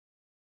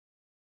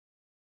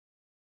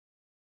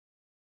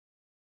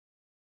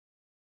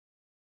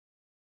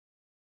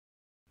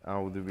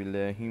أعوذ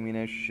بالله من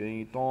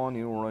الشيطان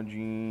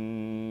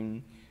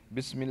الرجيم.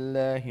 بسم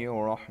الله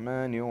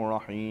الرحمن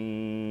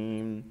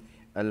الرحيم.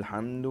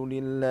 الحمد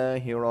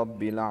لله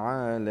رب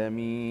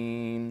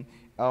العالمين،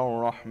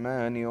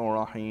 الرحمن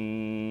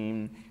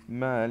الرحيم،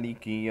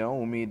 مالك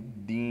يوم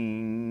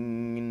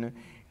الدين.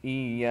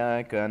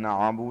 إياك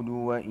نعبد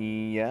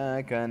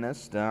وإياك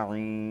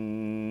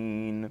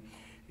نستعين.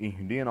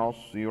 اهدنا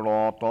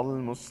الصراط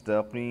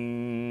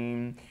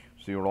المستقيم،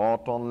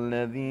 صراط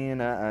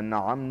الذين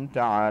أنعمت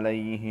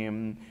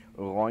عليهم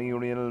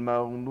غير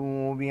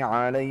المغضوب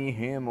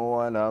عليهم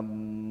ولا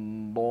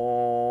الضالين.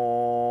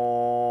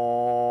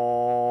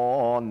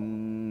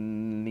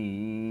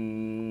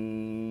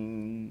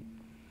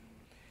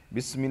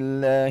 بسم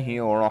الله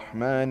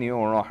الرحمن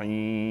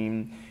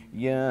الرحيم.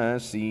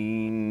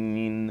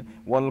 ياسين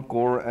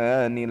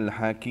والقرآن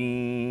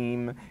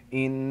الحكيم،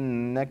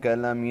 إنك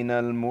لمن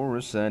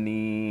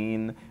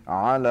المرسلين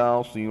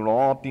على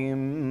صراط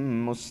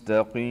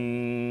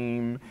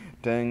مستقيم.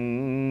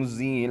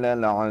 تنزيل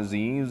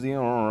العزيز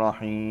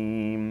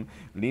الرحيم،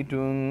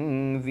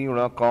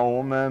 لتنذر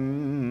قوما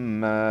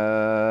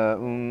ما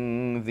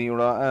أنذر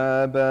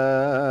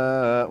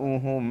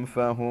آباؤهم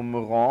فهم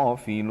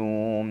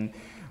غافلون.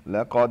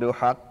 لقد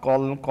حق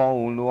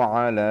القول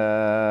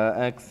على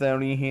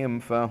أكثرهم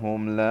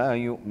فهم لا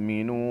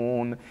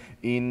يؤمنون.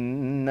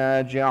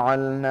 إنا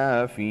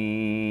جعلنا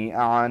في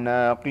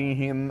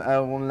أعناقهم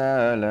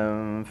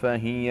أغلالا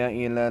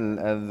فهي إلى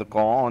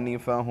الأذقان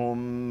فهم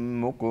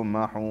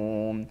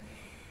مقمحون.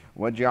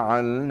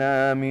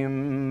 وجعلنا من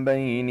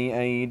بين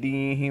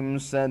أيديهم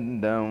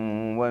سدا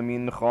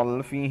ومن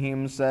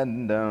خلفهم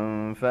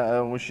سدا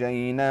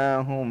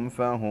فأغشيناهم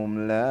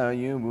فهم لا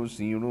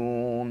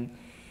يبصرون.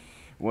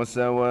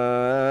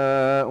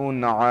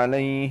 وسواء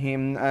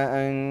عليهم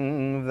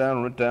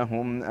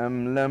أأنذرتهم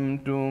أم لم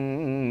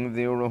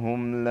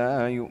تنذرهم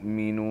لا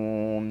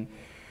يؤمنون.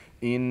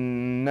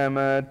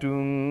 إنما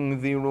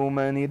تنذر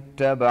من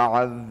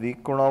اتبع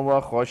الذكر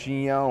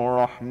وخشي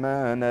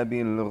الرحمن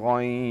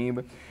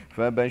بالغيب،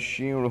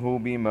 فبشره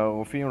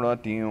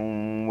بمغفرة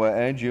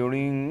وأجر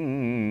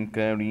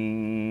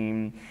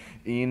كريم.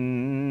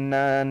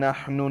 إنا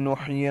نحن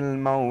نحيي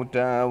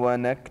الموتى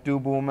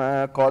ونكتب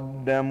ما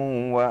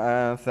قدموا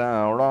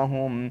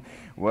وآثارهم،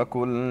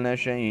 وكل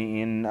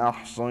شيء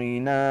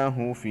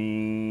أحصيناه في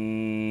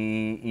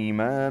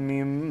إمام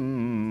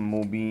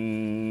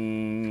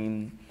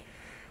مبين.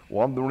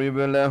 واضرب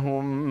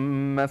لهم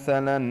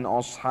مثلا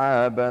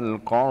أصحاب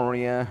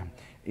القرية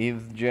إذ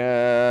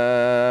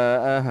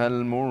جاءها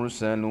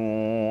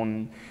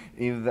المرسلون.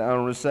 إذ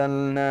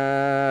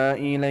أرسلنا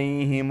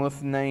إليهم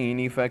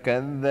اثنين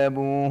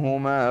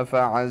فكذبوهما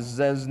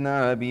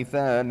فعززنا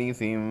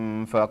بثالث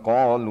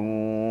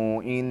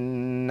فقالوا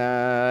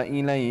إنا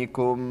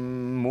إليكم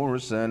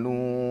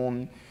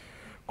مرسلون.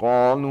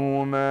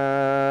 قالوا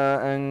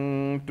ما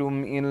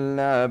أنتم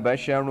إلا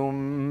بشر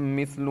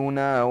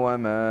مثلنا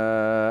وما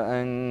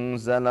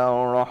أنزل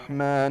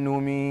الرحمن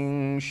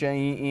من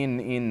شيء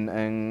إن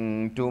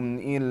أنتم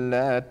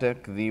إلا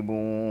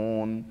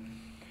تكذبون.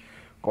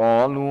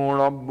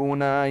 قالوا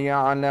ربنا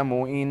يعلم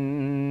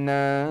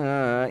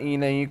إنا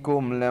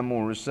إليكم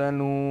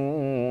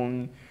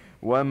لمرسلون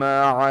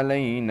وما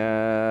علينا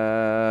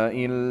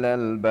إلا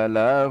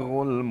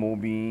البلاغ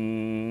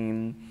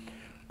المبين.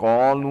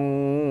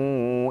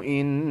 قالوا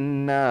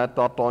إنا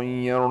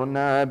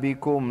تطيرنا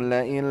بكم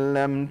لئن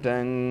لم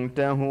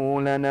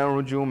تنتهوا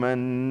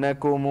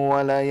لنرجمنكم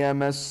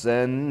وليمسنكم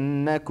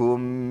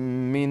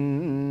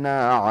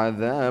منا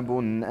عذاب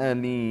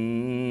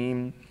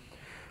أليم.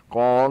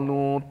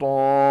 قالوا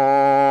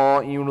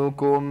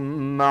طائركم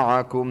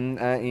معكم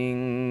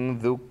أئن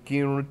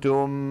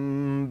ذكرتم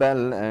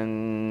بل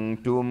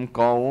أنتم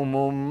قوم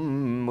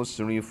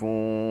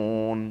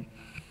مسرفون.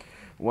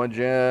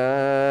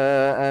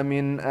 وجاء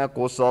من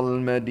أقصى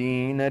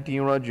المدينة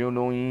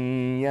رجل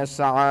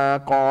يسعى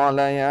قال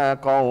يا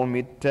قوم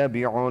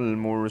اتبعوا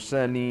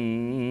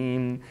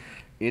المرسلين.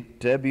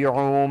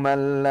 اتبعوا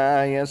من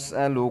لا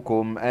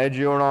يسألكم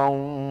أجرا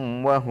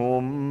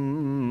وهم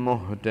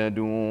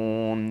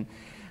مهتدون.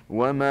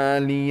 وما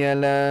لي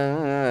لا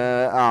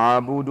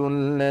أعبد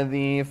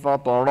الذي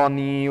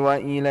فطرني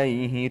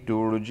وإليه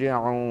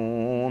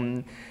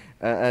ترجعون.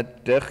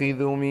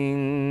 أأتخذ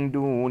من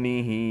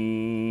دونه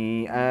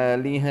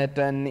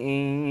آلهة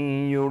إن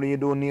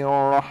يردني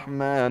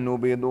الرحمن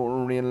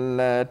بضر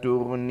لا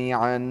تغن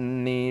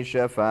عني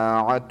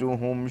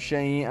شفاعتهم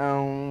شيئا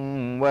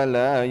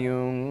ولا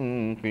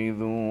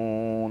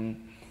ينقذون.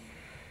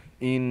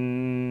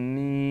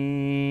 إني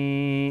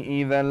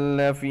إذا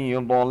لفي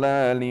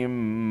ضلال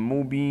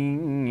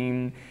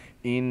مبين.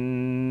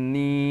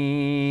 إني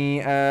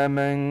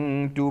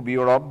آمنت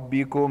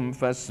بربكم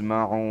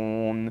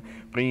فاسمعون.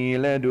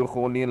 قيل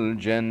ادخل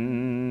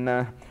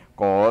الجنة.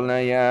 قال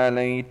يا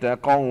ليت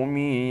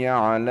قومي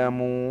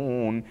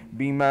يعلمون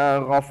بما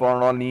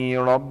غفر لي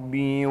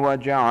ربي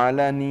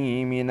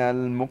وجعلني من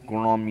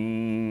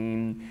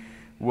المكرمين.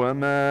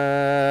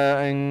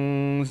 وما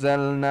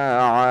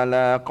أنزلنا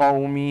على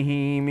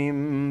قومه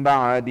من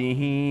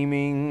بعده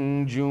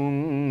من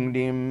جند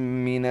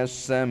من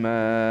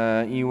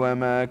السماء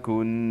وما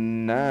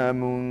كنا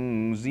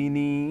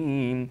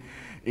منزلين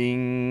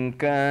إن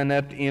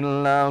كانت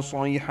إلا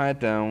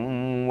صيحة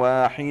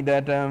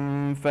واحدة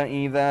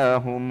فإذا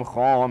هم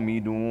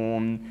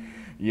خامدون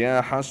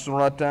يا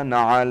حسرة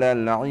على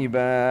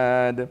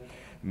العباد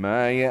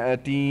ما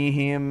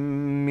يأتيهم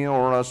من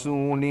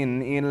رسول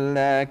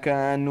إلا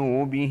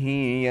كانوا به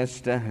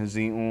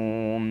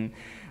يستهزئون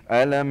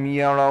ألم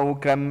يروا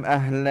كم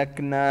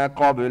أهلكنا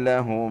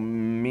قبلهم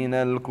من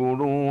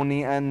القرون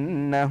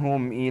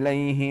أنهم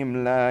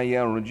إليهم لا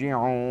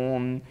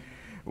يرجعون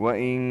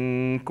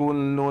وإن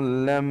كل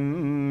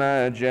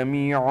لما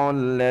جميع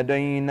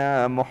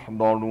لدينا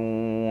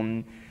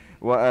محضرون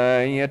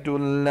وآية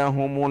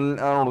لهم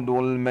الأرض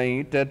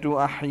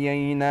الميتة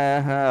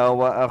أحييناها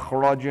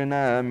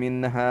وأخرجنا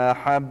منها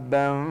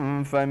حبا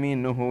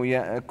فمنه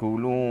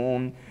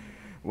يأكلون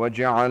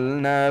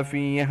وجعلنا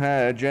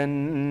فيها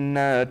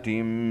جنات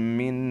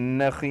من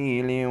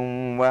نخيل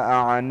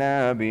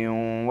وأعناب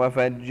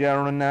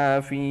وفجرنا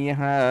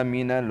فيها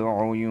من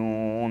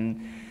العيون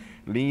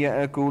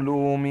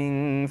ليأكلوا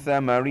من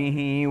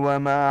ثمره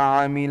وما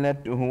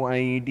عملته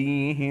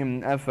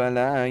أيديهم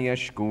أفلا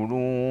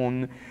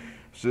يشكرون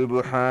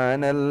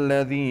سبحان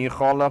الذي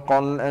خلق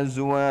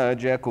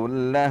الأزواج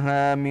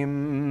كلها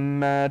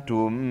مما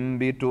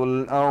تنبت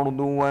الأرض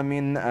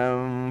ومن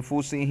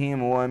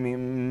أنفسهم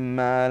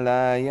ومما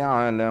لا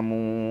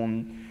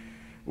يعلمون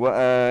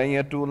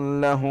وآية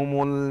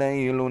لهم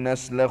الليل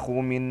نسلخ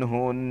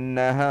منه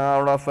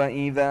النهار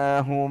فإذا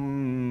هم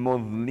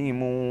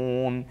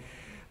مظلمون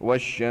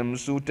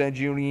والشمس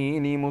تجري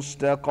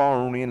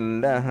لمستقر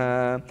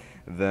لها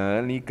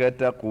ذلك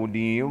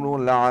تقدير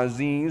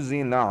العزيز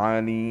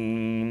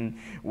العليم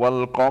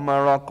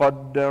والقمر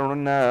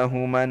قدرناه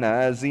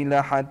منازل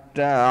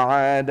حتى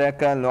عاد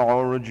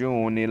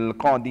كالعرجون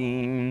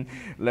القديم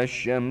لا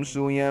الشمس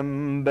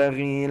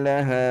ينبغي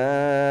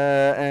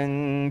لها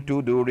أن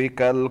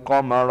تدرك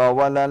القمر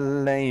ولا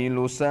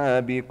الليل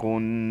سابق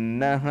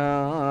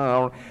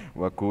النهار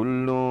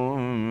وكل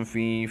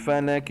في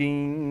فلك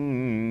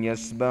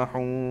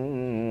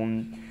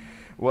يسبحون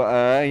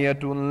وآية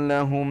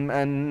لهم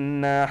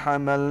أنا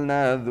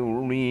حملنا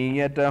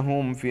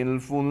ذريتهم في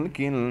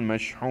الفلك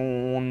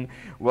المشحون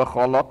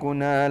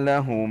وخلقنا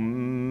لهم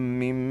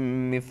من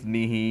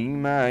مثله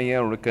ما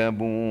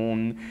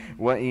يركبون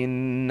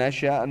وإن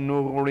نشأ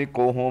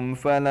نغرقهم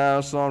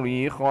فلا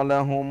صريخ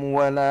لهم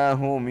ولا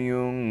هم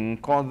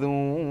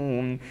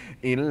ينقذون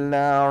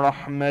إلا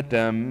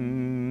رحمة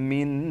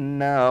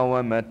منا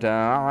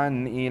ومتاعا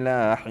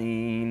إلى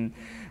حين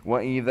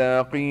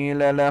وإذا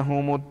قيل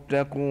لهم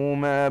اتقوا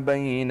ما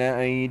بين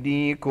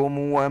أيديكم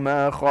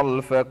وما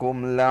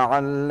خلفكم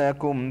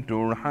لعلكم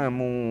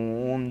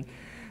ترحمون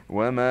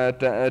وما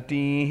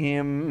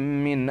تأتيهم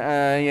من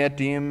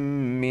آية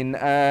من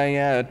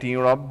آيات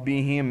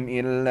ربهم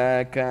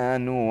إلا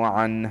كانوا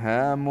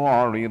عنها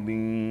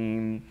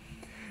معرضين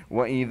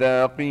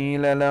وإذا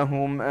قيل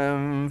لهم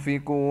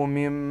أنفقوا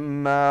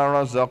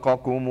مما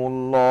رزقكم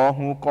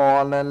الله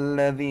قال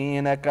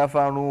الذين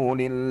كفروا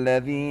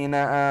للذين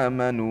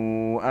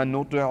آمنوا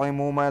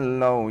أنطعم من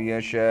لو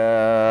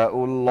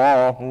يشاء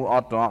الله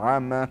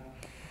أطعمه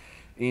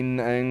إن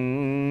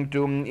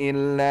أنتم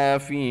إلا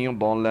في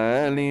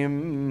ضلال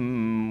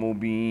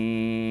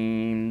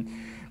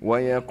مبين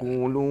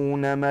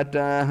ويقولون متى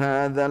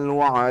هذا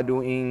الوعد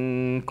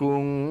إن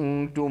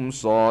كنتم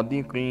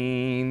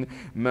صادقين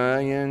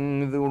ما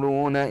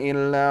ينذرون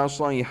إلا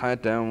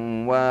صيحة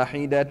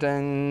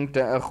واحدة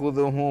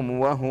تأخذهم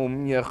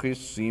وهم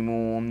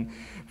يخصمون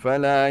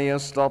فلا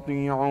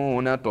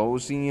يستطيعون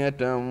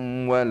توصية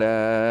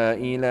ولا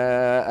إلى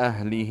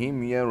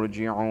أهلهم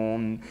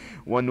يرجعون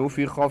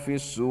ونفخ في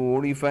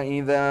السور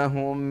فإذا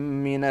هم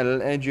من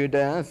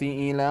الأجداث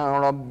إلى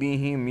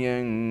ربهم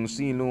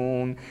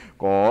ينسلون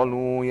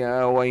قالوا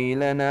يا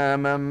ويلنا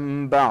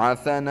من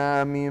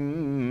بعثنا من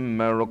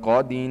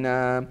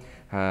مرقدنا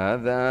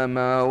هذا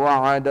ما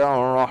وعد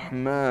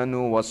الرحمن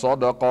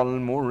وصدق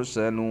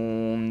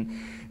المرسلون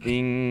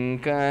إن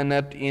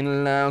كانت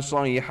إلا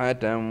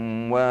صيحة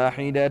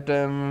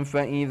واحدة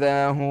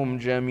فإذا هم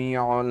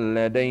جميع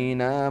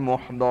لدينا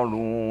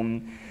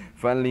محضرون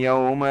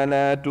فاليوم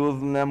لا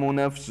تظلم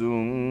نفس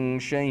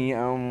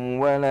شيئا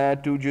ولا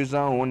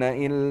تجزون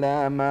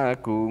إلا ما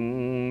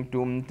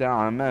كنتم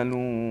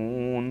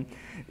تعملون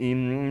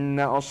إن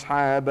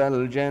أصحاب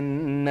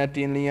الجنة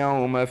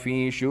اليوم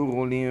في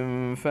شغل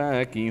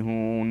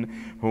فاكهون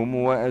هم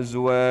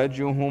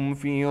وأزواجهم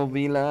في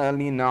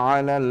ظلال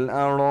على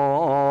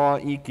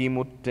الأرائك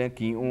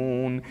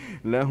متكئون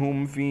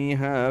لهم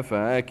فيها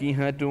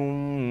فاكهة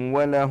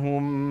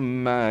ولهم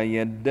ما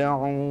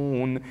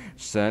يدعون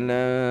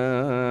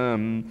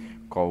سلام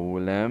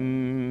قولا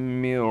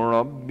من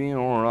رب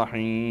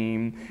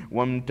رحيم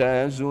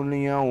وامتازوا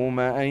اليوم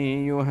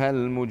أيها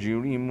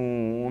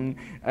المجرمون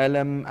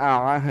ألم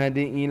أعهد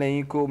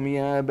إليكم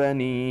يا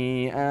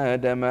بني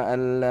آدم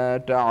ألا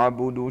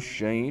تعبدوا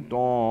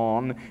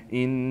الشيطان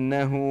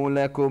إنه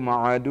لكم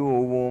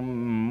عدو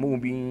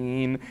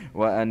مبين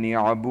وأن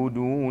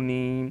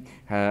اعبدوني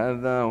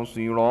هذا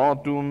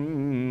صراط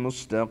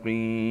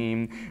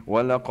مستقيم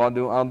ولقد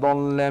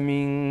أضل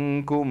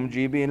منكم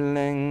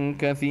جبلا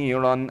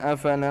كثيرا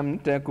أفلم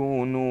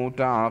تكونوا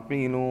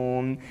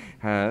تعقلون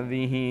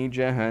هذه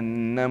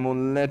جهنم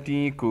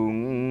التي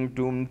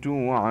كنتم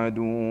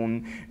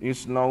توعدون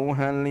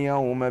اصلوها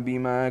اليوم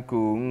بما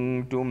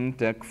كنتم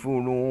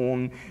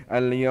تكفرون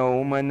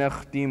اليوم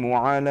نختم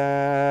على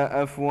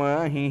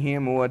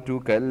أفواههم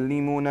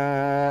وتكلمنا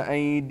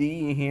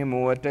أيديهم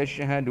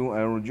وتشهد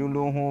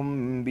أرجلهم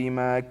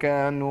بما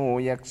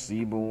كانوا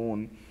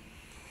يكسبون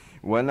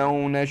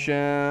ولو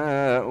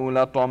نشاء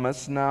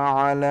لطمسنا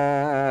على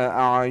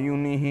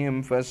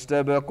أعينهم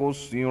فاستبقوا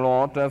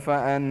الصراط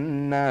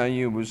فأنى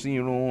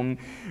يبصرون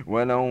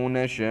ولو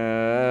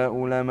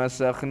نشاء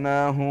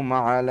لمسخناهم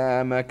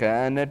على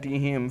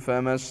مكانتهم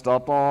فما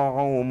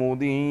استطاعوا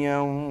مضيا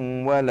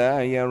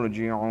ولا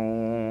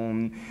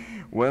يرجعون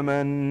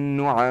ومن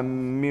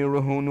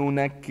نعمره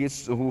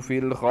ننكسه في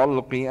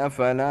الخلق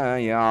أفلا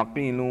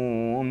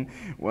يعقلون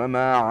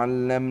وما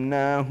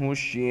علمناه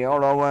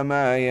الشعر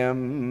وما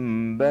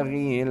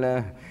ينبغي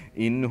له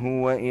إن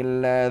هو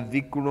إلا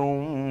ذكر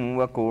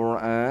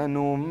وقرآن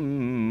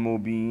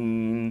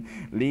مبين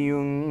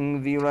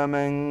لينذر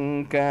من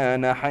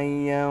كان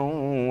حيا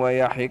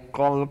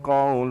ويحق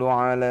القول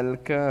على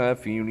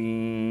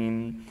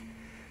الكافرين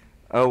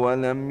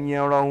أولم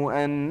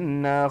يروا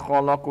أنا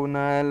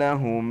خلقنا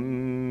لهم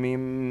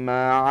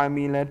مما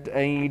عملت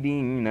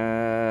أيدينا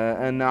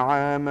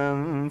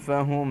أنعاما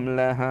فهم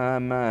لها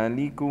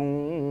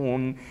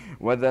مالكون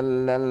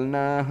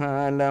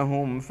وذللناها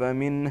لهم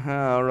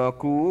فمنها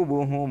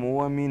ركوبهم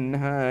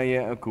ومنها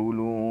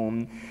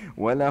يأكلون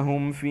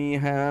ولهم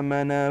فيها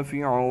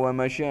منافع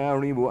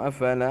ومشارب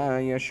أفلا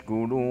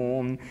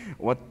يشكرون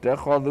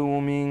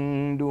واتخذوا من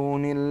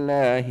دون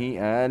الله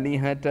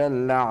آلهة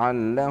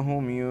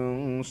لعلهم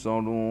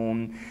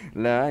ينصرون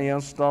لا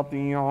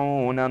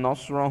يستطيعون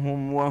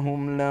نصرهم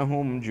وهم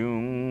لهم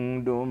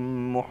جند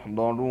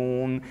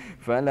محضرون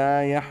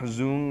فلا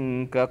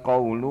يحزنك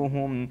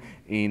قولهم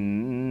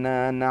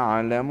إنا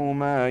نعلم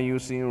ما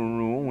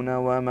يسرون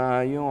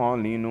وما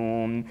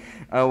يعلنون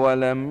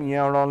أولم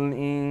ير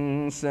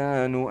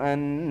الإنسان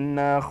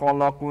أنا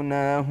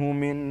خلقناه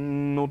من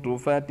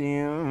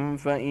نطفة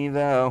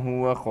فإذا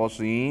هو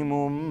خصيم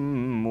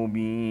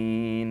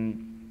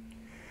مبين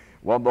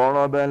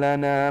وضرب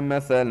لنا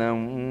مثلا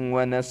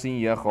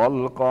ونسي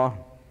خلقه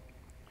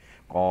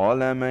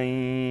قال من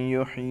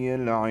يحيي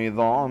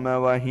العظام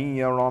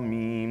وهي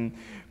رميم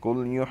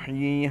قل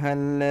يحييها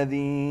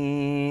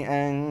الذي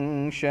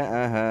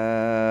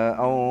أنشأها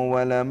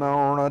أول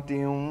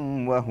مرة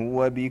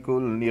وهو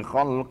بكل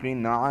خلق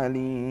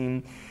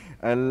عليم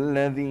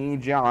الذي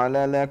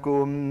جعل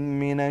لكم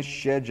من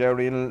الشجر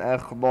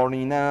الأخضر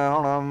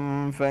نارا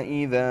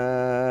فإذا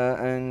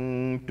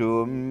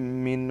أنتم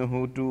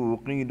منه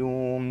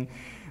توقدون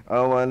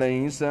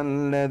أوليس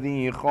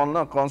الذي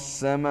خلق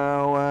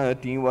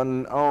السماوات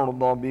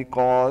والأرض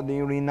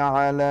بقادر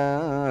على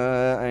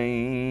أن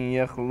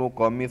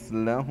يخلق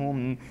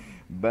مثلهم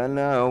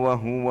بلى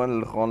وهو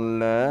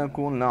الخلاق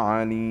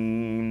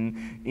العليم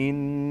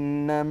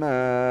إنما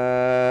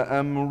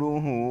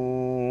أمره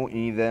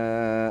إذا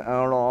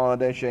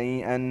أراد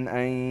شيئا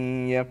أن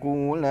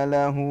يقول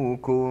له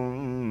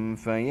كن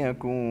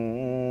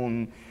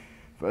فيكون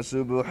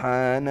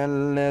فسبحان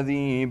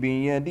الذي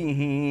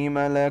بيده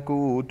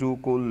ملكوت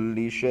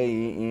كل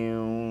شيء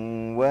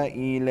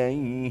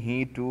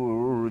وإليه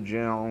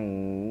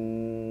ترجعون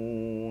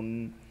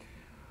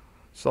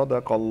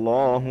صدق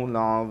الله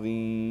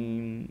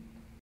العظيم.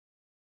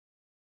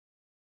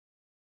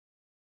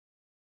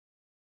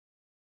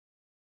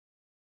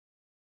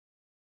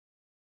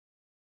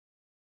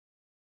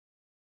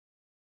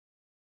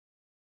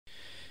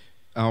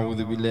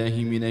 أعوذ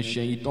بالله من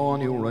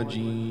الشيطان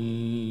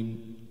الرجيم.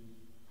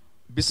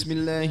 بسم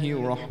الله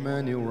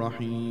الرحمن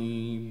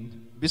الرحيم.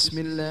 بسم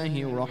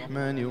الله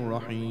الرحمن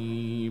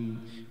الرحيم.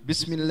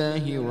 بسم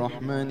الله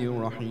الرحمن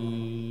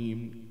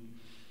الرحيم.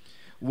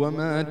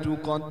 وما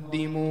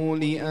تقدموا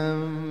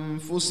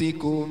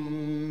لأنفسكم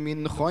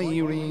من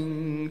خير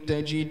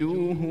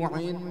تجدوه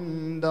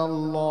عند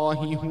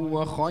الله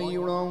هو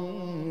خيرا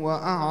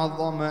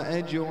وأعظم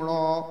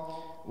أجرا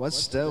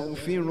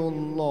واستغفروا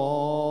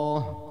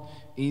الله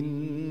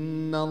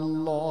إن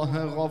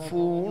الله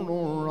غفور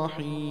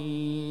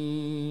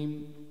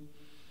رحيم.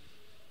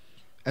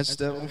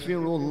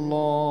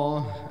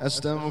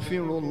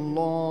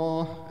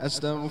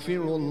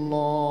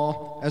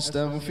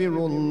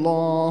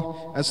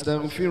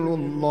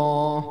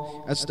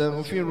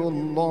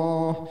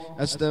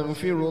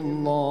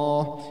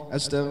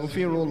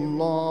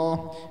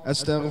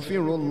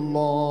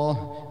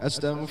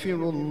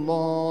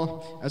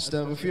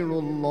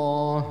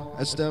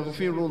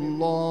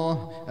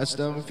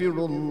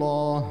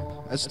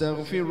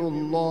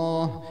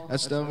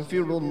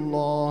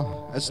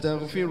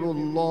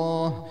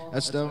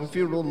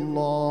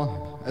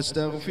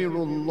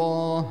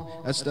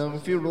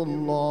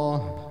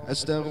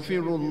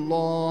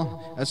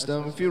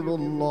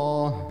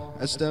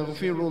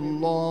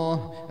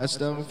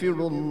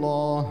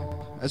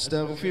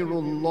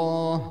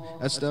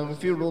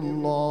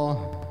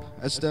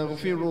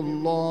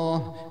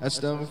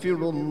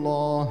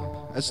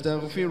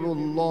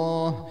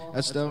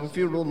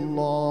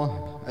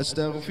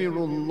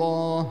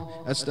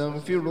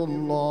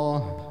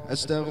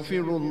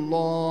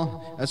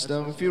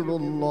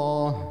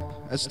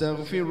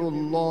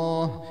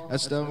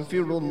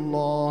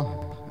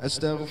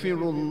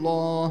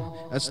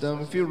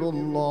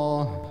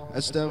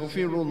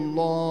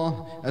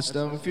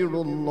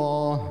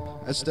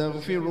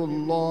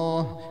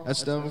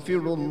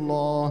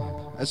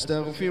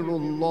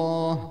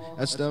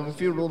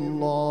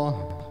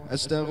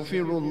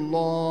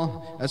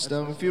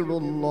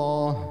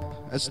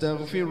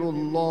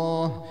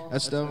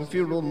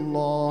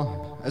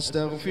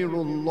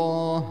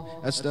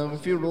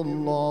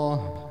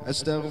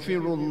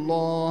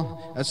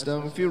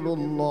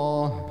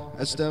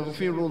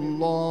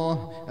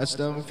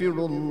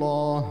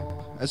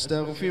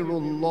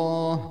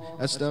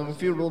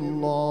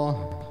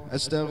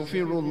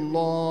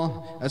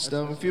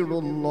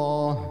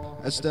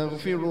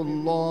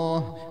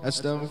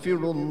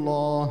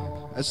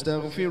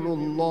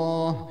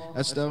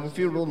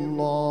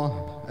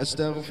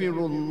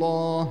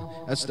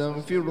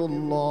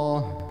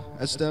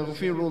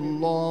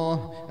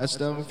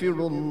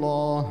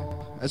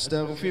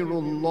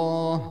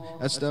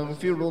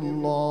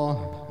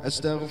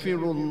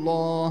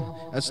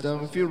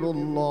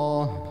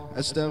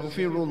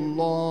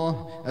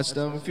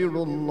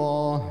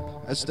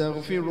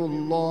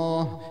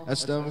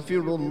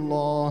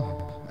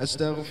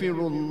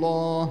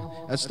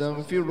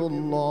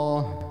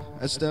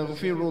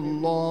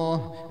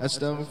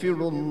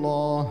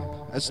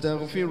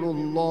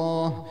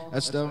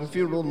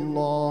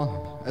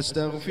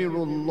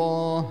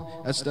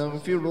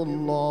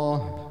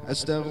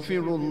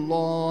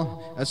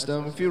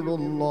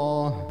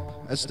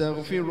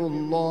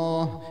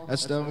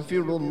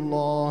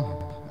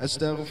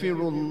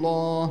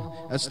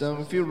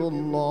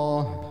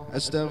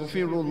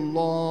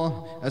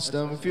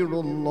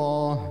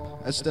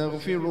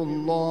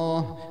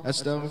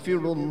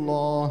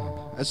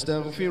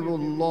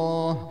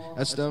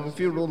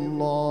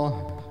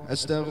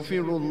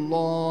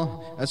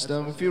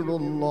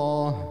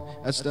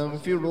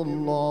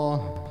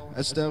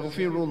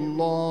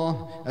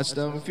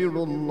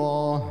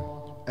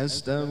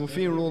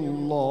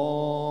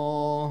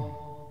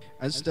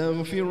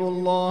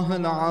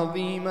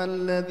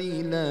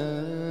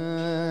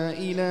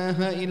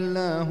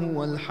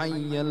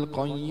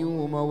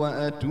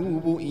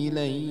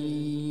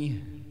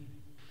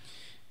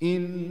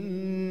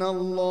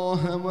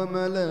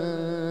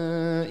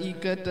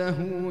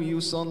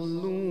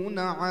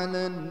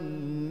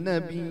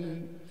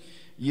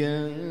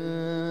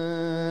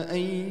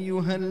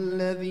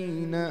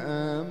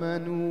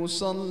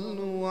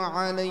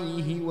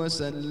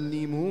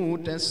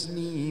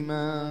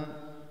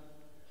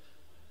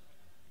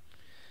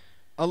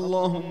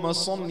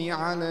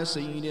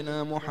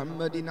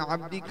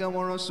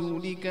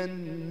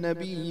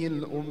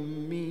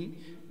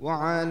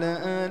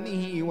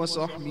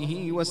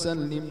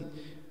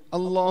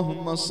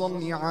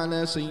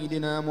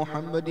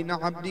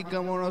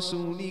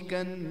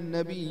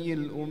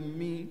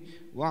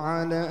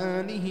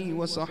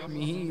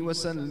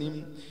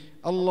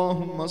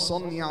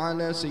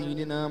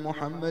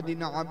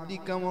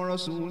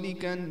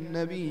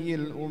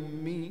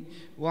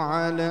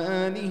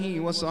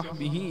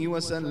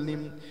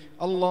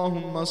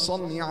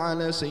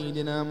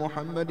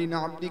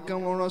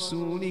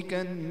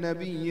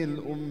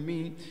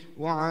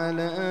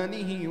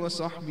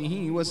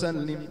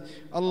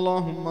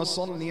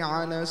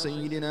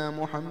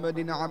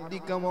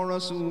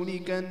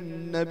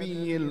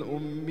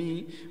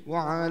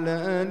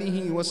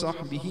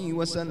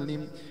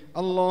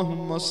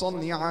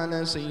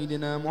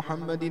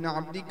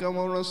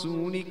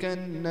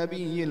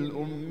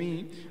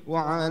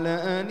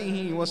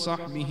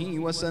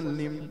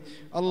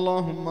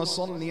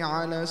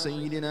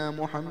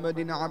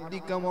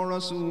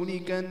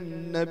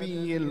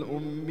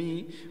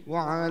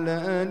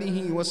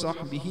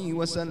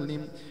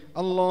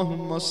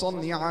 اللهم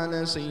صل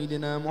على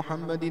سيدنا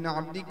محمد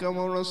عبدك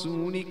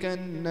ورسولك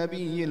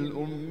النبي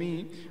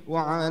الأمي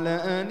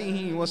وعلى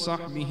آله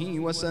وصحبه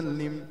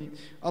وسلم.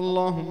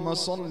 اللهم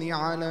صل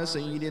على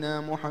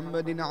سيدنا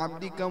محمد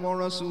عبدك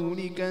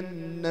ورسولك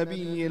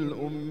النبي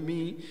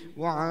الأمي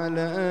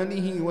وعلى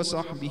آله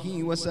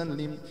وصحبه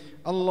وسلم.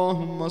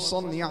 اللهم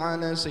صل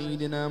على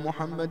سيدنا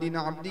محمد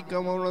عبدك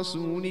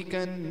ورسولك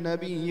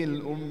النبي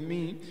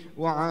الأمي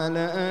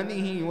وعلى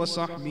آله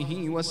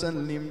وصحبه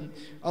وسلم.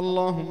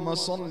 اللهم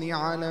صل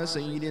على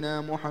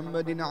سيدنا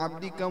محمد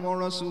عبدك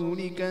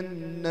ورسولك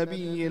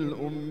النبي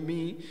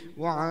الأمي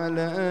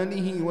وعلى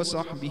آله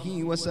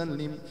وصحبه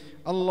وسلم.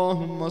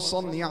 اللهم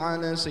صل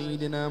على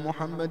سيدنا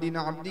محمد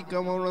عبدك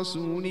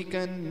ورسولك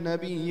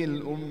النبي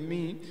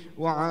الأمي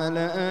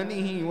وعلى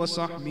آله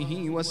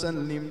وصحبه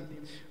وسلم.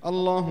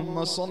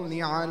 اللهم صل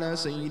على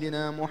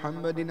سيدنا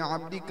محمد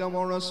عبدك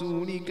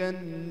ورسولك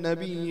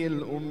النبي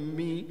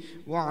الأمي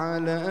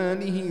وعلى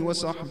آله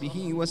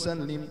وصحبه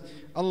وسلم.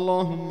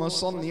 اللهم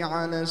صل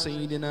على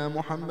سيدنا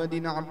محمد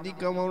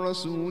عبدك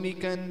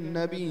ورسولك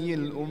النبي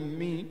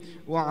الأمي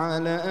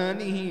وعلى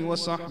آله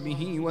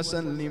وصحبه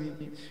وسلم.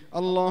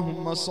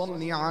 اللهم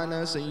صل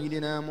على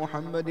سيدنا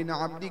محمد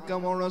عبدك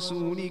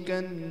ورسولك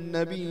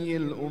النبي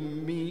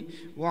الأمي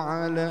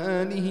وعلى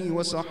آله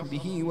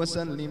وصحبه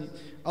وسلم.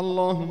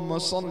 اللهم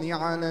صل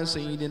على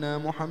سيدنا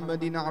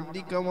محمد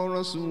عبدك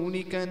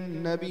ورسولك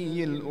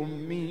النبي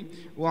الأمي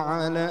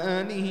وعلى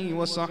آله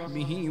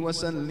وصحبه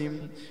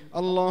وسلم.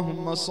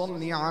 اللهم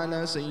صل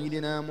على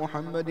سيدنا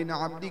محمد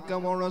عبدك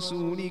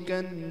ورسولك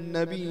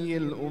النبي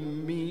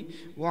الأمي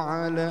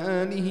وعلى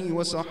آله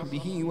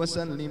وصحبه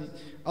وسلم.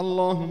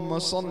 اللهم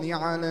صل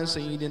على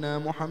سيدنا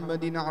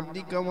محمد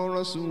عبدك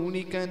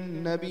ورسولك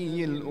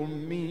النبي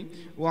الأمي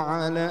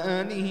وعلى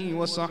آله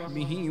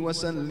وصحبه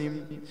وسلم.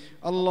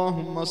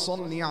 اللهم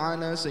صل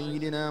على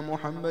سيدنا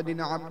محمد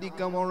عبدك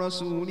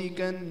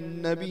ورسولك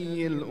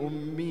النبي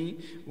الأمي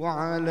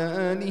وعلى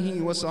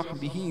آله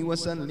وصحبه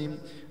وسلم.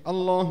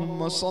 اللهم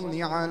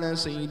صل على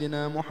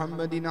سيدنا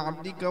محمد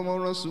عبدك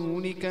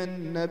ورسولك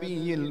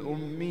النبي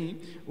الأمي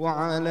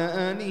وعلى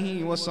آله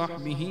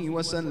وصحبه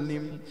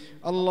وسلم.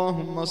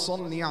 اللهم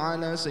صل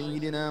على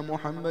سيدنا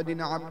محمد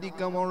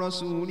عبدك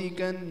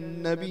ورسولك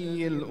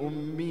النبي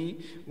الأمي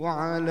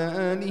وعلى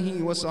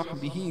آله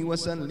وصحبه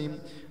وسلم.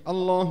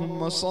 اللهم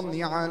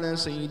صل على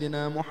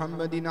سيدنا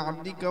محمد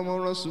عبدك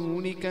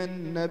ورسولك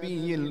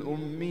النبي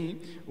الأمي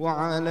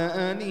وعلى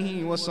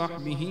آله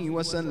وصحبه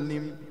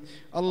وسلم.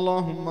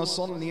 اللهم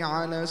صل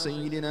على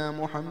سيدنا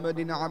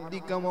محمد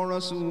عبدك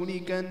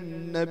ورسولك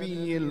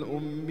النبي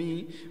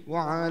الأمي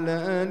وعلى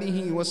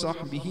آله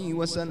وصحبه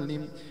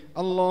وسلم.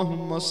 اللهم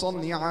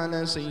صل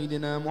على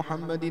سيدنا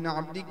محمد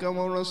عبدك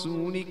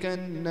ورسولك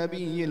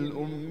النبي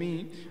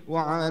الأمي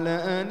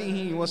وعلى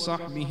آله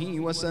وصحبه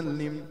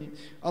وسلم.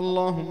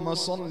 اللهم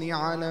صل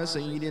على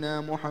سيدنا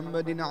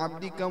محمد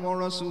عبدك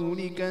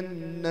ورسولك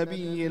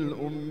النبي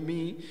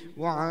الأمي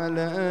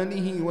وعلى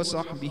آله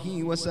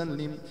وصحبه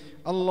وسلم.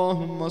 اللهم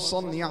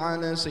صل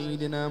على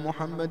سيدنا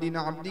محمد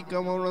عبدك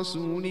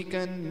ورسولك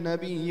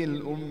النبي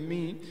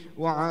الأمي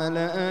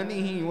وعلى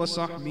آله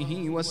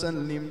وصحبه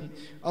وسلم.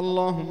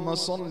 اللهم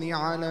صل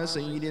على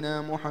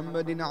سيدنا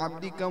محمد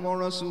عبدك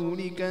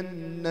ورسولك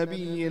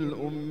النبي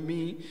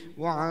الأمي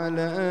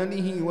وعلى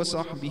آله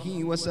وصحبه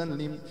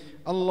وسلم.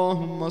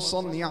 اللهم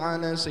صل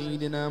على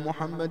سيدنا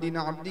محمد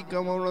عبدك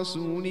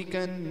ورسولك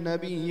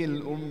النبي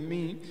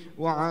الأمي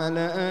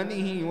وعلى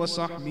آله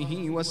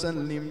وصحبه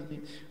وسلم.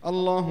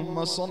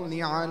 اللهم صل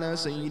على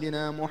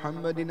سيدنا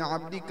محمد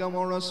عبدك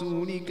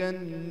ورسولك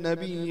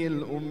النبي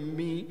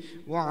الأمي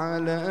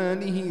وعلى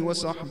آله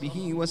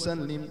وصحبه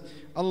وسلم.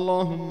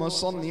 اللهم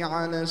صل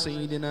على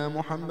سيدنا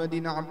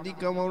محمد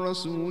عبدك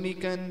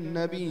ورسولك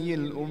النبي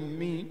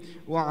الأمي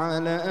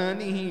وعلى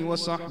آله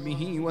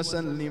وصحبه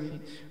وسلم.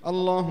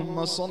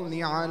 اللهم صل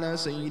على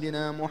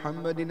سيدنا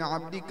محمد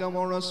عبدك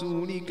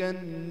ورسولك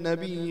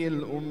النبي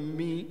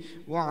الأمي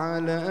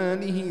وعلى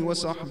آله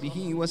وصحبه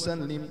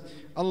وسلم.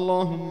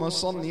 اللهم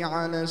صل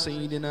على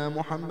سيدنا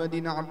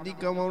محمد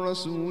عبدك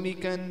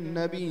ورسولك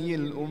النبي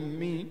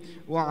الأمي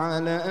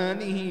وعلى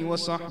آله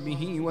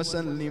وصحبه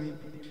وسلم.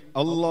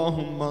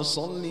 اللهم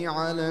صل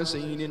على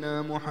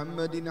سيدنا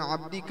محمد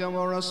عبدك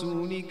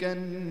ورسولك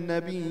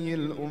النبي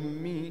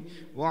الأمي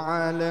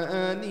وعلى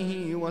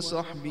آله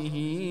وصحبه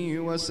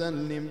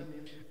وسلم.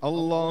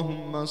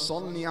 اللهم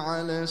صل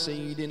على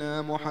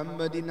سيدنا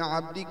محمد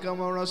عبدك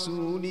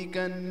ورسولك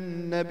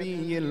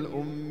النبي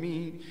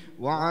الأمي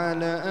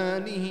وعلى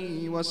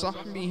آله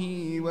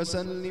وصحبه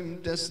وسلم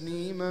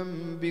تسليما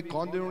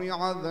بقدر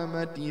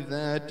عظمة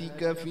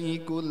ذاتك في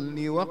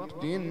كل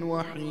وقت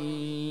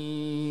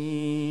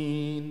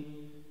وحين.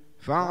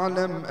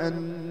 فاعلم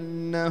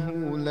أنه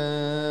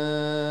لا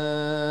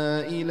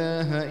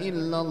إله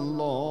إلا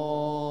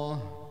الله،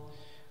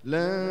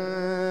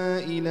 لا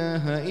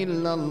إله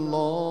إلا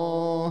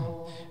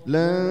الله،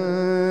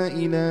 لا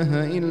إله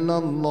إلا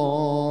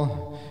الله،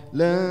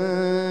 لا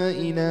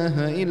إله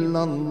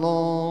إلا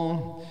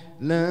الله،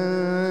 لا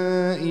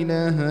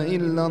إله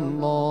إلا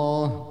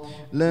الله.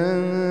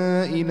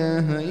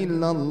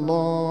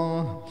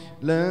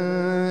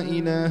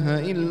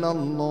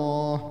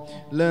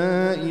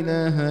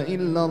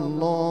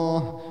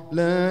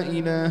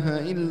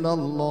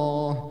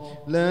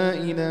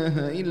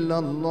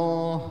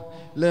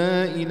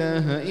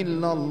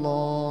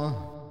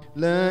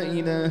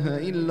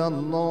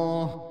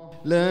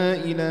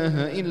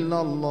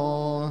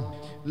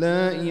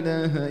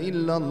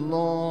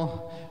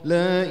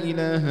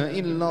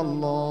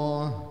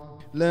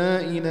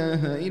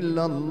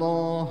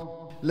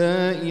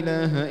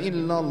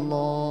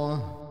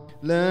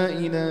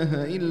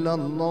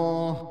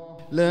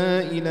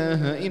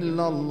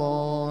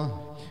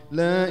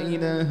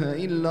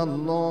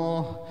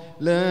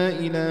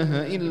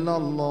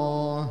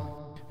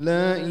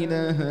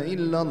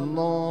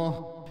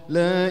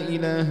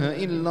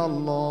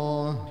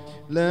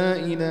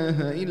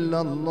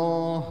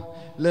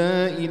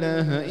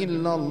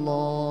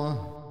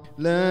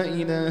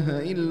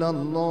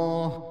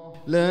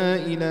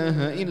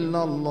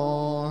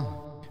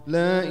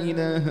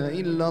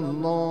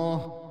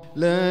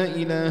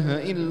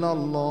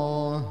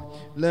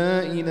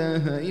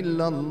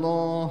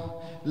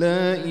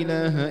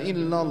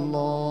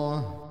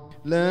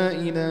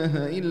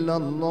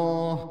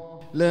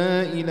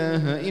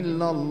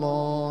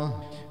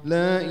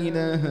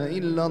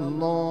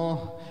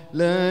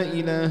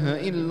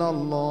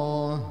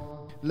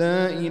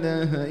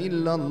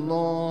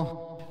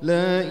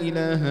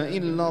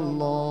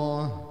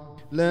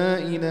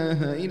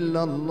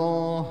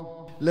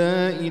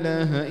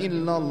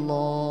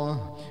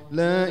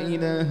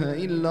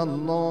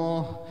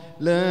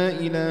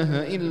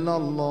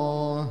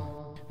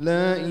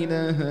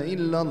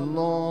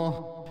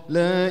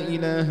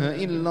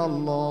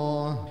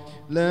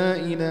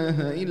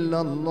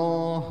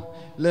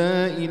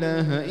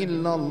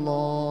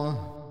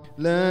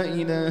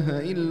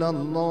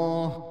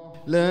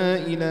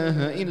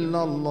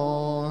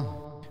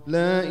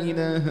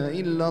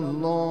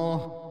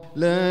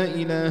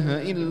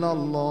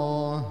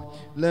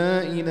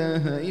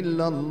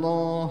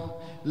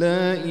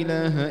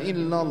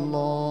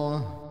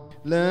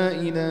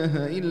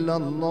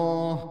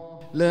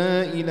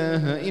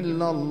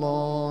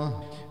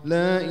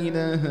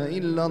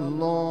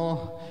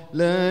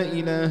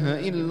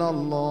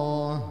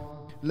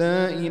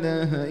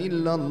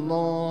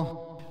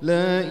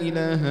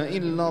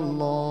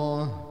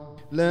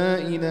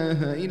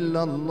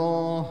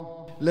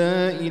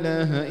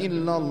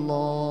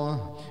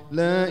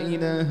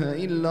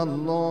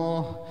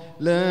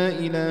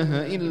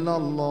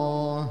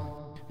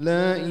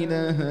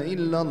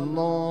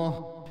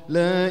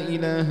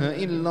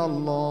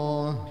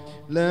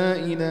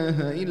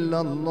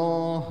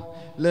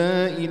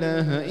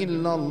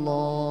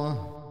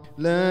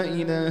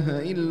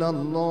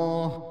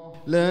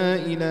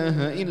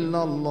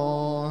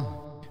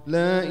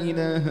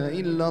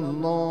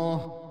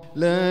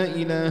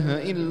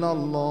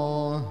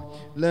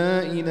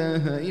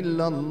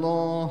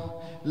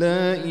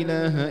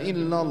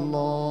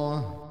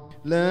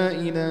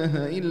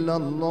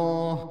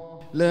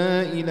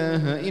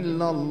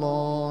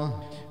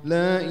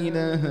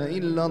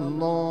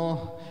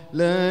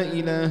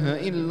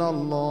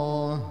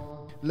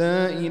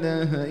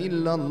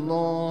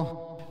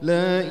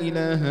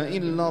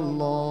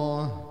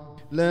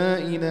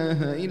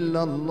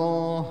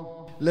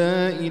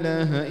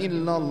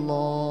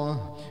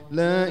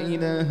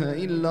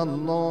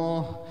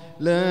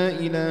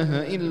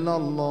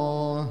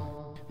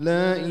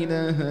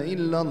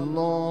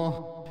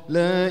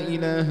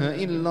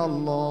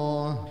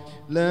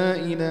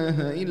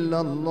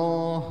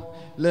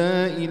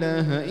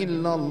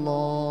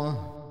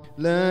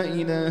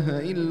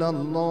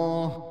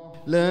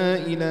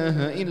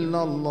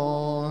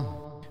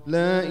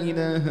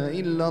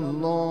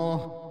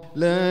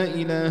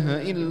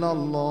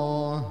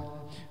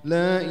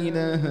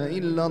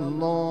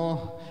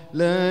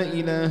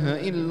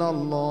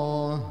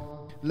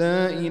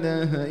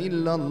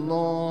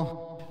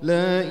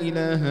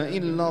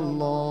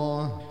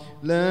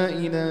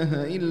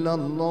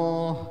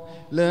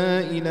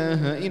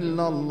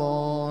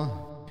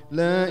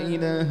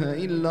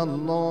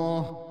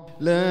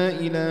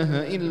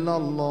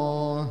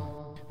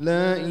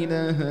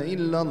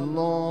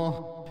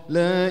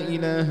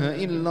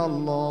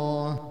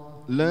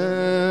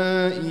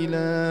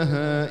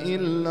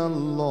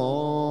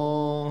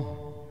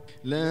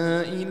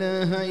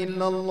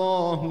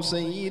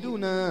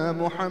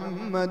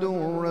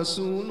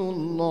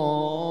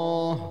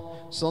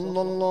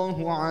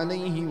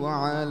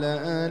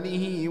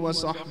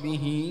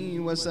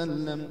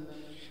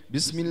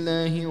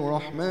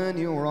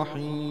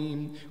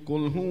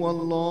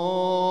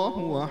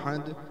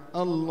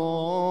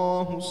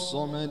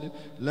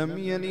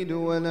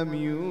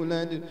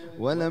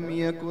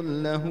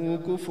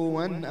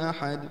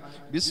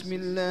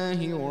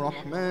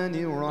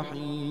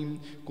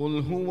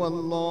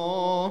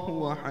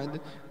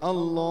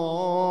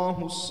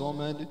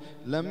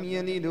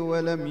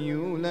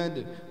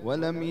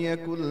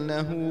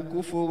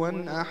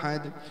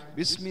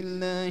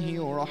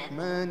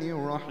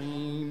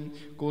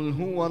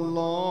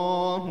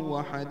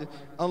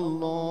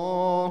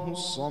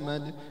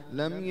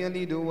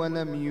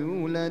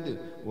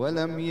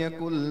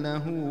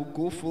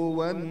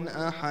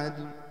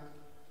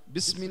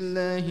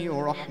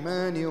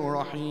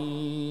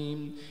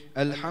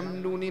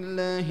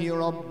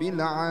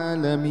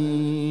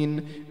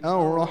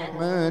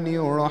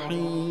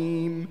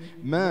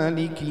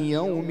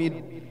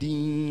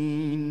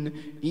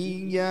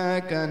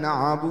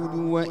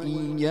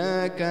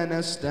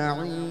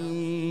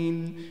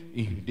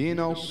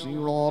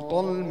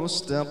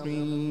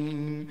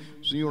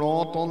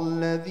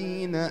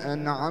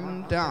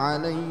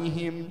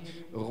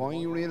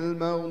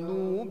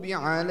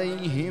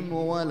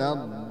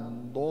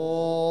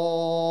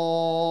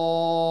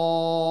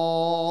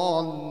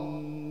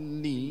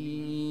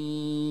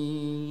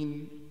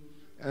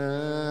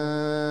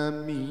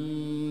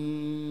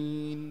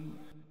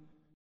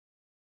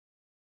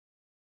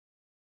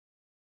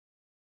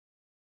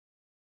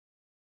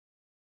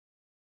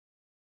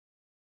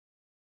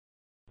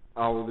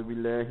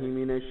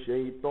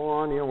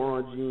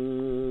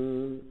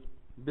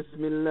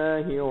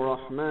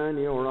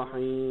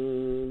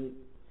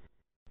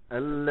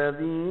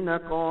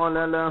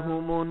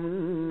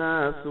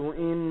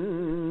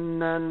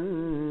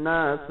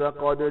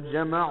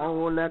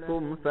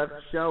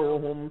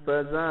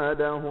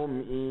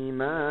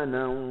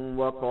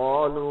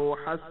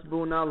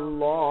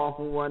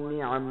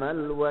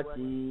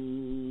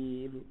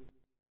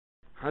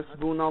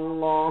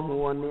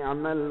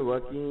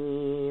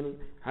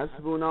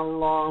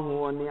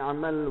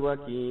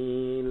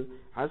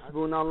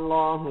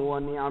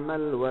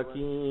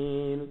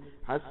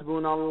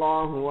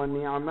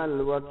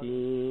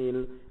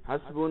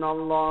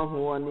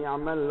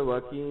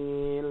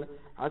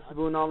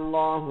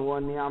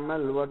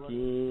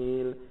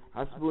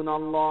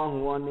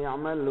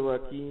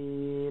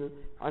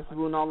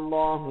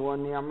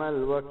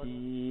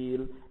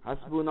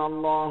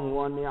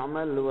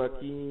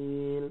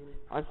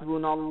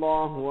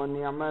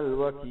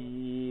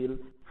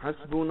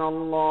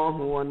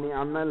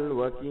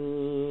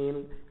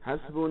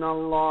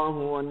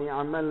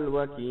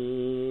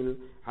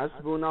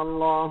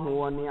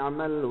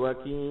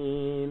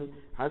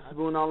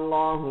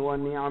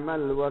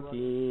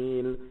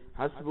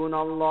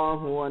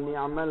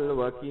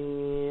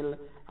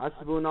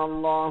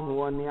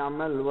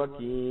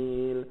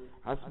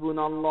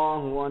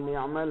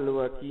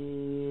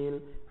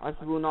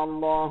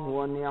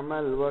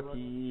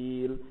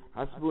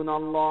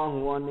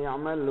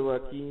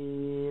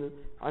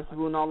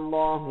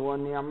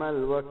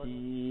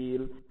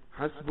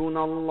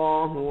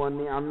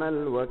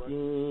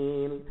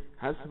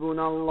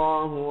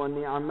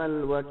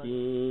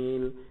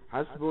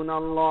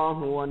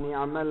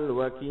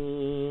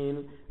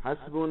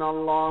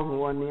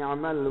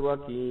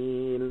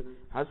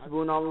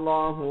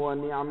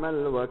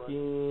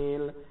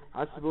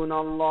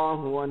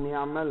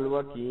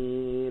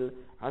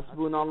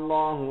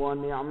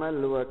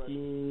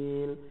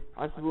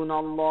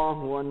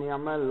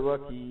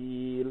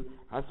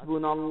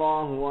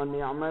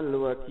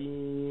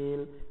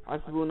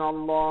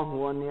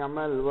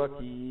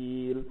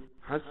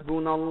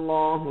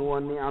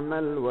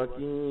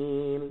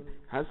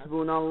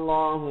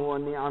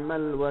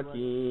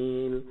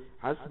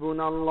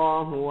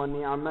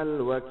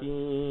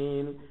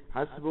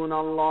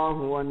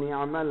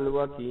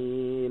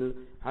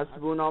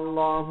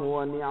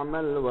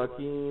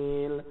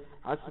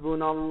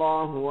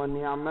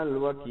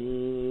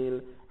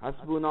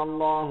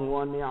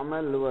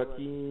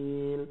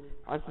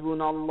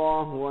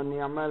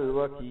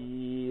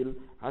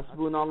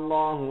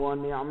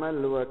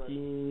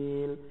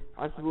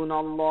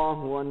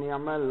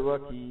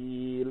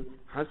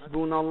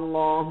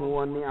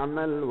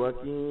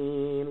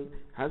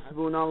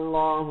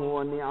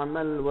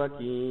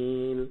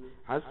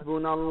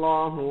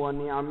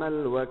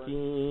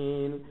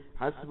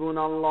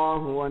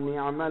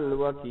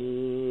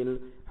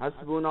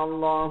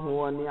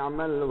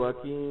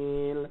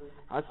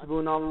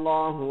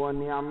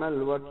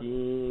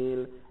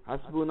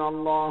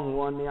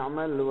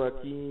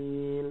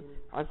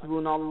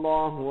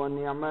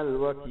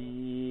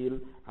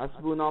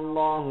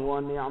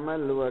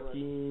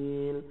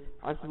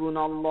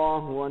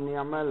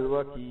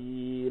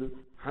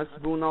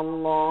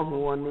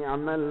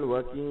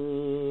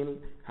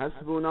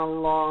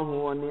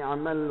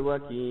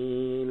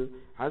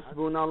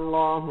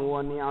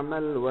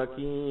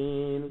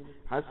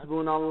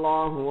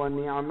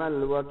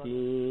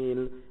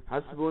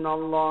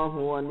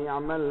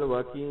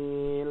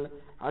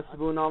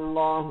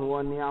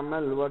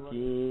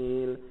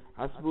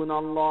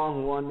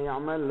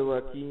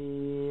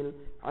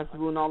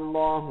 حسبنا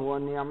الله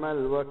ونعم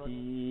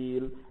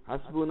الوكيل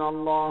حسبنا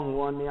الله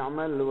ونعم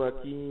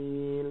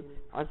الوكيل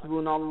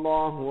حسبنا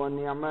الله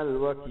ونعم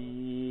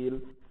الوكيل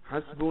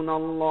حسبنا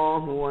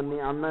الله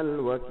ونعم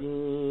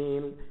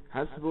الوكيل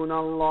حسبنا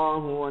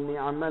الله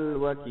ونعم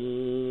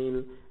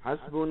الوكيل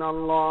حسبنا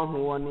الله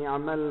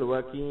ونعم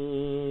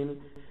الوكيل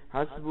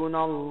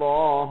حسبنا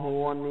الله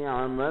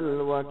ونعم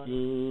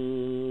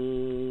الوكيل.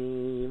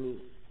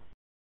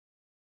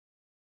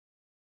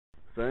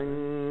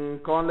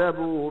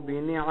 فانقلبوا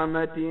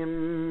بنعمة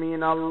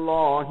من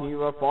الله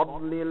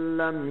وفضل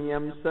لم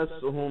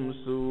يمسسهم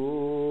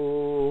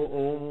سوء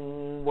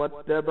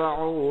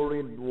واتبعوا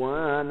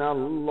رضوان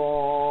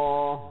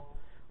الله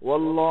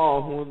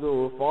والله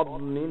ذو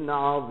فضل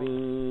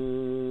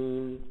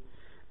عظيم.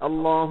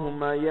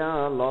 اللهم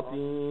يا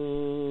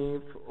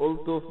لطيف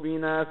ألطف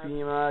بنا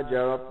فيما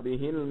جرت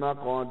به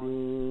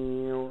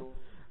المقادير.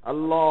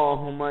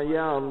 اللهم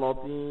يا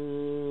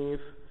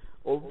لطيف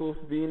ألطف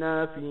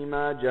بنا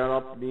فيما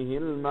جرت به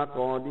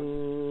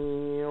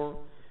المقادير.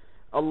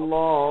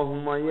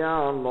 اللهم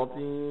يا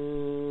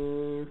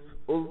لطيف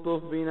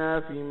ألطف بنا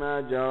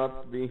فيما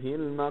جرت به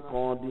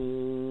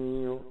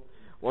المقادير.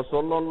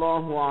 وصلى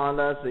الله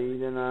على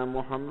سيدنا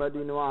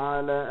محمد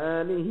وعلى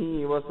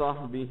آله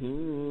وصحبه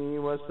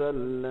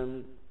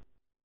وسلم.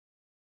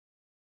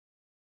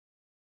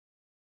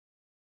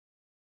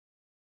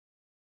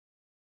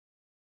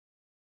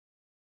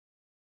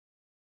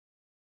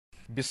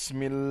 بسم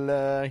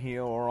الله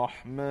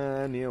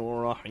الرحمن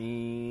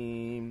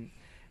الرحيم.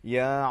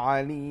 يا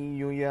علي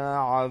يا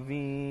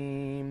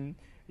عظيم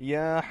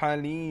يا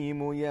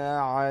حليم يا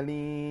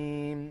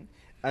عليم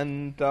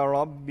أنت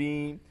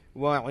ربي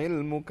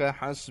وعلمك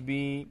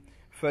حسبي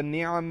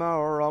فنعم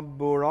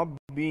الرب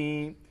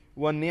ربي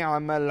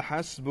ونعم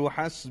الحسب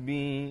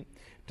حسبي.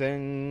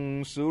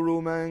 تنصر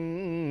من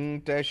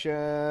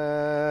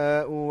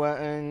تشاء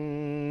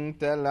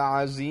وأنت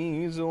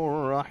العزيز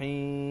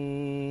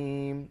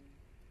الرحيم.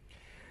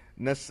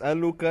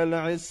 نسألك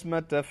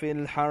العصمة في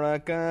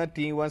الحركات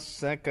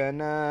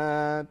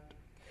والسكنات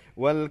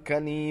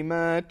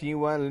والكلمات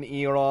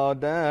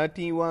والإرادات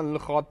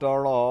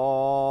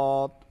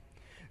والخطرات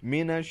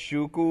من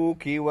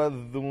الشكوك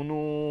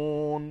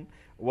والظنون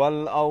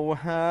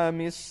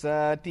والأوهام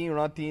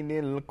الساترة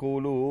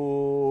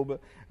للقلوب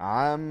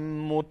عن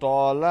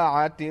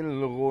مطالعة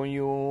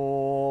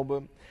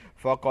الغيوب.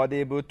 فقد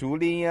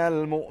ابتلي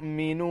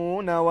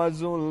المؤمنون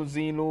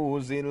وزلزلوا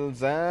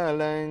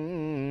زلزالا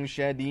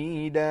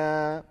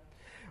شديدا.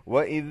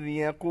 وإذ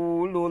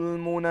يقول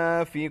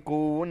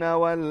المنافقون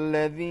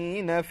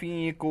والذين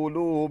في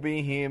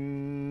قلوبهم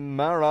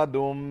مرض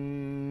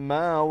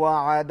ما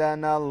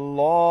وعدنا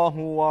الله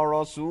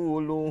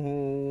ورسوله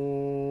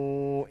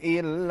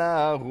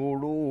إلا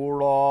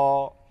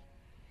غرورا.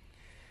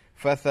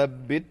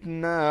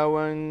 فثبتنا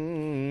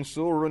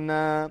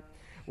وانصرنا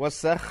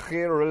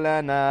وسخر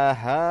لنا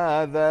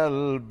هذا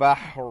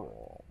البحر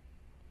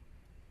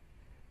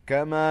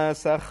كما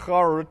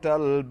سخرت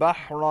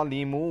البحر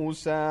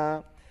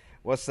لموسى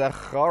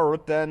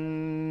وسخرت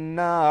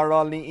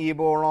النار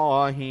لإبراهيم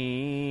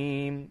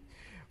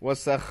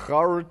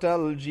وسخرت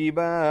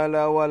الجبال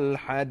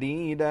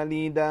والحديد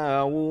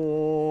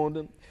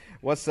لداود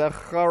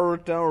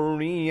وسخرت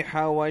الريح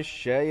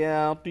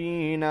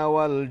والشياطين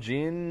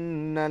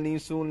والجن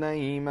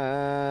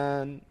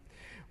لسليمان.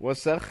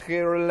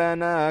 وسخر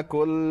لنا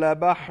كل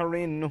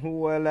بحر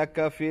هو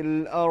لك في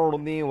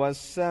الأرض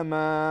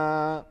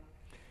والسماء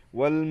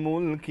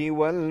والملك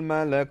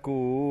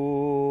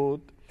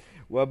والملكوت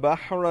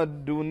وبحر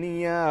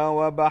الدنيا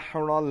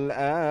وبحر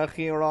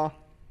الآخرة.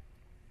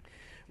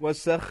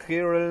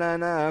 وسخر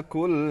لنا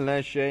كل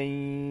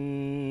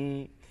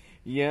شيء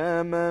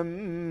يا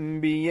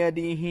من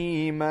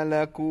بيده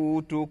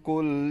ملكوت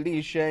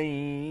كل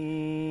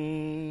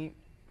شيء.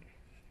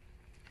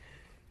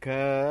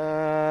 كافها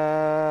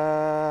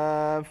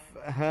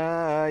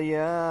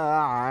يا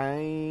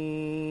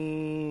عين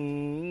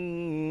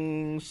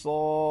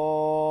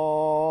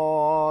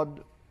صاد.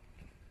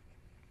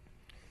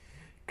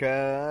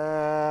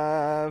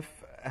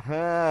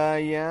 كافها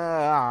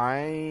يا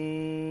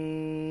عين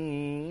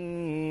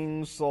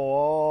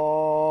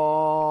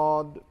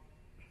صاد.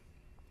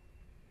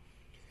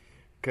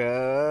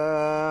 كافها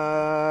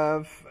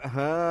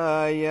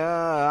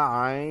يا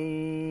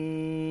عين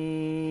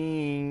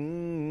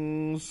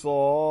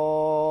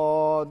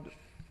صاد.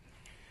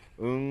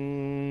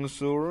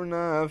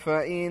 انصرنا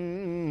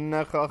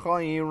فإنك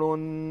خير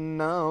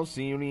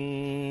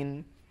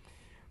الناصرين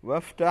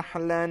وافتح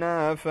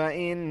لنا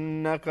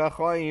فإنك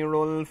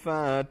خير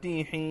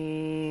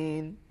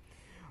الفاتحين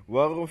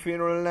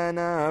واغفر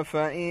لنا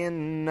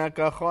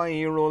فإنك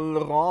خير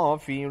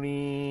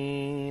الغافرين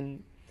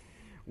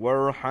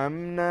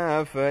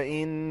وارحمنا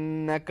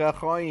فإنك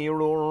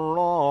خير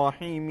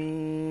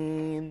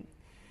الراحمين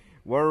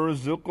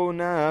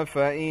وارزقنا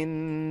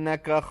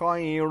فإنك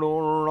خير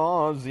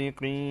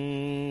الرازقين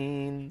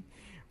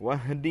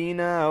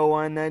واهدنا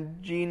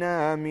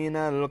ونجنا من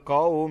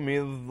القوم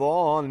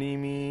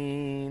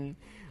الظالمين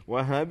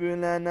وهب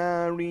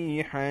لنا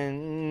ريحا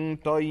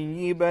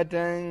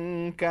طيبة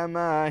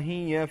كما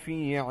هي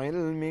في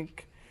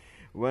علمك،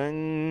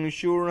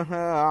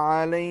 وانشرها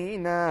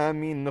علينا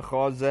من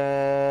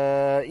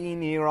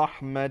خزائن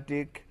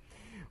رحمتك،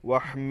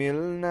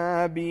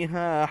 واحملنا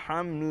بها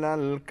حمل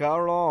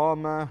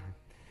الكرامة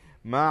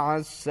مع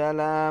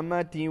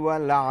السلامة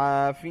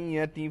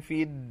والعافية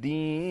في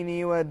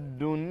الدين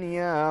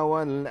والدنيا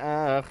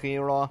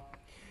والآخرة،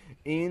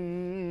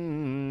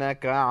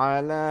 إنك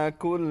على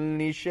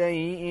كل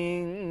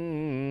شيء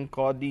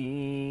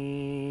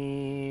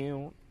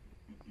قدير.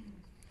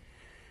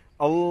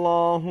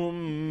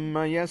 اللهم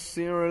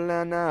يسر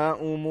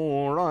لنا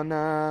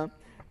أمورنا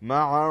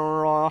مع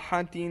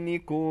الراحة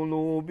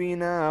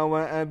لقلوبنا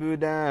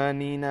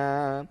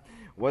وأبداننا،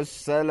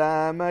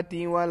 والسلامة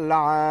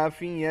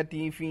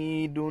والعافية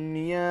في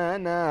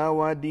دنيانا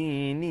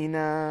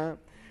وديننا،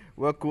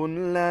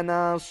 وكن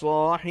لنا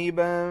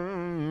صاحبا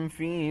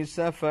في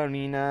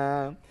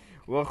سفرنا،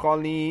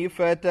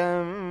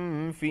 وخليفة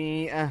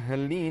في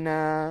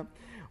أهلنا،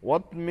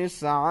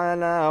 واطمس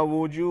على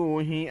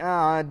وجوه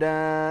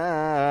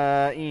أعدائنا،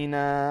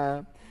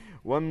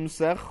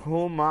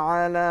 وامسخهم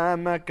على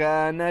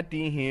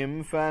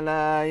مكانتهم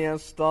فلا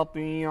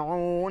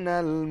يستطيعون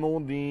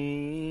المضي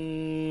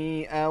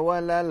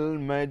ولا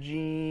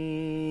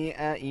المجيء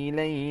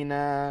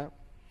إلينا.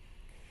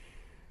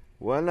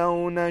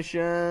 ولو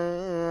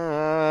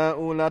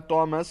نشاء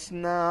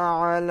لطمسنا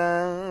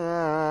على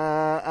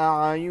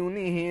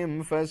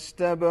أعينهم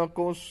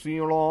فاستبقوا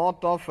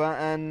الصراط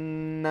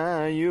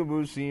فأنى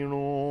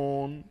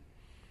يبصرون.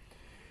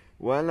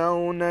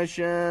 ولو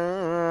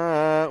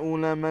نشاء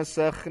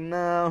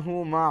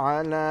لمسخناهم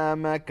على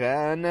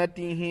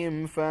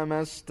مكانتهم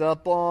فما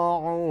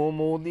استطاعوا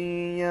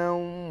مضيا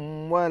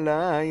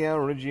ولا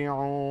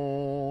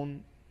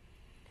يرجعون.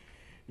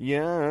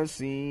 ياسين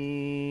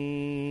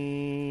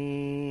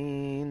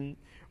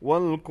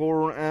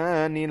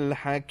والقرآن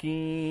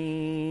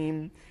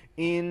الحكيم،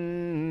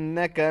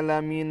 إنك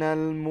لمن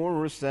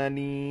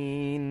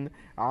المرسلين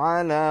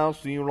على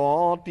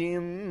صراط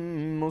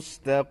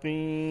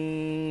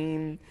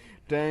مستقيم،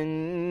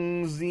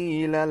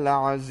 تنزيل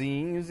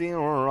العزيز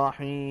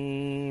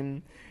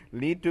الرحيم،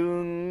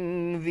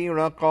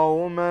 لتنذر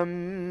قوما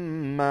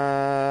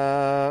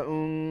ما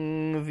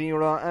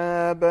أنذر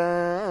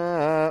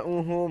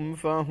آباؤهم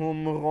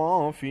فهم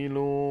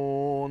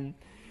غافلون.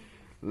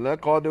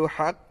 لقد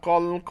حق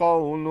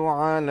القول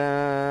على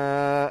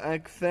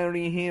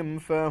أكثرهم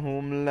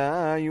فهم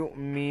لا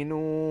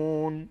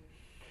يؤمنون.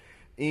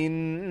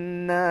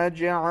 إنا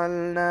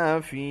جعلنا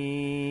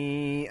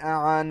في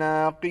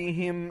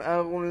أعناقهم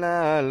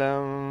أغلالا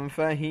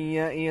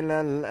فهي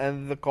إلى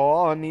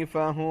الأذقان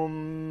فهم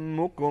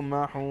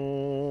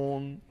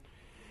مقمحون.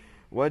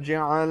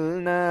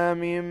 وجعلنا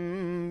من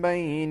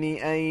بين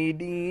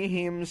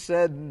أيديهم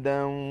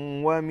سدا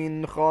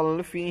ومن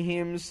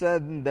خلفهم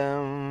سدا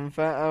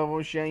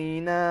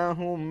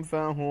فأغشيناهم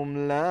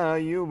فهم لا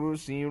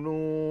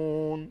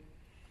يبصرون.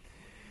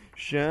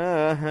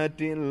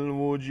 شاهت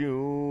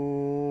الوجوه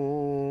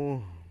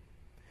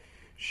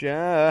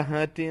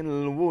شاهت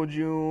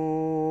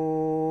الوجوه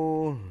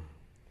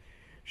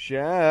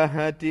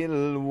شاهت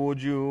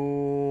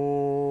الوجوه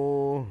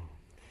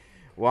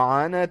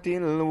وعنت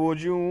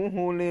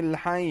الوجوه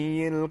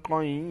للحي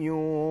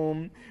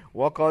القيوم،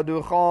 وقد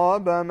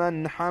خاب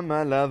من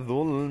حمل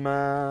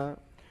ظلما.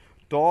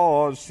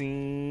 طاسين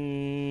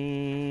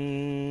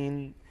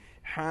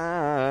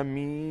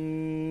حاميم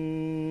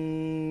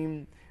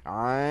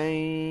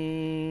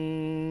عين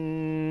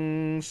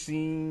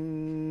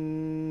سين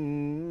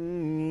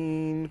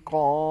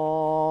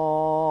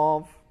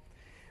قاف.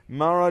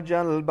 مرج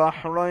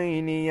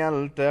البحرين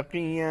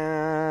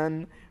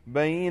يلتقيان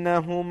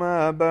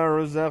بينهما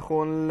برزخ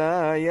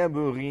لا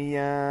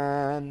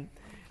يبغيان.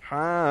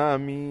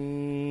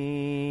 حاميم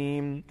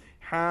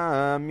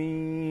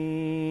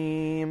حاميم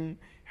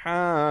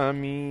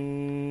حاميم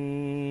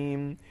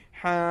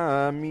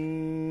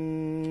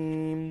حاميم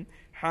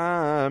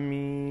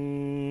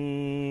حاميم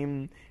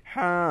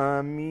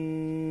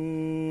حاميم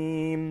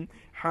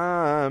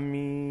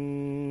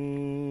حاميم.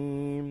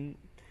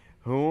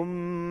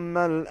 هم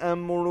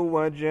الأمر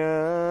وجاء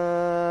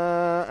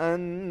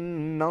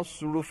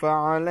النصر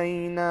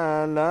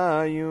فعلينا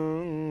لا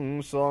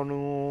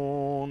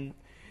ينصرون.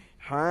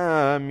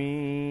 حاميم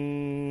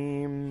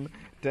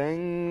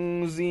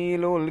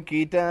تنزيل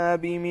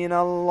الكتاب من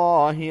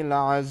الله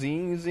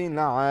العزيز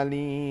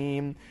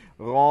العليم،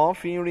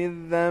 غافر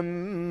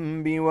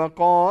الذنب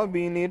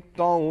وقابل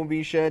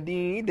التوب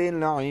شديد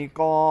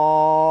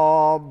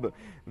العقاب،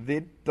 ذي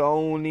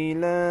الطول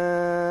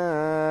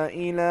لا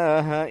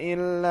إله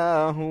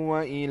إلا هو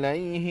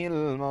إليه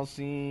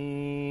المصير.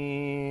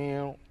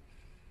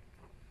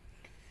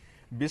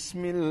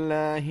 بسم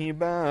الله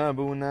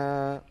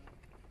بابنا،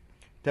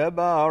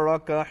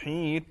 تبارك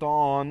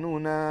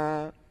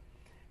حيطاننا.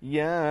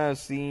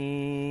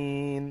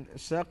 ياسين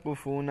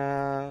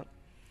سقفنا.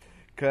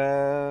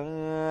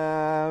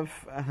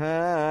 كاف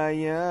ها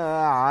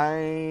يا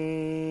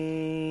عين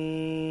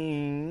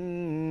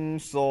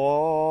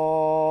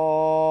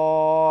صاد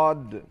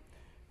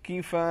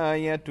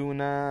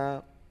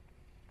كفايتنا.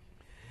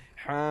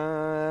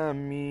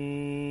 حميم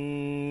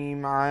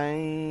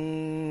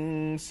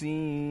عين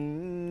سين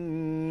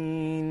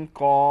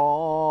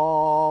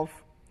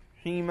قاف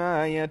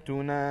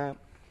حمايتنا.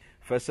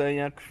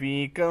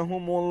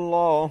 فسيكفيكهم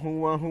الله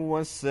وهو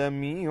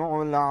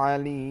السميع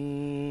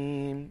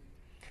العليم.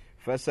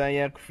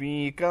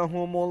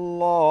 فسيكفيكهم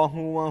الله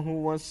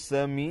وهو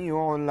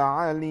السميع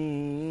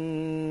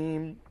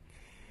العليم.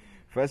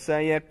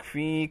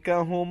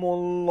 فسيكفيكهم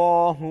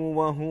الله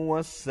وهو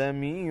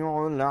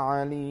السميع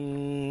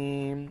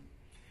العليم.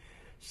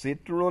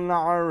 ستر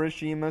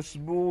العرش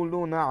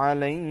مسبول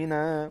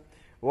علينا،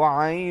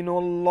 وعين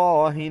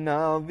الله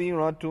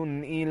ناظرة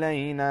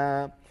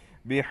إلينا.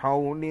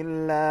 بحول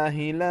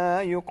الله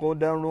لا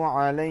يقدر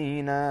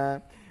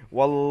علينا،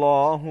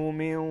 والله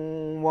من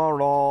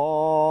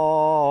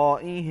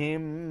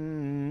ورائهم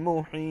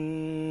محيط.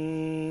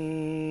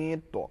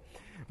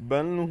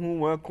 بل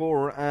هو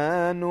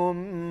قرآن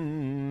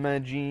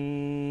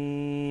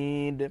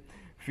مجيد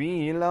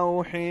في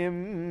لوح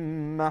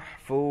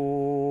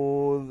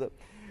محفوظ.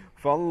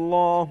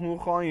 فالله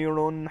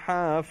خير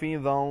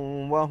حافظا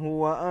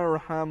وهو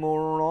أرحم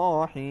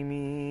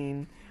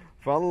الراحمين.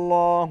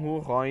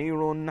 فالله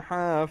خير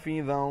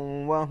حافظا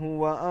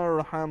وهو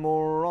أرحم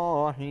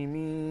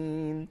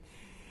الراحمين.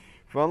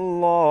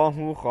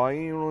 فالله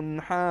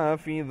خير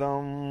حافظا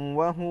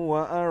وهو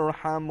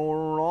أرحم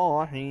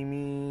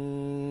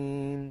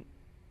الراحمين.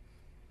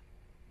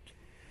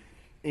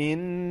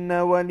 إن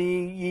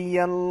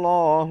وليي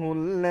الله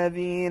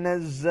الذي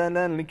نزل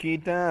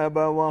الكتاب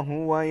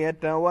وهو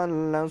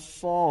يتولى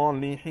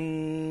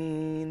الصالحين.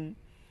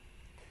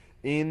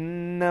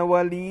 إن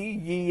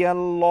وليي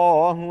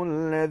الله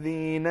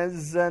الذي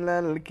نزل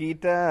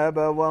الكتاب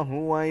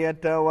وهو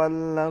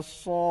يتولى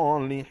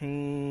الصالحين.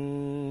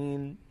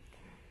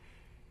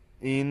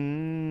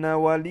 إن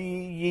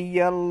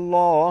وليي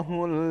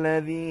الله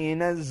الذي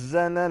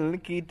نزل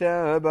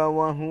الكتاب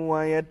وهو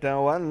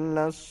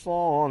يتولى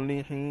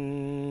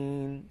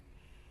الصالحين.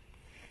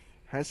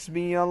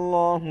 حسبي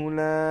الله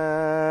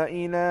لا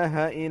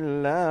إله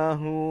إلا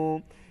هو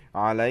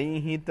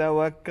عليه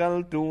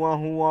توكلت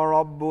وهو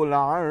رب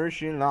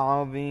العرش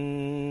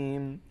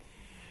العظيم.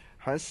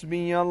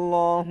 حسبي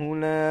الله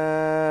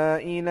لا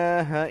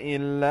إله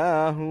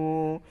إلا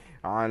هو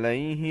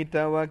عليه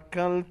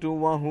توكلت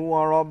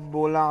وهو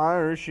رب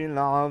العرش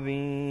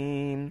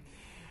العظيم.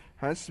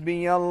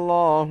 حسبي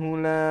الله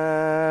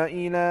لا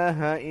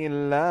إله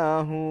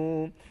إلا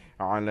هو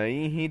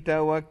عليه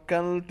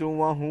توكلت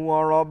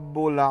وهو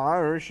رب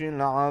العرش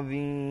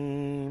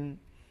العظيم.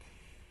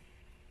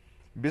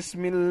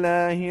 بسم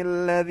الله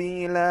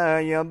الذي لا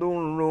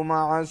يضر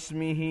مع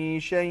اسمه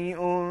شيء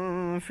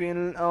في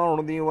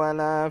الأرض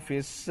ولا في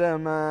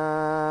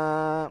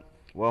السماء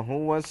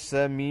وهو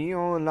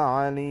السميع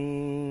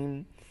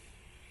العليم.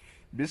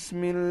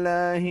 بسم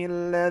الله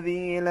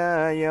الذي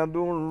لا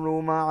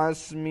يضر مع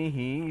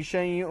اسمه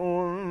شيء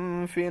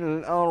في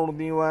الأرض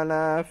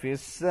ولا في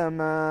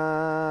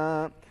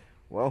السماء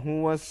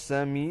وهو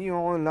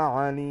السميع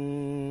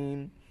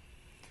العليم.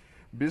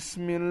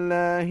 بسم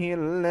الله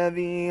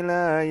الذي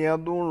لا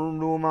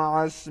يضر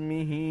مع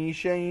اسمه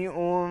شيء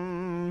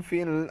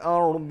في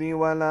الأرض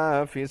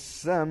ولا في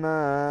السماء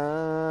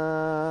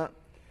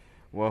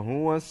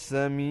وهو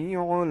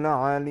السميع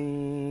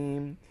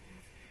العليم.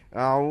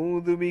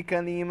 أعوذ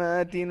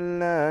بكلمات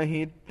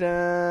الله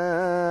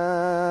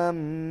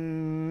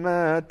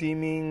التامات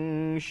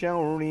من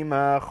شر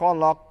ما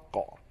خلق.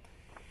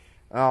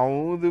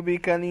 أعوذ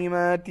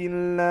بكلمات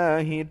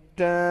الله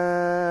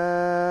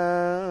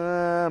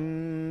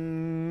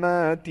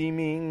التامات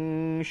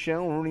من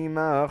شر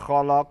ما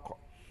خلق.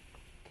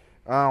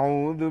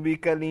 أعوذ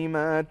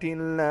بكلمات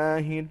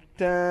الله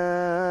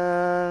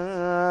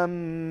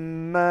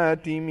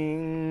التامات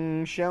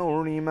من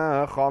شر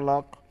ما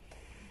خلق.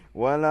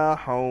 ولا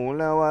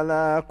حول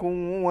ولا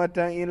قوة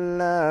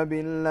إلا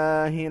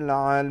بالله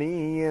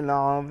العلي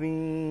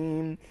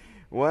العظيم.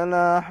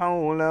 ولا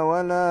حول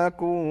ولا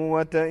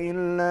قوة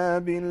إلا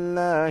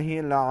بالله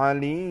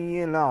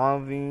العلي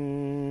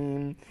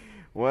العظيم.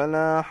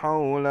 ولا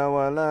حول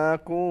ولا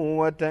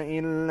قوة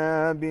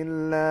إلا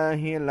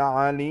بالله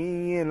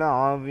العلي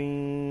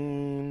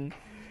العظيم.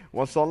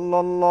 وصلى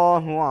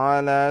الله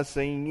على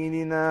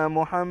سيدنا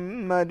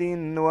محمد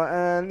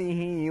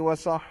وآله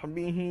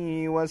وصحبه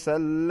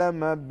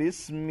وسلم.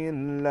 بسم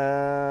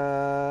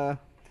الله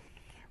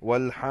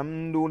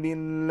والحمد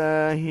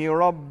لله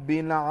رب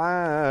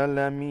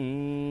العالمين.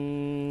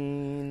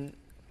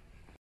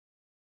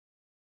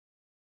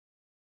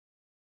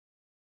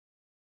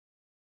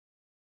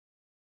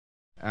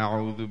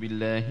 أعوذ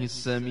بالله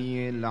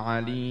السميع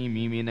العليم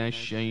من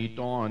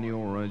الشيطان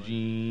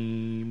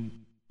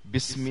الرجيم.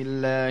 بسم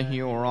الله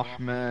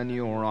الرحمن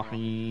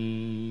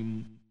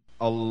الرحيم.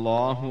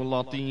 الله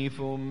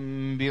لطيف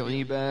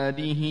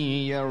بعباده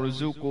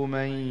يرزق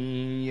من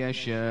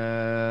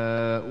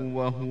يشاء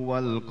وهو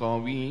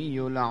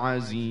القوي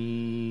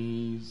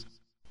العزيز.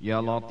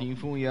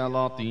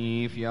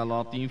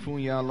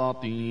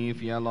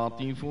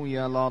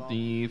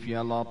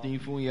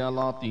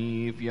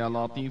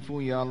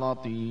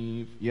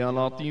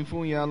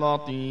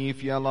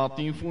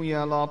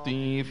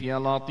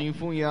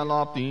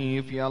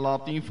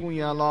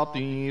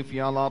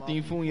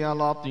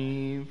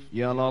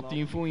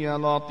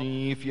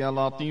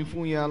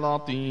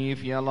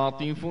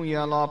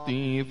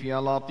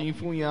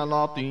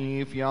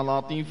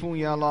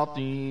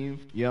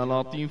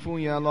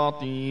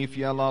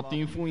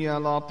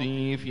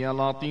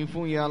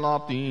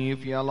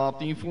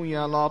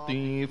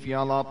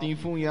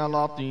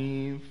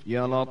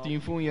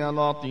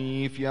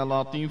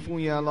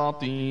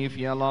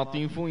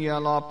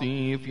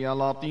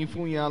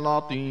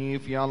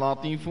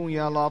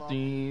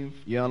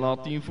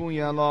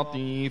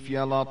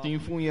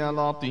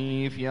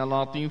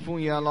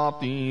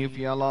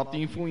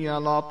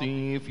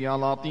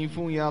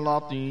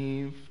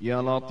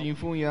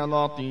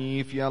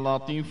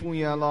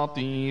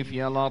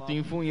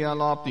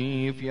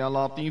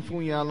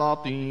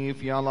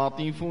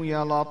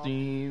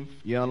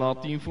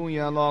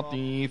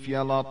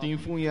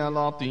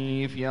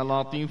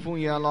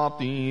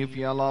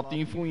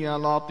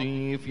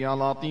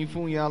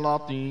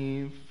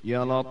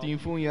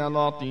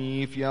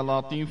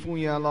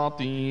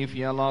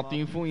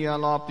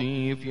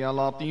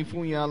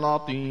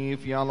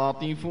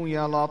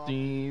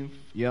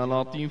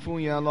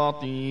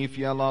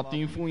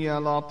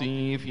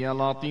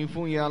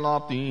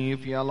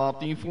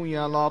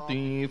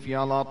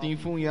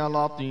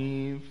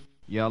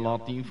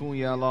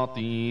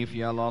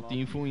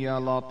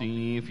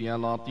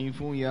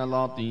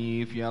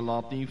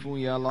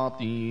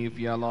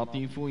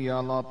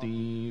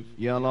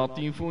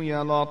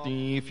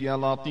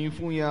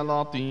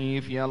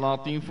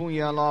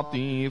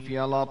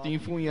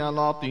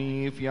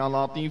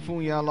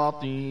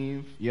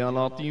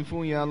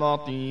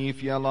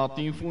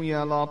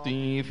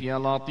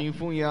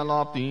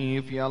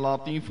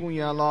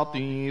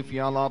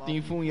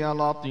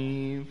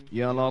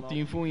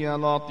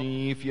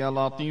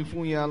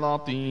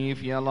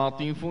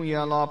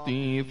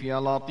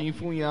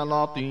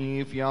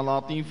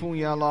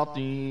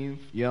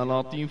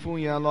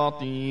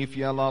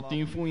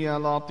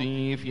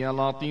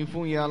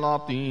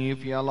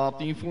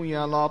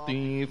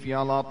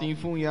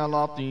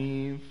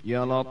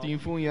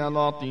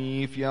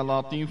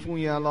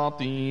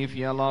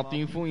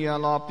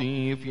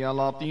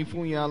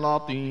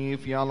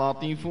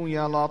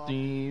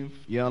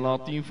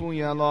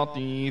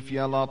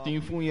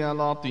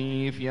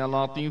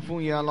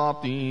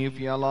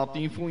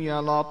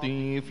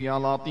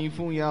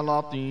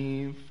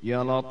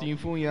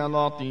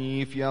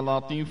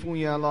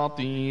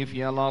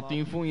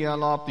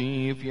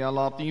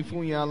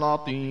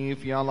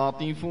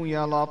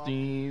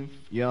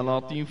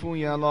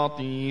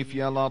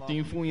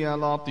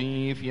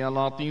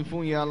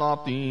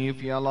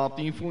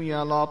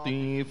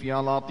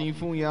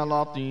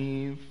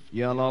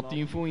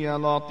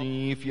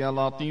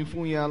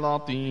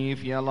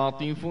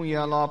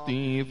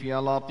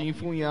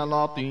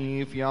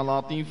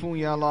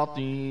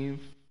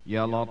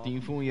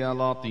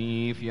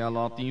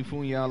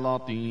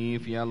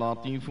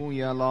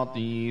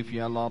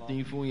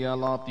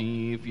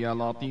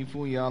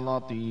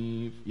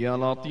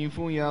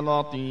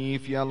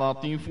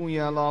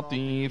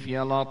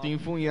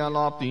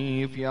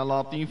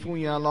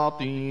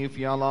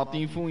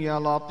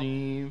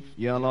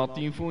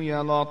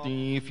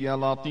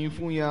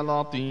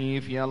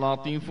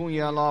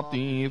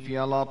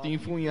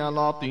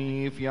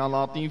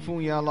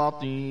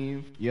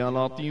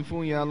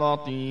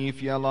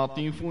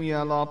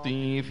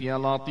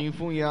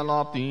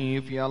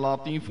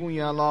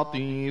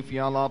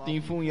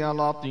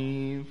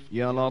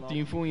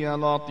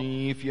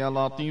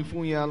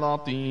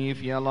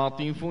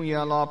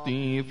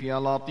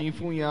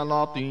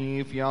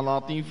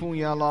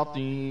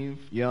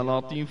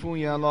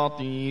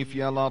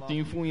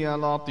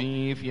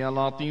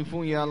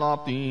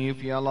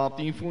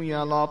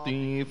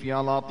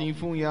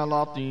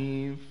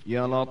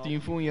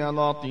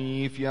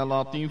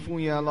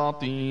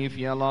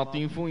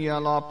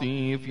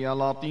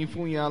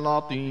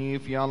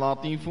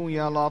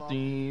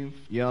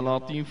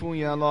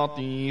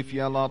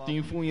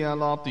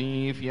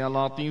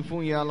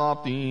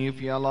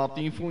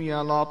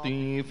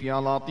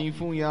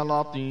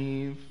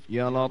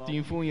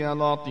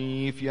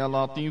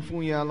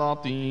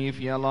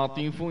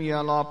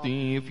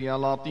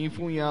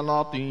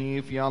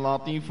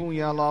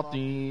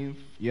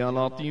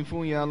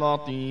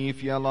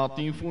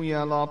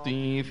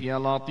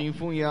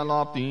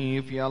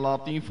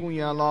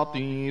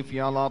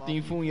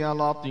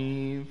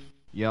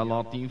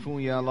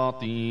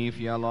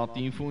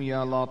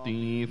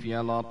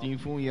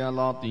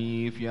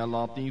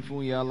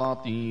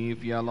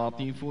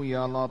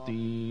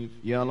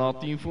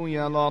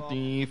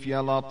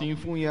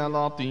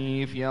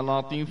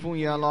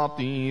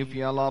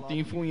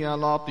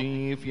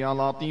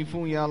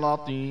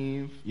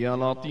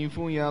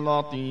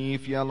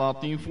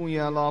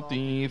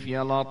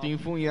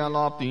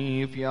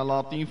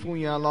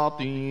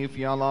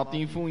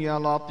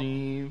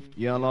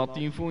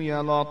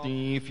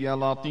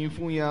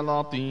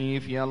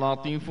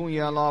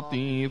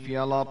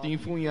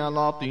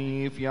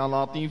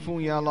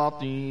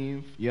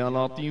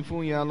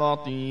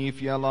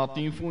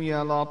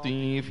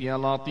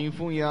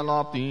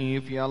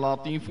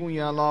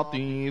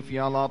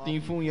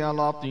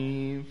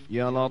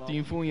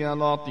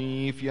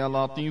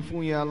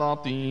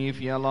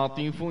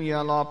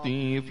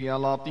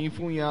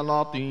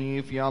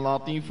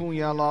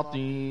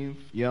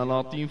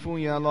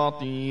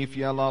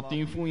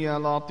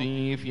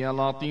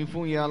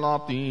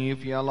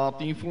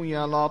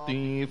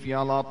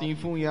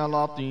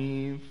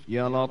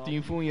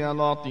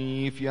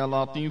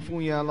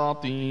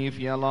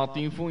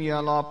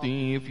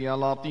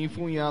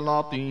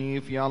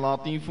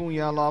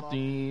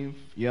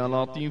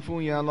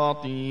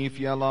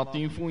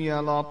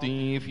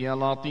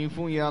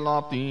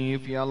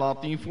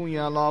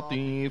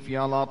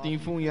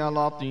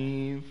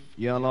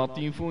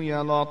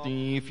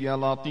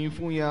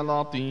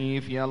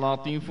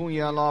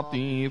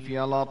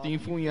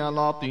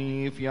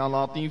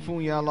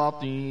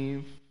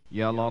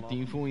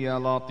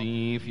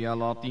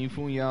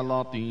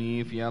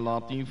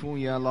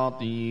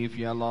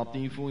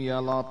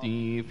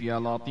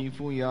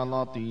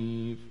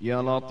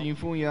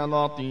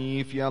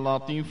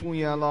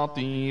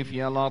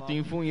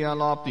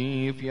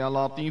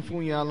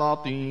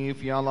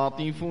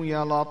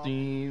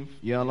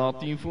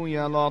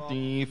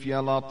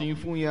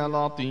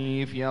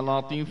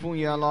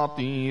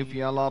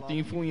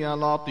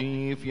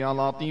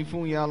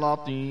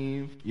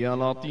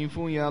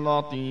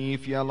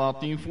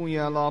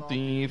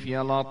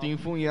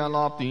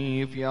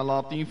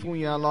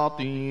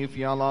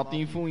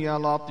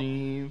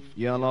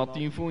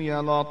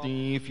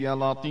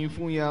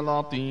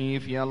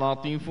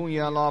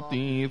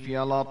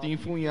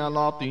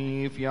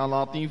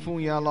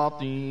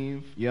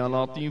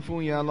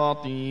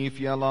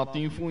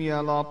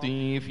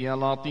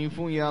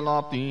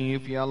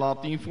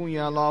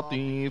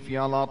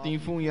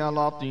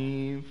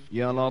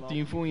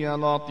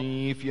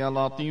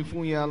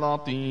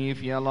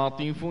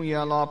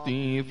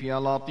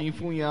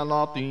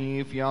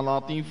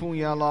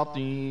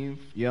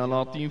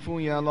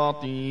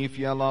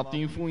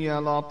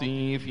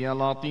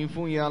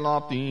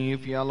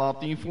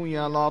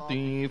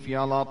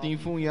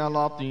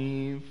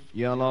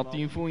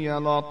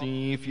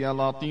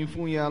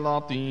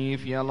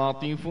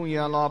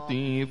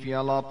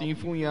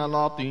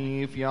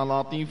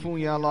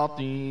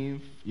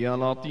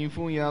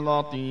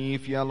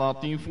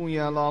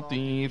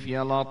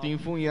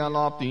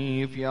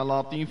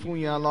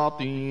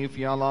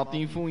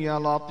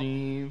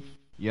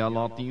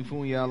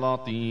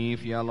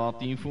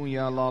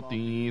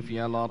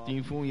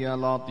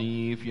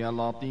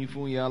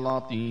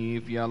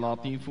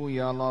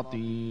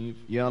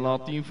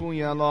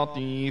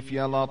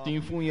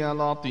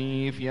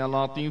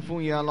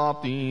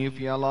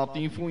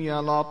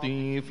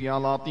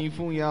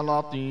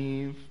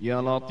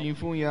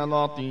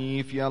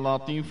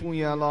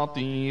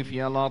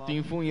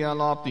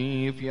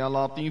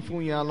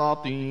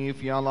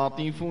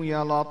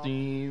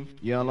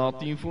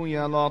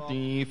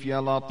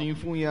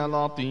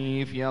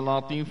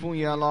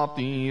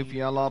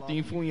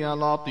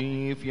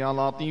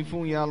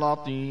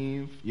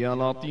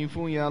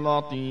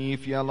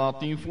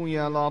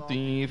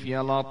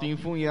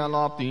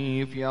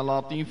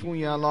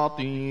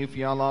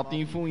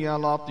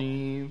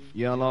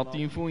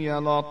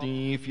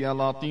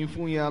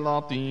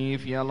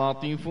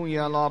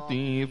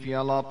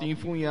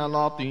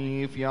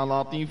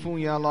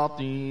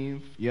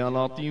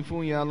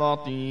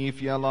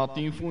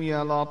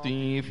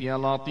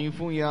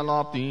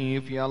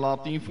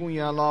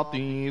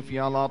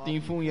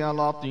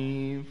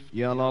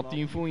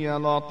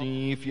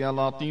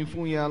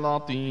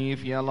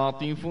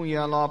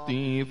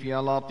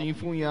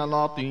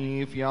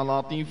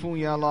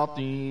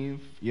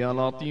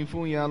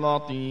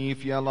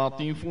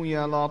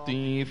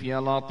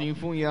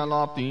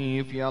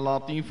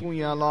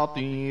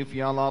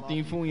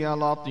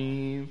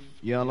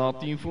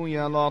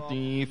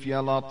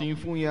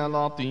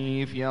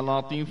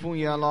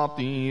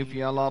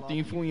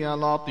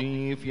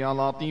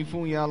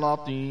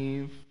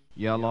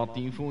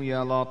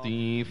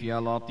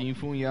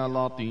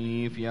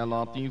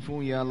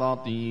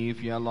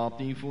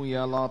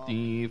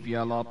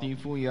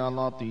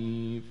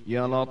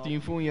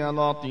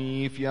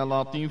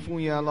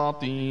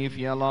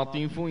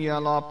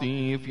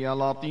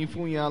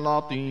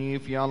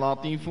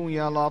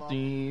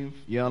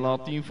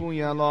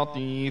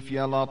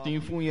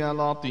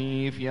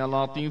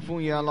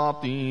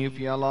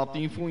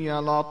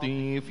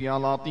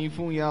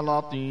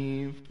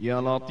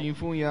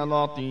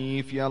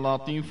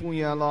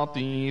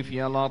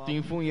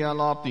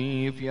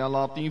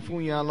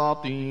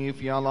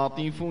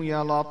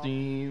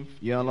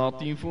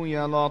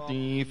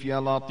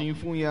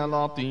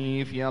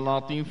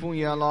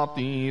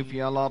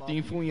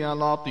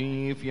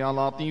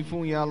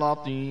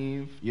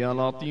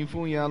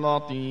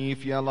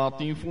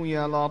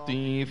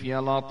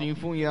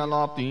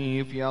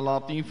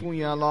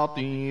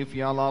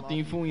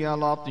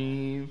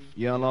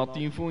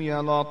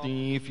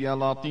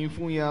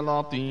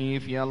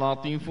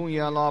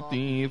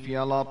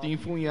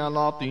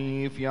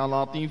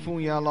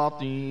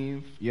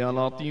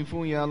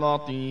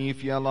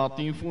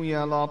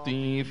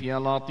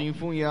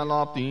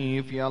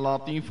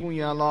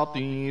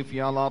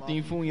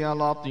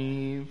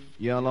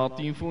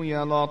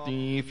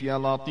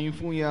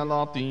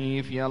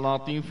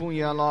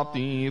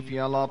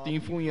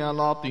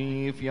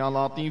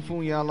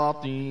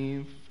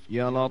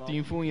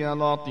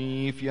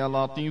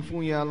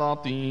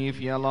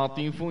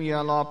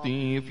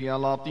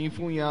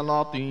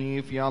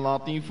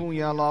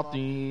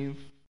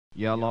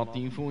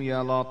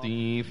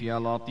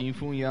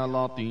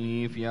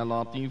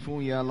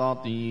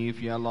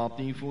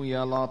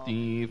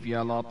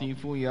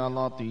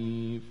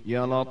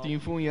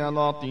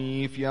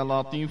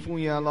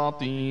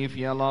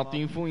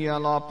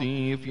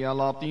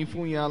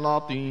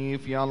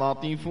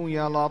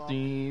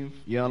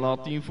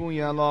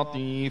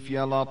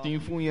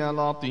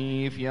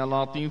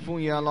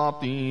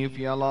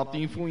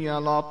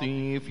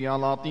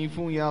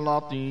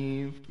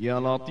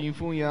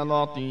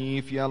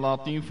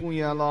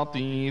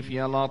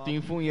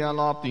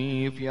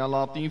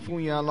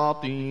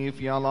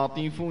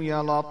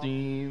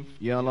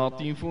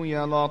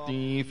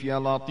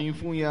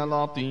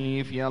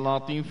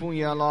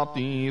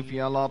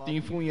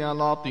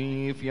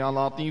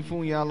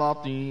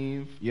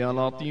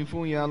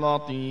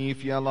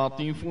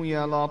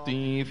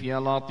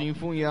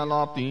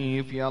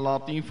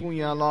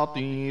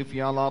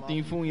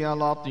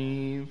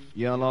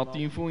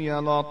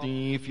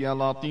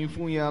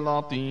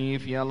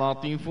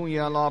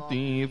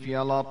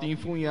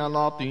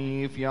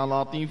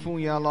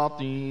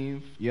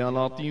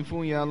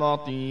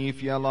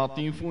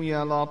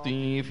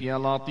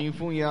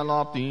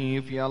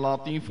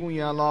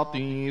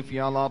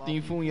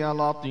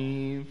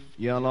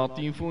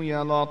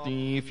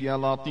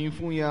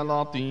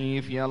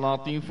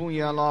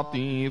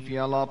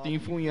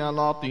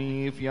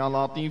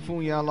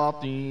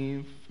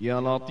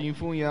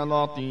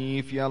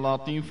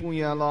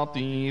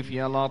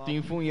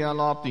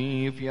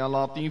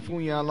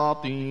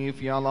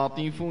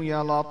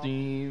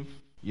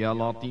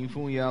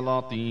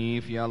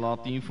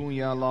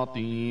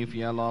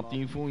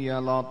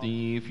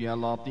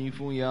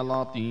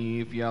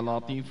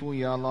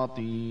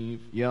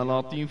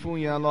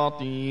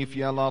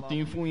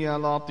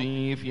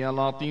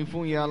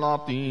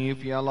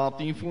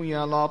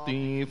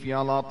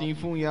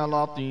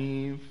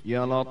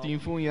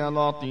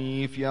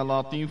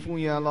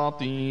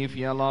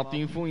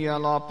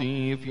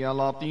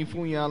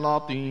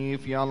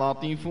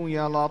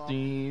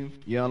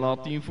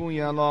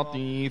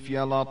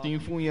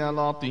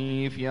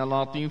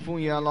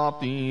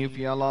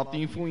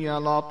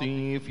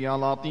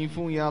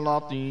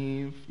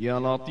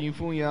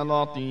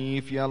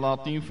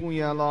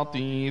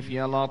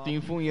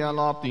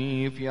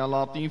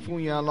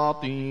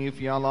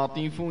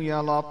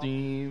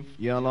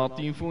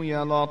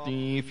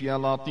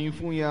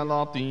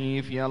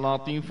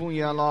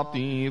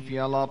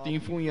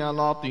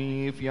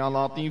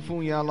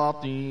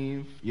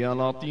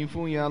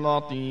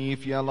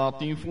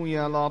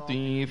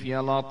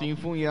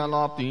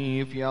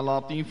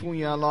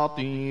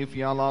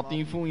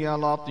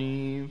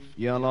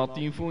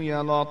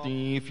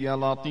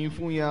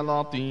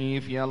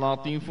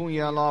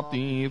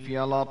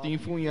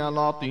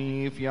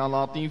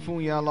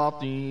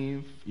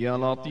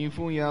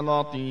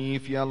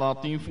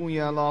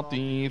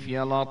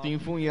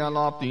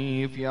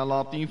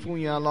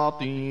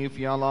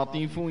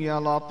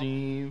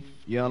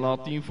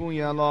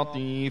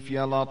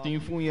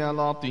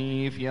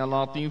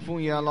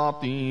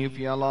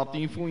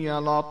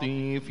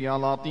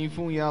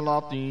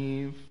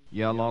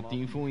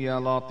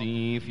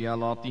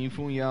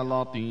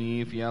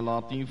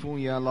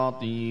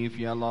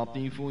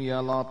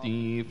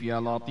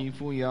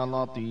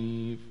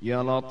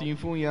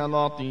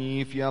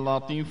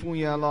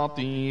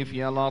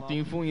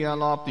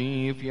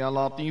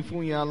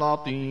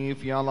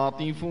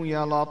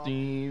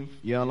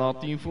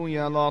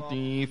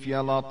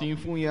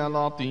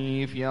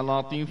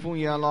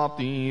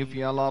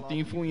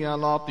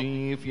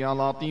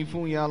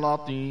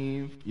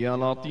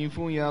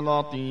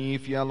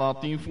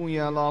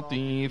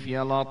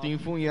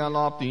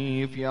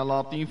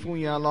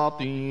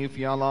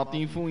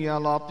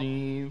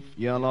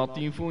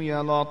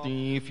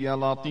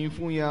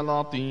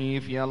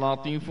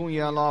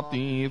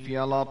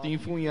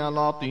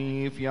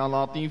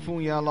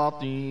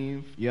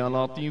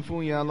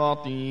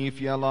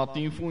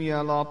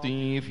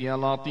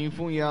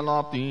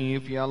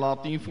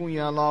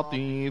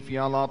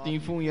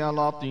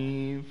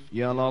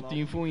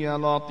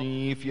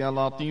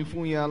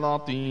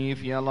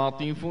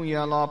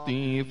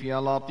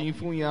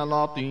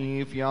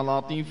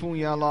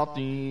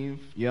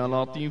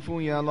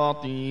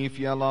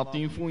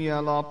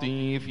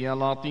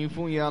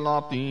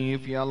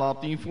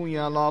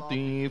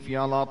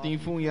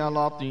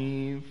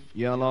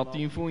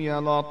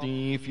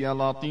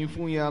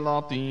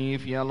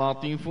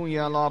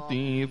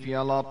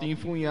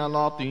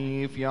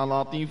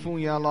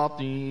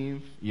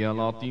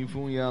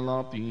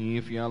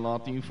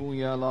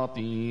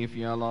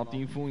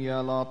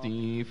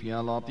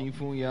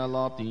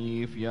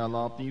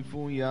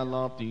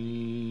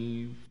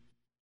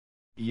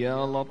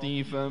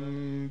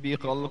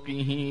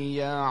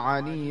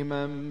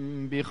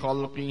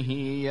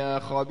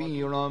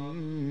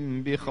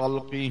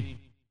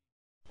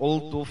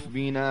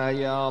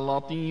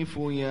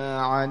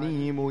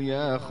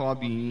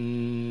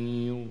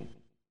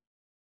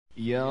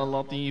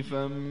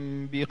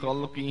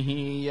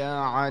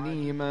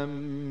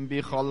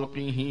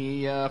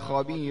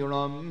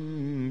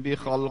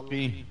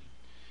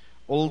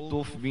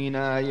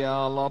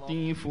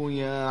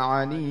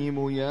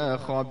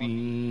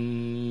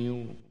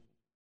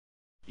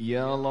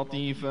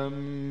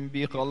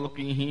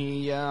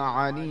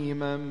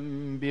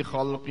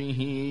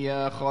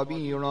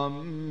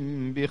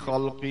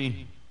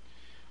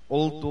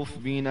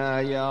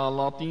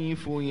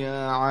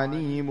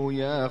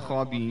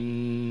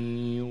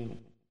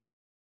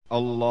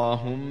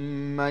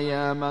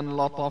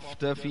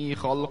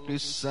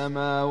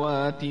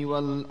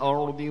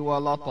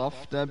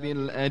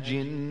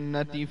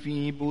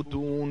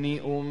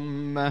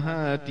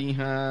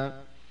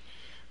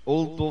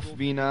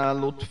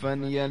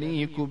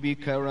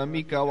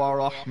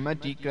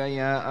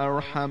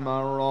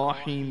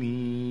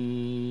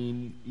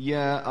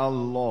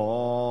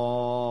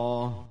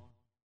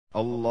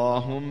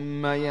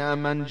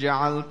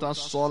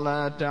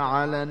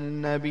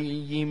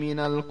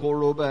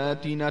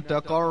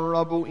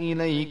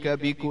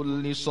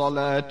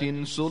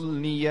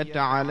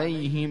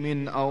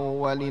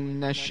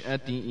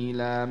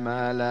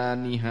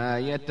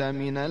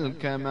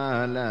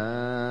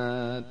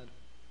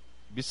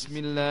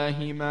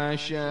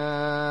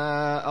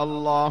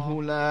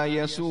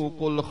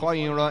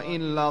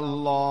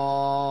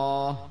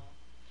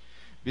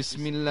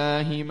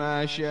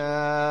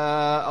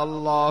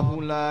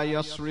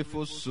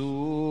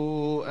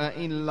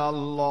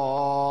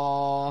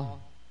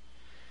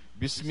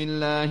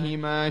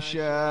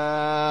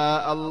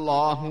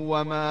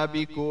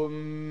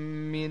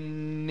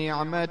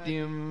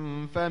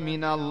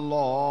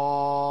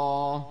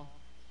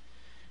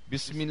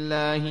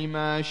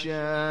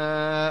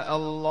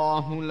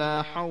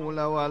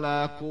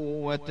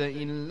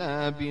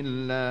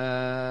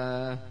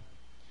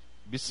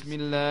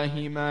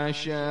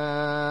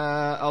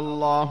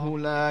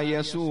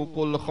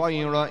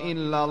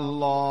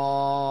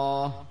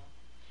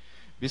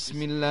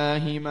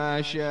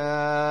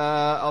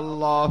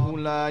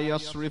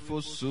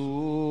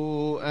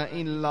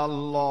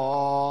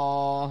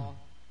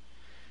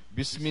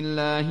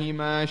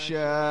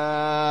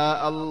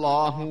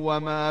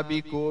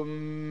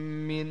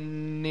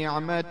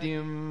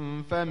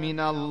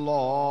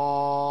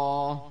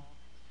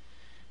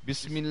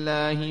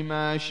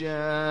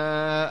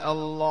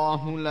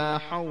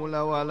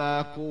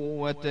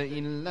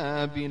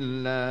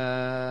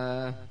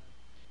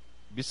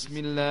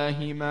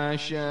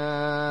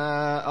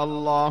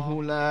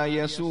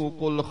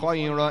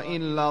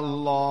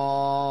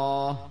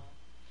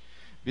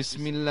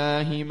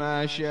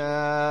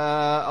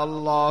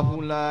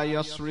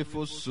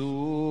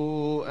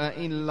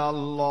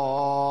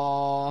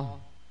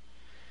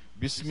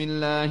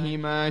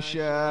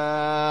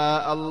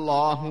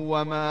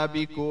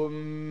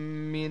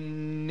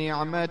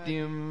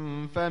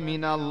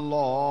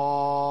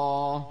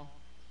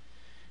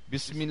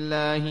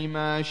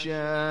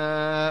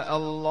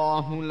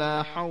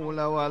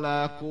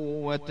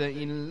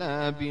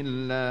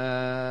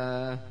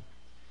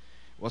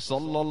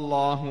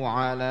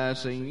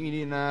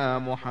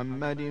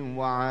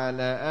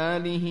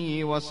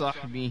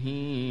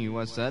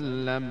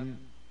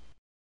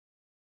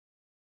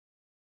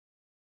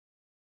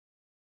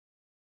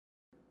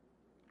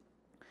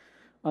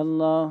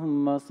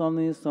 اللهم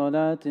صل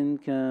صلاة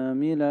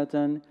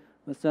كاملة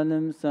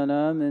وسلم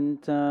سلاما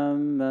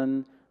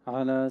تاما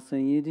على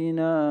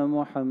سيدنا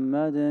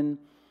محمد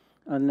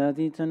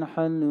الذي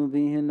تنحل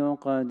به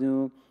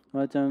العقد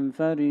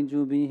وتنفرج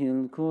به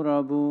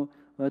الكرب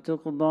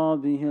وتقضى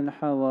به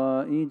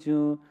الحوائج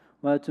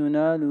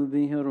وتنال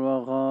به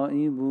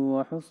الرغائب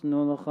وحسن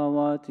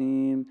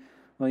الخواتيم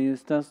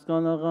ويستسقى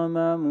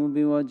الغمام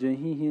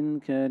بوجهه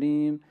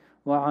الكريم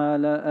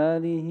وعلى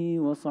آله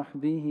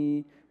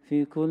وصحبه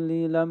في كل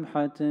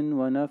لمحة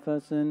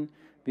ونفس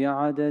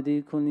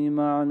بعدد كل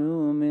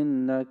معلوم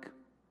لك.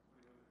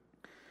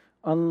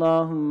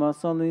 اللهم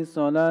صل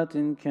صلاة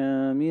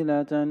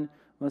كاملة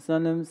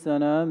وسلم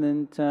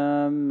سلاما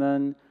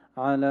تاما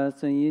على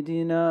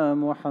سيدنا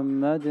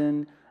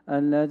محمد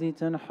الذي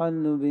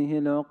تنحل به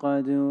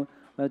العقد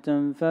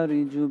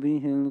وتنفرج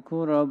به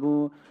الكرب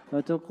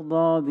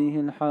وتقضى به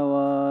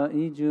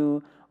الحوائج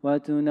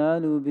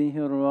وتنال به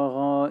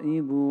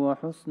الرغائب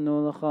وحسن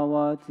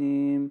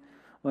الخواتيم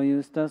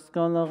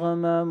ويستسقى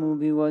الغمام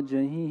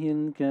بوجهه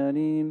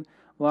الكريم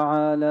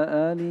وعلى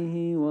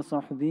آله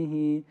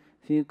وصحبه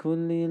في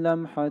كل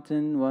لمحة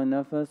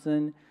ونفس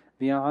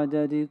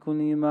بعدد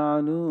كل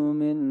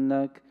معلوم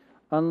لك.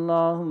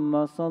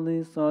 اللهم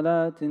صل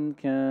صلاة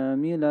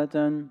كاملة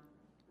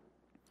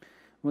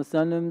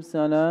وسلم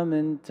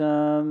سلاما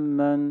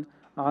تاما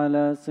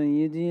على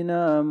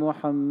سيدنا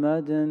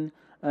محمد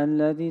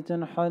الذي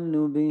تنحل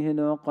به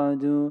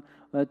العقد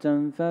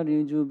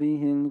وتنفرج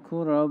به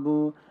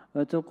الكرب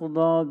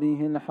وتقضى به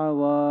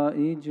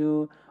الحوائج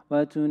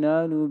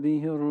وتنال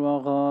به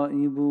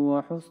الرغائب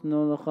وحسن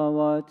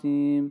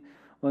الخواتيم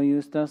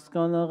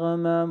ويستسقى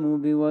الغمام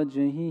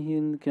بوجهه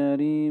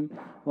الكريم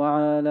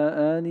وعلى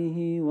آله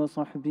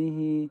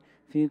وصحبه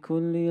في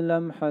كل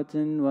لمحة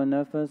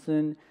ونفس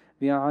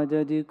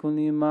بعدد كل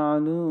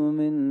معلوم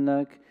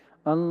لك.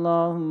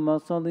 اللهم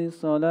صل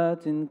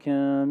صلاة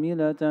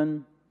كاملة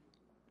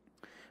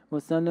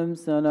وسلم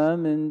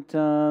سلاما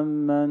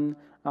تاما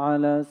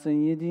على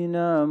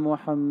سيدنا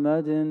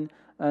محمد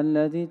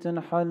الذي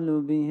تنحل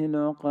به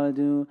العقد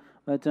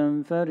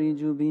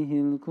وتنفرج به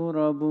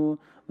الكرب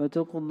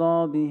وتقضى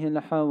به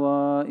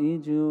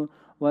الحوائج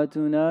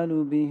وتنال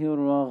به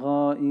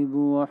الرغائب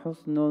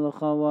وحسن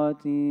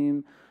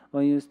الخواتيم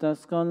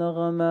ويستسقى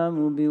الغمام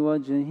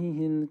بوجهه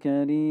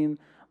الكريم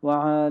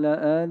وعلى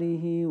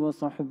آله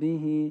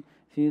وصحبه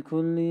في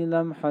كل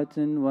لمحة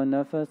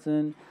ونفس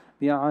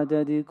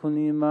بعدد كل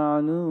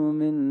معلوم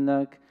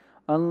لك.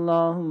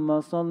 اللهم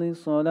صل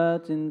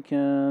صلاة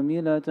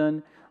كاملة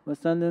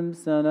وسلم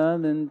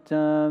سلاما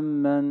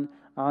تاما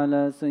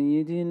على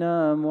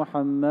سيدنا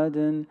محمد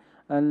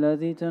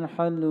الذي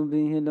تنحل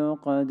به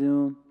العقد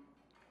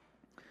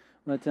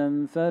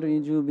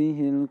وتنفرج به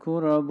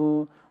الكرب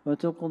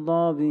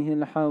وتقضى به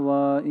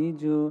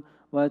الحوائج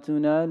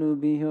وتنال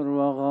به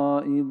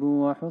الرغائب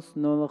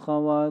وحسن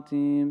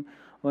الخواتيم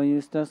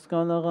ويستسقى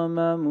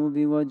الغمام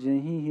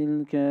بوجهه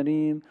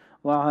الكريم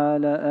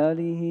وعلى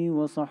آله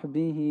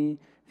وصحبه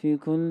في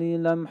كل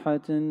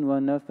لمحة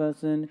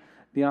ونفس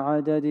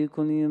بعدد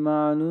كل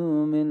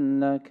معلوم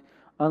لك.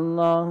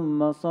 اللهم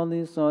صل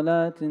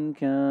صلاة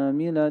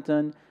كاملة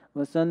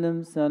وسلم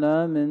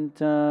سلاما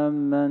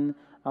تاما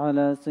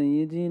على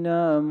سيدنا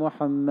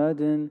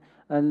محمد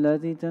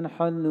الذي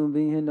تنحل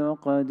به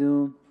العقد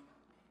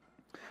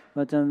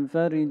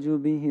وتنفرج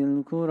به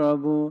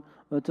الكرب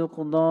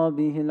وتقضى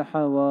به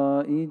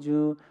الحوائج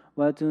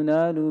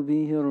وتنال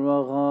به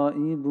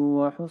الرغائب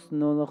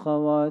وحسن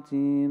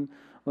الخواتيم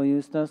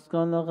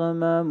ويستسقى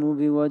الغمام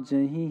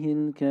بوجهه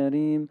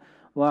الكريم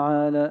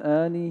وعلى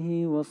آله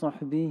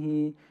وصحبه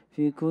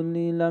في كل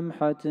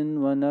لمحة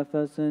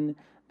ونفس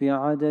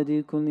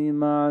بعدد كل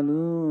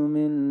معلوم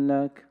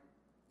لك.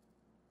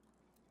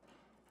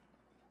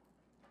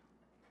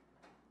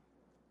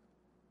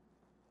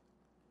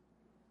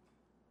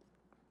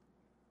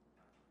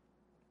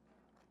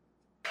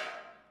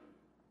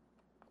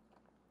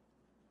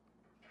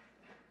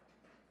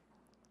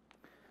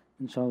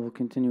 Inshallah, we'll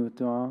continue with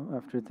dua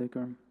after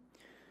dhikr.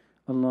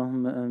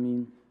 Allahumma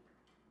ameen.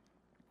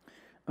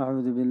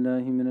 أعوذ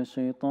بالله من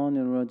الشيطان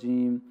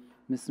الرجيم.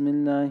 بسم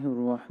الله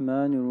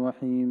الرحمن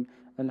الرحيم.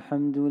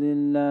 الحمد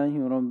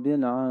لله رب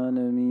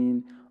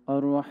العالمين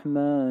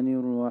الرحمن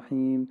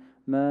الرحيم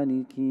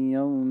مالك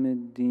يوم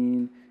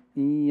الدين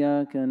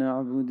إياك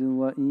نعبد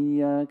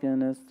وإياك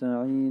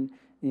نستعين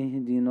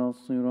اهدنا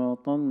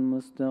الصراط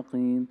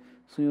المستقيم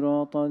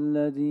صراط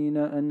الذين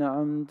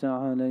أنعمت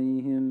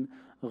عليهم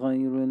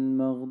غير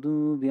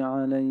المغضوب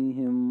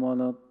عليهم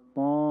ولا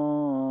الضالين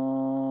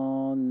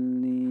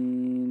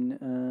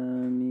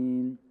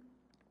آمين.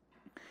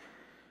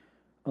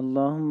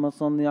 اللهم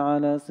صل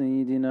على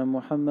سيدنا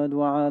محمد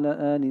وعلى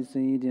آل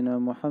سيدنا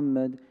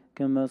محمد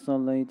كما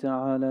صليت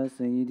على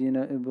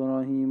سيدنا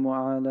إبراهيم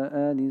وعلى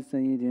آل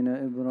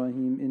سيدنا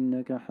إبراهيم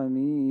إنك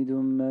حميد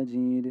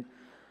مجيد.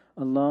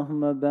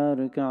 اللهم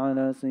بارك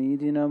على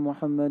سيدنا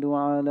محمد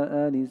وعلى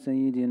آل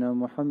سيدنا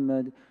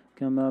محمد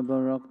كما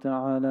باركت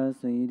على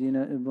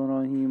سيدنا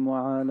إبراهيم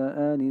وعلى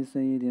آل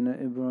سيدنا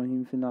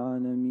إبراهيم في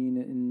العالمين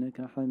إنك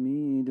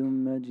حميد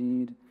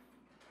مجيد.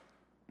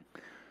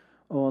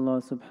 O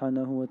Allah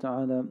subhanahu wa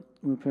ta'ala,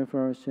 we pray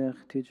for our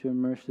Shaykh, teacher,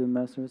 Murshid,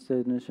 Master,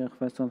 Sayyidina Shaykh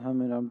Faisal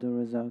Hamid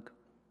Abdul Razak.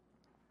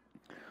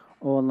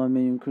 O Allah,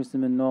 may you increase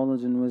him in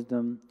knowledge and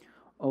wisdom.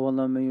 O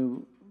Allah, may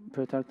you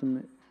protect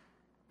him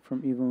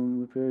from evil.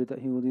 We pray that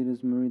he will lead his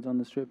murids on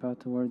the straight path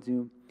towards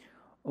you.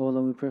 O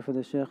Allah, we pray for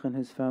the Shaykh and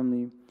his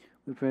family.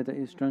 We pray that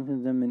you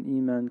strengthen them in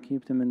Iman,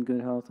 keep them in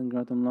good health, and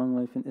grant them long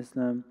life in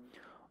Islam.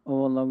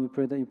 O Allah, we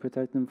pray that you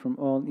protect them from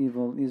all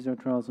evil, ease their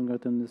trials, and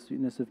grant them the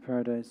sweetness of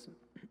paradise.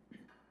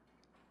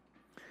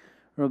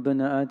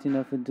 ربنا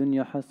آتنا في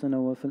الدنيا حسنة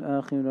وفي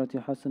الآخرة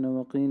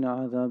حسنة وقنا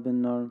عذاب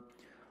النار.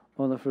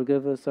 O Allah,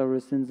 forgive us our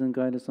sins and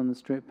guide us on the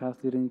straight path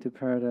leading to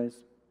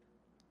paradise.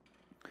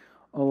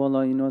 O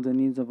Allah, you know the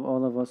needs of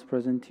all of us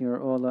present here.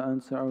 O Allah,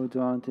 answer our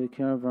dua and take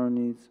care of our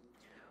needs.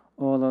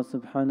 O Allah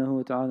subhanahu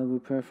wa ta'ala, we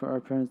pray for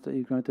our parents that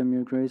you grant them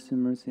your grace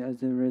and mercy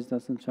as they raised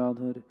us in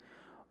childhood.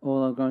 O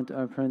Allah, grant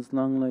our parents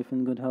long life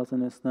and good health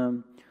in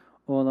Islam.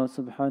 O Allah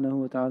subhanahu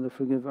wa ta'ala,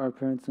 forgive our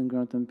parents and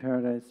grant them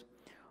paradise.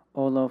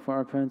 O Allah, for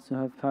our parents who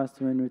have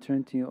passed away and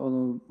returned to you, O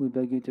Allah, we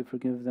beg you to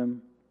forgive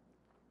them.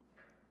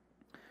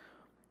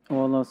 O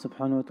Allah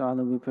subhanahu wa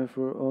ta'ala, we pray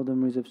for all the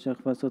murids of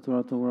Shaykh Faisal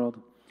throughout the world.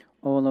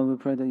 O Allah, we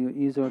pray that you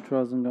ease our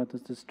trials and grant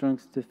us the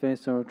strength to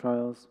face our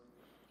trials.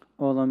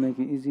 O Allah, make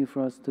it easy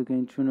for us to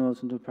gain true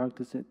knowledge and to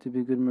practice it, to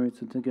be good murids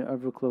and to get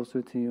ever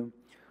closer to you.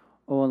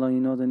 O Allah,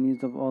 you know the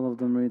needs of all of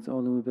the murids. O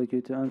Allah, we beg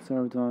you to answer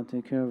our dua and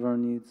take care of our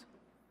needs.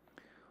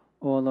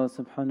 O Allah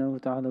subhanahu wa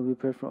ta'ala, we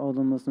pray for all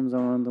the Muslims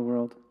around the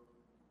world.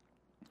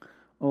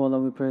 O Allah,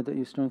 we pray that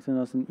you strengthen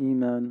us in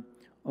Iman.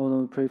 O Allah,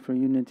 we pray for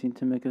unity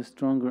to make us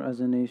stronger as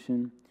a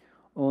nation.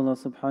 O Allah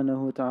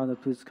subhanahu wa ta'ala,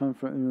 please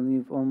comfort and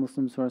relieve all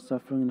Muslims who are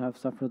suffering and have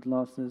suffered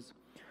losses.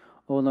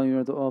 O Allah, you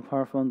are the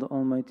all-powerful and the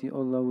almighty. O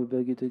Allah, we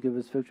beg you to give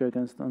us victory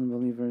against the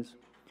unbelievers.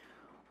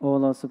 O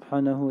Allah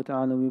subhanahu wa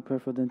ta'ala, we pray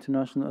for the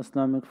International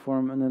Islamic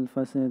Forum and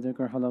Al-Faisal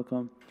Dhikr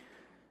Halaqah.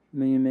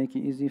 May you make it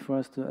easy for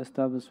us to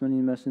establish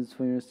many messages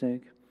for your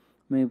sake.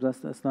 May you bless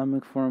the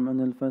Islamic Forum and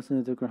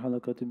Al-Faisal Dhikr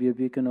Halaqah to be a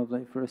beacon of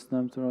light for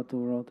Islam throughout the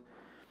world.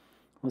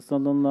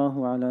 وصلى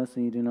الله على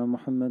سيدنا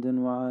محمد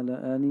وعلى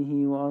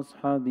آله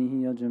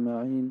وأصحابه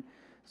أجمعين.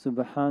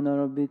 سبحان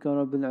ربك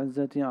رب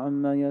العزة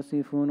عما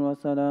يصفون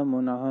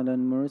وسلام على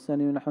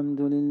المرسلين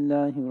الحمد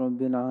لله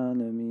رب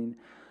العالمين.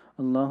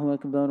 الله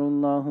أكبر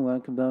الله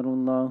أكبر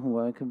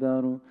الله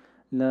أكبر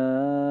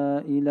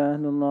لا إله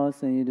إلا الله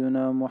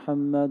سيدنا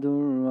محمد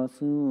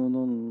رسول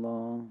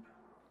الله.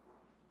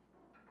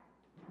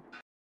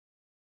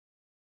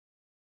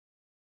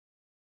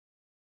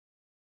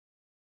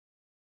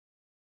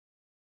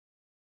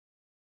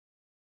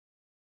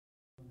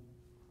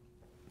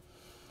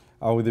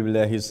 أعوذ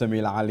بالله السميع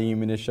العليم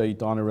من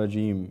الشيطان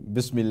الرجيم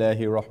بسم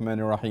الله الرحمن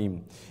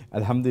الرحيم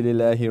الحمد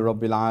لله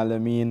رب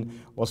العالمين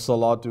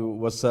والصلاة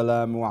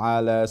والسلام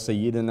على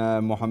سيدنا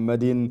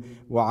محمد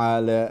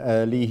وعلى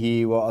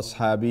آله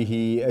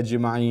وأصحابه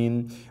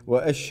أجمعين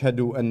وأشهد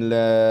أن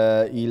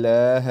لا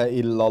إله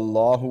إلا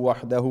الله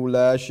وحده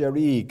لا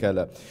شريك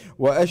له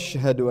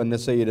وأشهد أن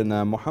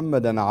سيدنا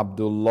محمدا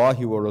عبد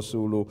الله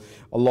ورسوله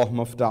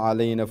اللهم افتح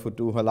علينا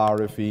فتوح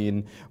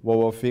العارفين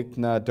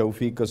ووفقنا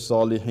توفيق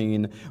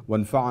الصالحين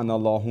وانفعنا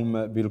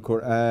اللهم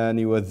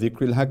بالقرآن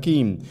والذكر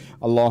الحكيم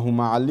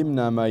اللهم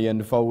علمنا ما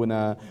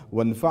ينفعنا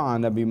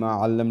وانفعنا بما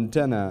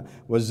علمتنا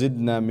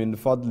وزدنا من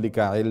فضلك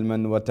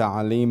علما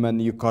وتعليما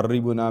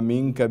يقربنا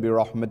منك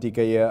برحمتك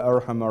يا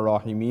أرحم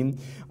الراحمين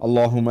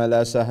اللهم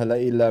لا سهل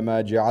إلا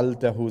ما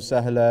جعلته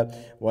سهلا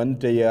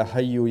وأنت يا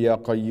حي يا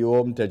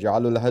قيوم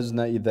تجعل الحزن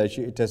إذا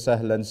شئت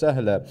سهلا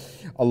سهلا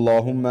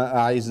اللهم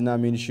أعزنا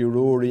من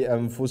شرور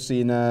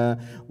أنفسنا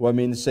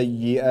ومن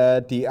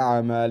سيئات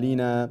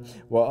أعمالنا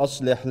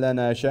وأصلح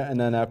لنا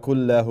شأننا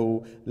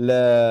كله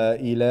لا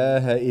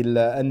إله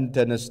إلا أنت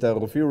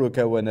نستغفرك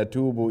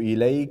ونتوب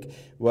إليك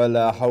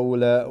ولا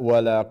حول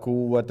ولا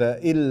قوة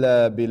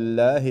إلا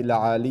بالله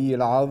العلي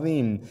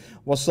العظيم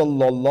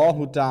وصلى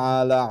الله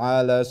تعالى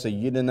على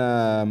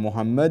سيدنا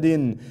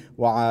محمد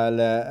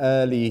وعلى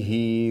آله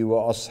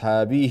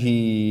وأصحابه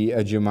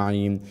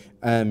أجمعين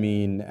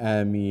آمين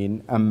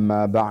آمين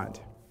أما بعد.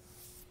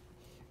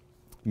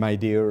 My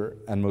dear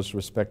and most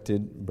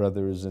respected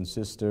brothers and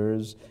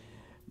sisters,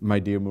 my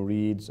dear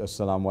murids,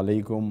 Assalamu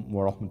alaikum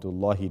wa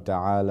rahmatullahi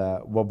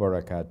ta'ala wa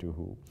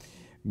barakatuhu.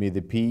 May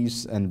the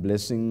peace and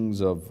blessings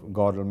of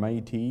God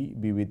Almighty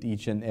be with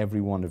each and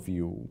every one of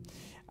you.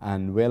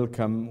 And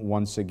welcome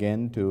once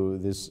again to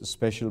this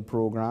special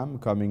program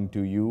coming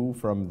to you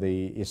from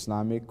the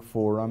Islamic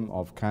Forum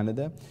of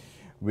Canada,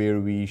 where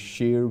we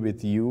share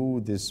with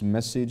you this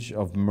message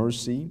of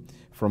mercy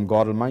from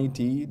God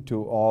Almighty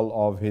to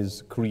all of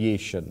His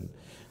creation.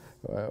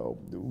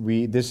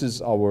 This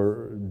is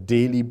our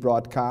daily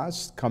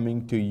broadcast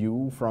coming to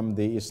you from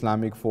the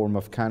Islamic Forum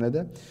of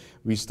Canada.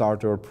 We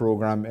start our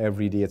program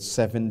every day at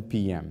 7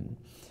 p.m.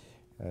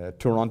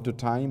 Toronto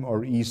time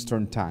or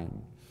Eastern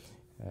time.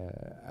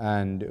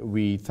 And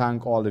we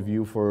thank all of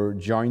you for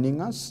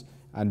joining us,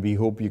 and we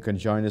hope you can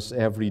join us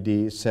every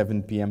day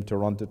 7 p.m.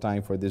 Toronto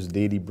time for this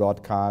daily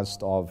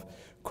broadcast of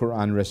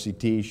Quran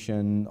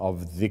recitation,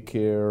 of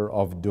dhikr,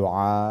 of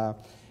dua,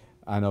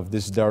 and of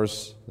this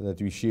dars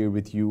that we share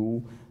with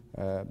you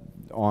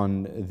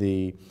on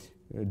the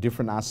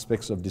different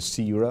aspects of the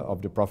seerah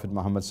of the Prophet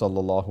Muhammad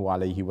sallallahu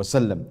alaihi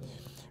wasallam.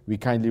 We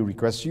kindly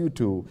request you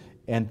to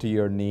enter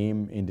your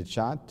name in the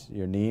chat,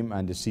 your name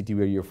and the city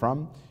where you're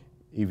from,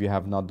 if you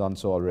have not done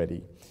so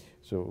already.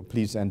 So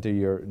please enter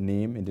your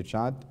name in the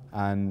chat,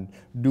 and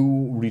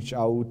do reach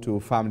out to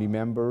family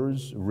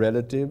members,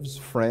 relatives,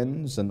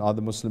 friends, and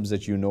other Muslims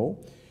that you know,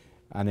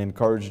 and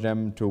encourage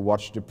them to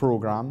watch the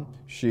program.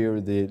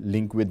 Share the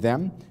link with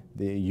them,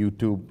 the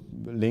YouTube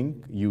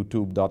link,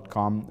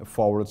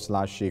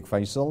 youtube.com/Sheikh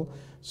Faisal,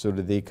 so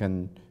that they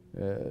can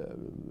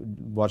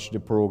watch the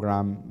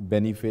program,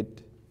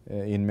 benefit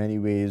in many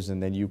ways,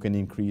 and then you can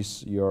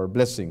increase your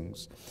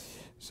blessings.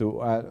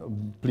 So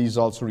please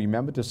also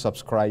remember to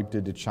subscribe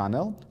to the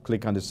channel.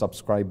 Click on the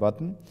subscribe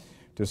button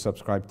to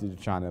subscribe to the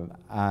channel.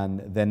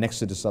 And then next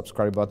to the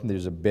subscribe button,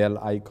 there's a bell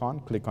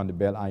icon. Click on the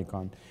bell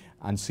icon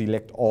and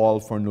select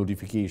all for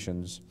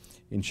notifications,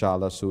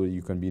 inshallah, so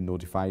you can be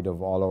notified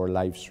of all our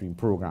live stream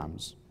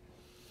programs.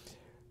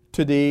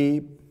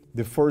 Today,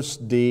 the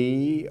first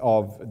day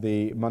of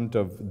the month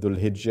of Dhul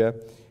Hijjah,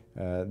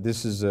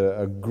 this is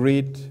a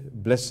great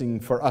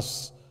blessing for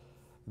us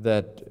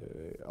that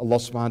Allah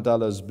subhanahu wa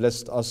ta'ala has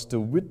blessed us to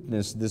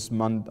witness this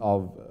month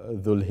of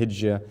Dhul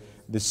Hijjah,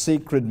 the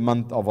sacred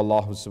month of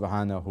Allah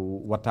subhanahu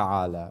wa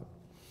ta'ala.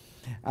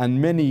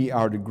 And many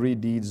are the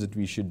great deeds that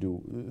we should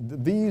do.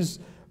 These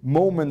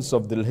moments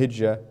of Dhul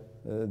Hijjah,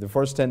 the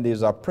first 10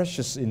 days, are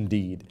precious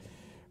indeed.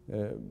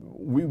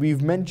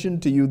 We've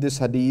mentioned to you this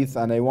hadith,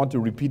 and I want to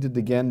repeat it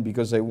again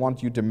because I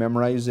want you to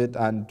memorize it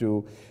and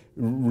to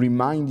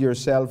remind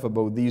yourself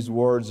about these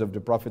words of the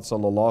Prophet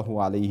sallallahu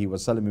alaihi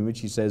wasallam, in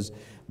which he says,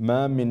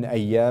 "Ma min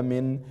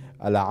ayyamin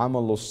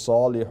al-amalu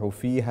as-salihu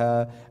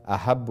fiha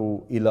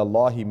ahabbu ila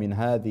Allah min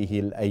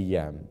hadhihi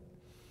al-ayyam."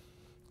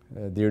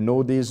 There are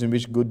no days in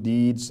which good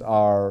deeds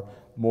are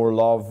more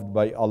loved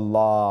by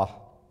Allah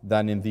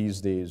than in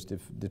these days,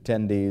 the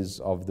 10 days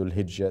of Dhul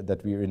Hijjah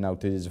that we are in now.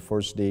 Today is the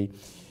first day.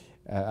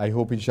 I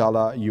hope,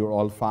 inshallah, you're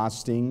all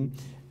fasting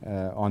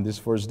on this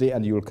first day,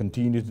 and you will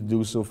continue to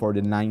do so for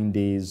the 9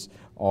 days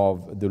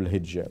of Dhul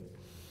Hijjah.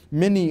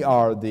 Many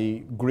are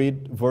the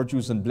great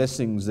virtues and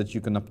blessings that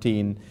you can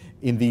obtain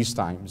in these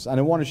times.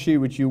 And I want to share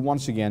with you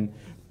once again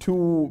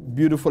 2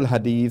 beautiful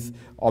hadith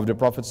of the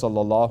Prophet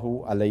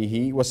sallallahu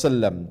alaihi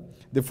wasallam.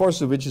 The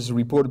first of which is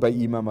reported by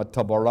Imam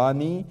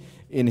at-Tabarani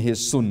in his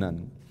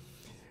Sunan.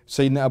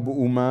 Sayyidina Abu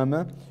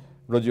Umama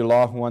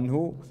radiallahu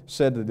anhu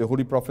said that the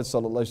Holy Prophet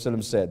sallallahu alaihi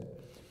wasallam said,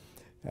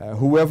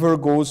 whoever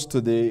goes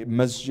to the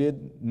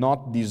masjid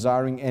not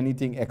desiring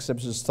anything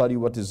except to study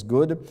what is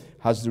good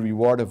has the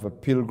reward of a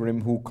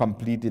pilgrim who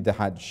completed the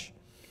Hajj.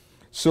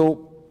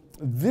 So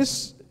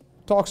this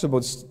talks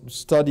about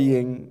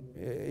studying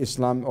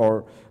Islam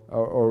or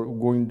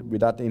going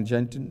with that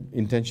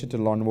intention to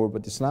learn more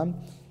about Islam.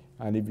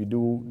 And if you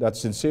do that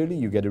sincerely,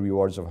 you get the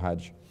rewards of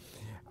Hajj.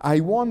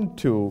 I want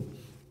to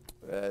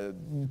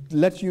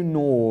let you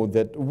know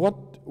that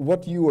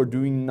what you are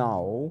doing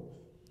now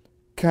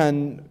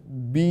can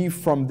be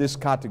from this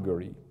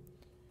category.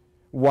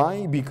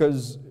 Why?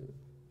 Because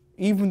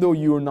even though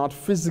you are not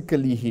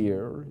physically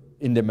here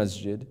in the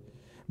masjid,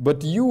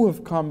 but you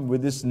have come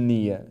with this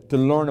niyyah to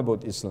learn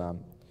about Islam.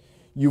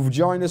 You've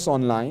joined us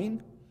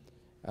online,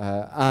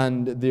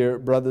 and there are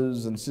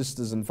brothers and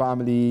sisters and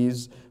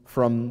families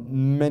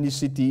from many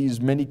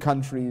cities, many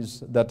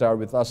countries that are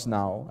with us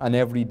now and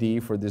every day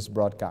for this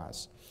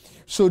broadcast.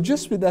 So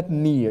just with that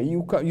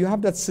niyyah, you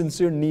have that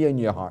sincere niyyah in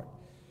your heart,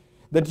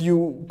 that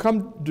you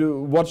come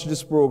to watch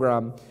this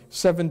program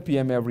 7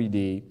 p.m. every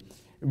day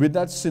with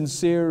that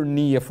sincere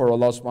niyyah for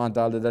Allah subhanahu wa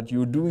ta'ala, that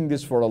you're doing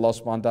this for Allah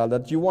subhanahu wa ta'ala,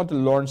 that you want to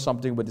learn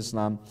something with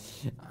Islam.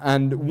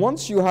 And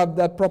once you have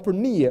that proper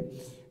niyyah,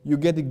 you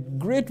get the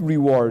great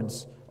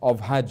rewards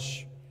of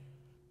Hajj.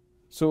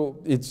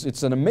 So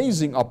it's an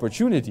amazing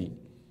opportunity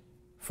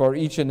for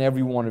each and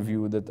every one of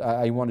you that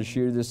I want to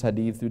share this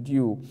hadith with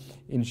you,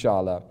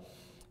 inshallah.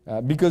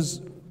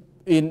 Because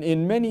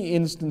in many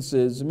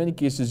instances, in many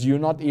cases, you're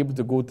not able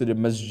to go to the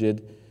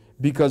masjid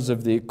because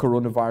of the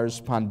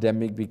coronavirus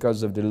pandemic,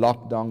 because of the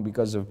lockdown,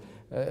 because of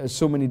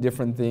so many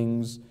different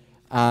things.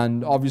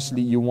 And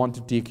obviously you want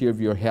to take care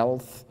of your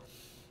health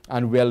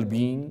and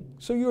well-being,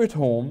 so you're at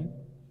home.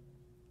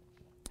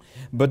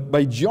 But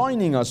by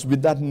joining us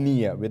with that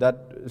niyyah, with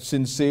that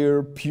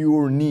sincere,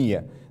 pure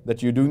niyyah,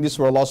 that you're doing this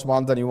for Allah subhanahu wa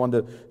ta'ala and you want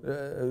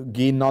to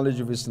gain knowledge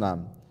of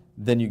Islam,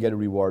 then you get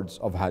rewards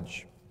of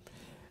Hajj.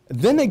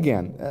 Then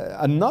again,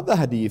 another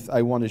hadith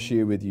I want to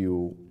share with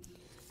you.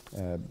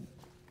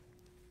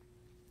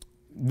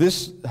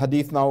 This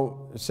hadith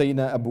now,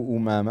 Sayyidina Abu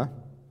Umama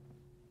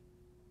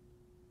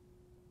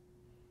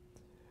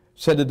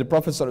said that the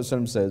Prophet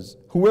ﷺ says,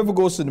 whoever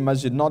goes to the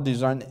masjid not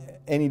desiring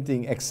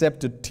anything except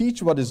to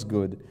teach what is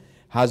good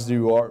has the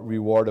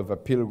reward of a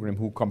pilgrim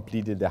who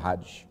completed the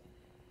Hajj.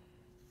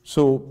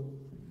 So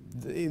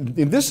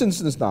in this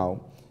instance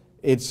now,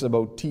 it's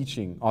about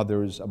teaching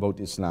others about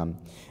Islam.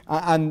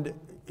 And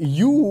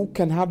you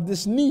can have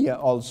this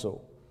niyyah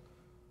also.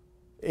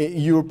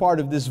 You're part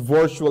of this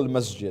virtual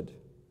masjid,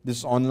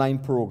 this online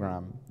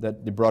program,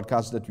 that the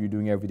broadcast that we're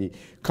doing every day,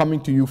 coming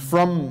to you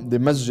from the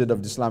Masjid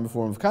of the Islamic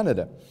Forum of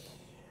Canada.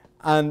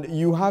 And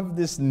you have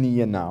this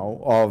niyyah now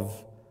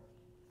of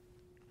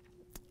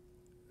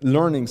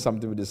learning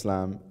something with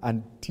Islam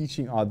and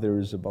teaching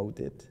others about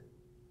it.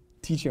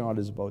 Teaching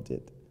others about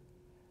it.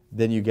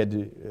 Then you get,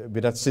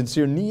 with that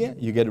sincere niyyah,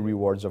 you get the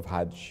rewards of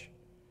Hajj.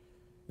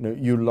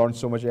 You learn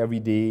so much every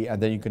day,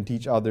 and then you can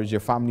teach others,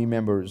 your family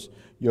members,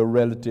 your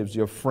relatives,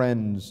 your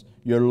friends,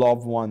 your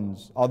loved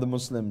ones, other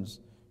Muslims.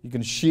 You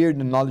can share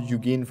the knowledge you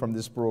gain from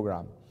this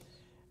program.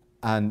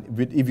 And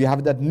if you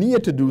have that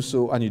niyyah to do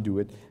so and you do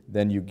it,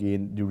 then you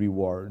gain the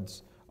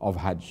rewards of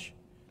Hajj.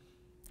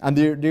 And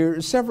there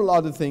are several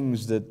other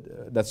things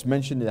that's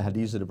mentioned in the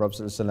hadith of the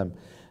Prophet ﷺ,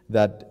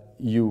 that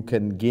you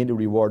can gain the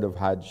reward of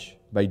Hajj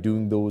by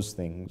doing those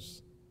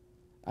things.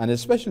 And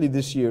especially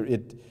this year,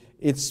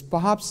 it's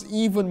perhaps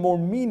even more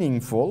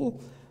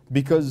meaningful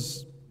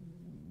because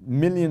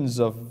millions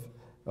of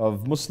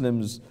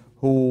Muslims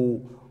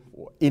who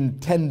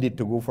intended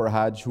to go for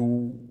Hajj,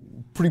 who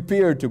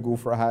prepared to go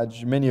for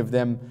Hajj, many of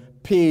them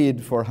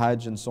paid for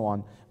Hajj and so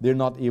on, they're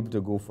not able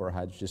to go for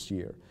Hajj this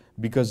year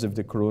because of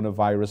the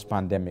coronavirus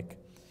pandemic.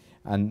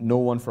 And no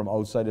one from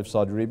outside of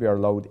Saudi Arabia are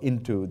allowed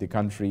into the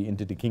country,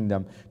 into the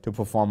kingdom, to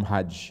perform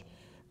Hajj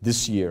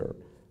this year.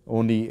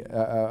 Only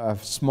a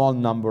small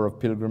number of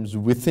pilgrims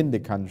within the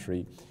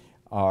country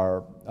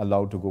are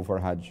allowed to go for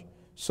Hajj.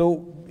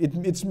 So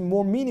it's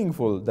more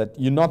meaningful that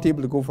you're not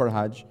able to go for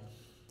Hajj.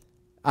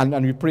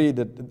 And we pray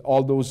that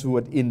all those who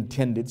had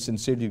intended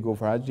sincerely to go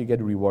for Hajj, they get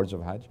the rewards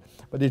of Hajj.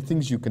 But there are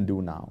things you can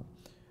do now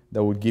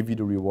that would give you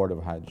the reward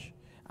of Hajj.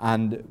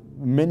 And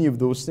many of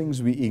those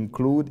things we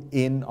include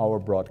in our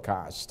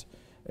broadcast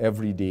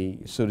every day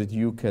so that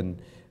you can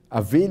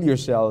avail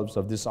yourselves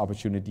of this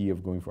opportunity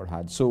of going for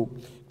Hajj. So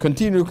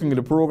continue looking at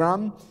the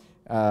program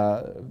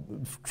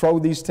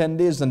throughout these 10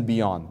 days and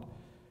beyond.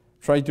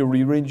 Try to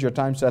rearrange your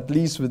time so at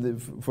least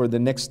for the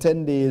next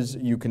 10 days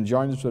you can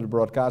join us for the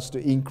broadcast to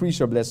increase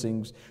your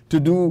blessings, to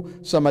do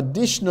some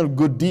additional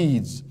good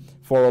deeds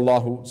for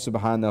Allah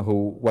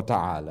subhanahu wa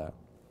ta'ala.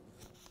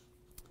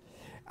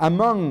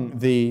 Among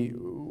the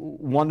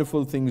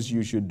wonderful things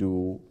you should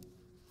do,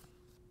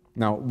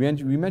 now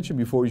we mentioned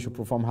before you should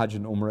perform Hajj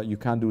and Umrah. You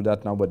can't do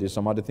that now, but there's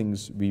some other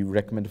things we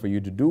recommend for you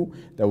to do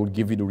that would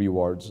give you the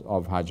rewards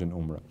of Hajj and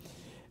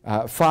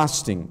Umrah.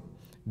 Fasting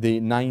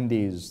the 9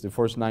 days, the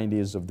first 9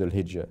 days of Dhul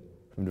Hijjah,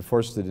 from the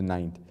 1st to the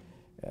 9th.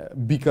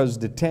 Because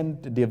the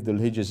 10th day of Dhul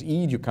Hijjah is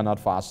Eid, you cannot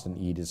fast on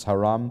Eid. It's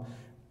haram,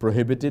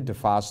 prohibited to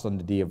fast on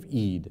the day of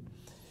Eid.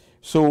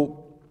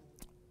 So,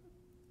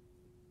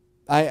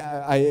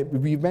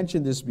 we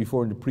mentioned this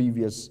before in the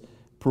previous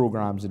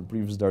programs, in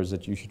previous dars,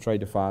 that you should try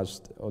to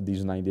fast on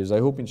these 9 days. I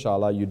hope,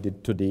 inshallah, you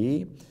did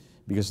today,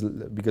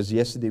 because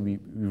yesterday we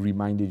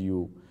reminded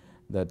you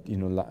that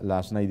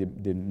last night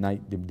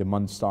the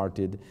month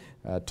started.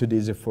 Today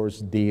is the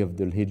first day of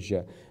Dhul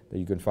Hijjah that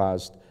you can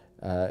fast.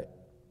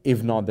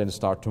 If not, then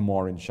start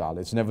tomorrow, inshallah.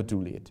 It's never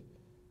too late.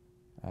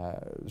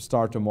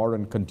 Start tomorrow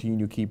and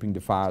continue keeping the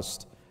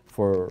fast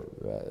for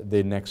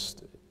the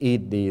next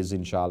 8 days,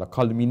 inshallah,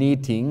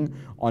 culminating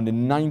on the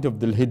 9th of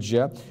Dhul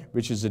Hijjah,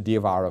 which is the day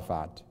of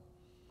Arafat.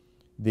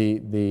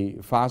 The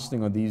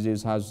fasting on these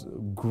days has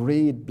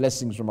great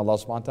blessings from Allah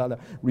subhanahu wa ta'ala.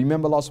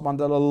 Remember, Allah subhanahu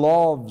wa ta'ala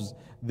loves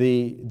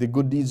the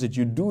good deeds that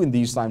you do in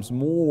these times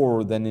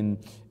more than in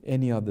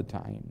any other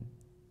time.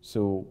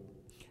 So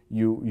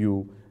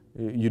you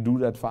do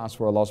that fast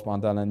for Allah subhanahu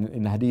wa ta'ala. And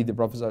in Hadith, the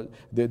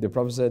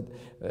Prophet said,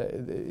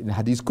 in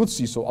Hadith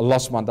Qudsi, so Allah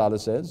subhanahu wa ta'ala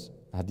says,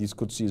 Hadith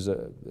Qudsi is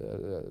a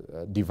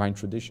divine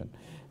tradition.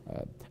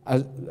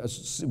 About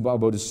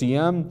the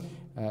Siyam,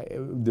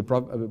 the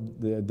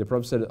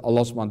Prophet said,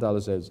 Allah subhanahu wa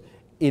ta'ala says,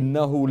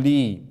 Innahu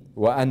li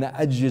wa ana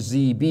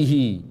ajzi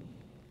bihi.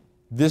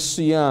 This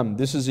Siyam,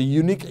 this is a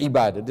unique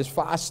ibadah. This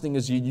fasting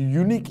is a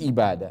unique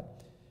ibadah.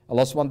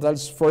 Allah subhanahu wa ta'ala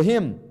is for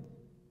him.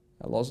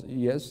 Allah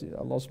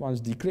subhanahu wa ta'ala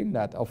is declaring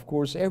that. Of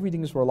course,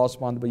 everything is for Allah subhanahu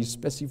wa ta'ala, but he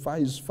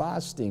specifies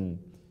fasting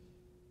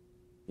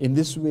in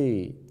this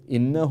way.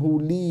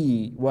 Innahu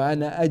li wa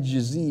ana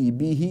ajzi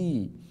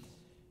bihi.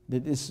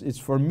 That it's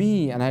for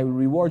me, and I will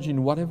reward you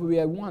in whatever way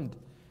I want.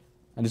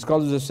 And the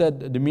scholars have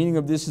said the meaning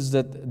of this is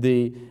that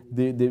the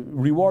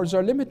rewards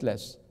are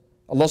limitless.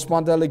 Allah subhanahu wa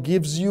ta'ala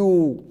gives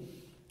you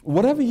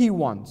whatever He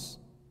wants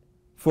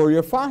for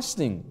your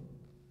fasting.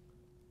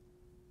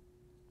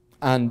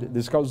 And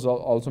the scholars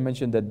also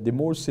mentioned that the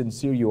more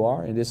sincere you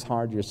are in this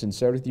heart, your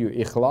sincerity, your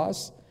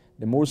ikhlas,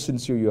 the more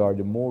sincere you are,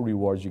 the more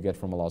rewards you get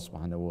from Allah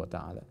subhanahu wa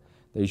ta'ala.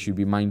 That you should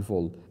be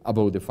mindful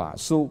about the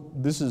fast. So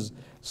this is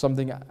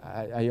something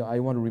I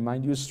want to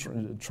remind you.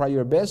 Try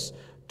your best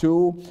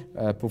to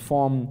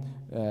perform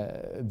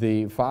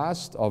the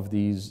fast of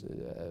these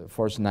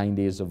first 9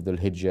 days of Dhul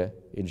Hijjah,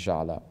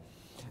 inshallah.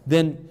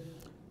 Then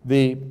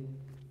the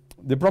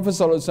Prophet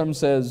ﷺ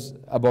says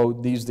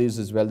about these days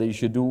as well that you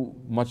should do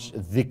much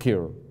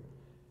dhikr,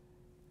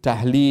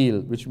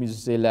 tahleel, which means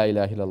to say la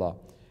ilaha illallah,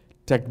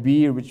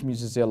 takbir, which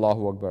means to say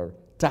Allahu Akbar,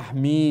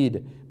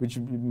 tahmeed, which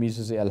means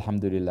to say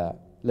Alhamdulillah.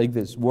 Like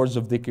this, words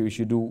of dhikr, you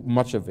should do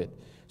much of it.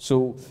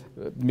 So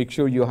make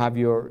sure you have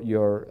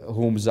your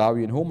home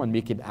zawiyah in home and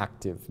make it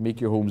active.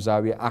 Make your home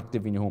zawiyah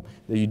active in your home,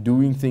 that you're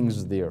doing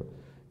things there.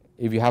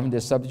 If you haven't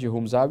established your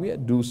home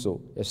zawiyah, do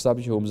so.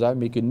 Establish your home zawiyah,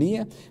 make a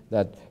niyyah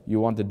that you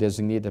want to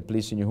designate a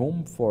place in your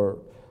home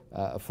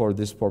for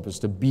this purpose,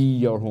 to be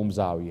your home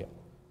zawiyah.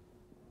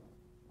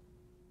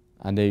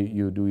 And then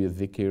you do your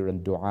dhikr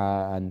and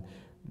dua and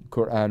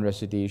Quran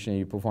recitation,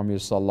 you perform your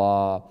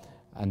salah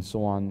and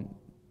so on,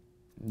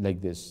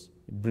 like this.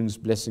 It brings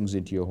blessings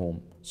into your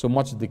home. So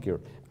much dhikr.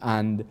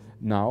 And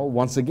now,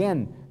 once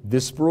again,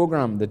 this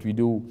program that we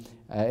do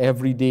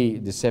every day,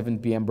 the 7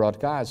 p.m.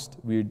 broadcast,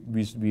 we're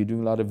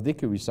doing a lot of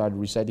dhikr. We started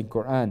reciting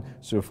Quran,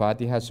 Surah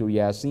Fatiha, Surah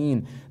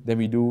Yasin. Then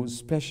we do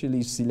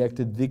specially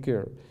selected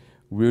dhikr,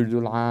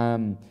 Wirdul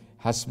Am,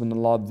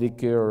 Hasbunallah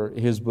dhikr,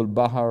 Hizbul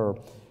Bahar,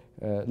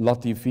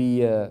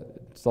 Latifiyya,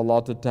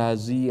 Salatul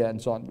Tahziyya,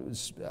 and so on.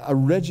 A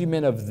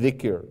regimen of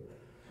dhikr,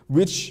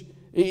 which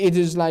it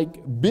is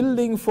like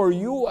building for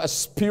you a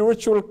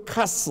spiritual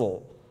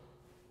castle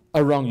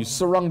around you,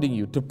 surrounding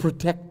you, to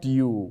protect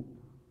you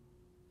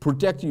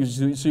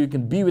so you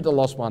can be with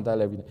Allah subhanahu wa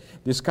ta'ala every day.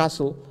 This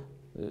castle,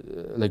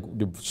 like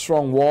the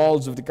strong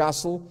walls of the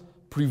castle,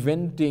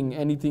 preventing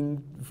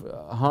anything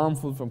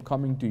harmful from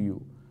coming to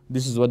you.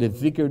 This is what the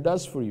dhikr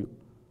does for you.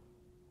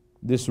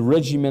 This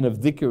regimen of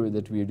dhikr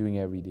that we are doing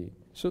every day.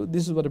 So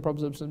this is what the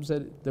Prophet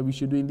said that we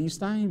should do in these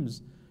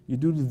times. You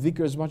do the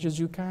dhikr as much as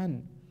you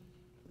can.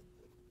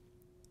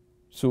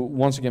 So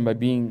once again, by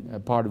being a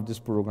part of this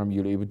program,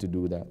 you're able to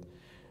do that.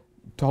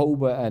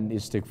 Tawbah and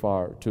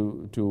istighfar,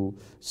 to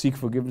seek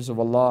forgiveness of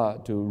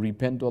Allah, to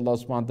repent to Allah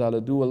subhanahu wa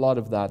ta'ala. Do a lot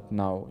of that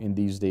now in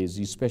these days,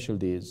 these special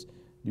days.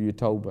 Do your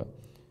tawbah.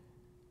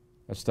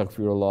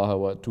 Astaghfirullah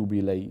wa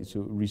atubu ilayh.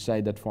 So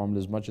recite that formula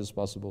as much as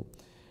possible.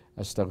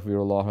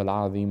 Astaghfirullah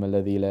al-azim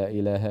alladhi la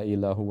ilaha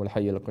illa huwa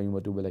al-hayy al-qayyum wa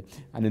atubu ilayh.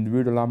 And in the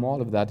Wird al-Am,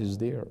 all of that is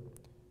there.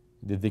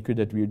 The dhikr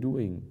that we are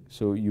doing.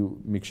 So you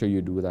make sure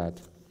you do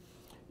that.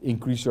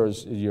 Increase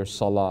your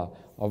salah.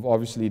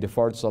 Obviously, the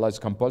fard salah is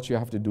compulsory. You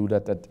have to do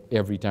that at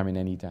every time and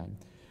any time.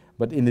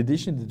 But in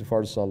addition to the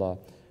fard salah,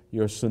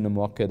 your sunnah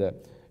muakkada,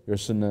 your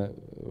sunnah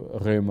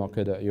ghayr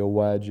muakkada, your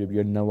wajib,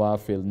 your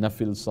nawafil,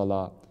 nafil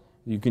salah.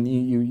 You can,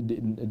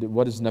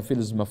 what is nafil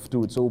is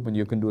maftu, it's open.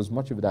 You can do as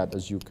much of that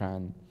as you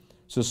can.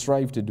 So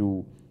strive to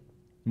do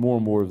more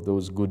and more of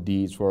those good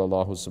deeds for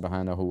Allah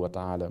subhanahu wa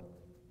ta'ala.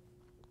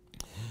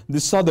 The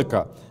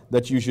sadaqah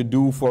that you should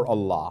do for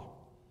Allah,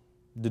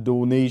 the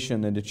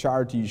donation and the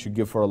charity you should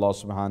give for Allah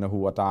subhanahu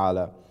wa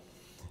ta'ala.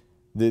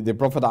 The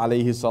Prophet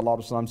alayhi salatu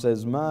wasalam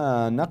says,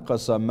 Ma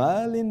naqasa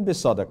malin bi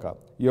sadaqah.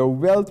 Your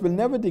wealth will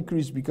never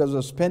decrease because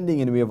of spending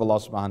in the way of Allah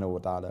subhanahu wa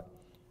ta'ala.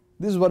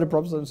 This is what the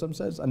Prophet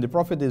says. And the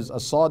Prophet is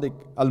as-sadiq,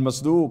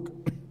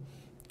 al-masduq,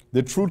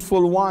 the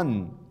truthful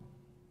one.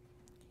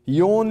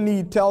 He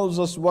only tells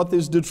us what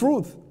is the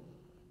truth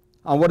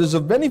and what is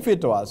of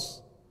benefit to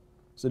us.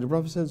 So the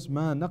Prophet says,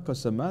 Ma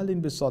naqasa malin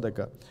bi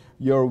sadaqah.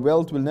 Your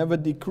wealth will never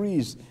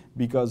decrease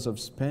because of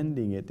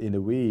spending it in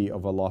the way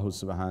of Allah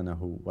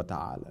subhanahu wa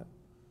ta'ala.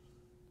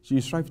 So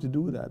you strive to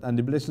do that. And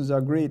the blessings are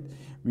great.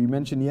 We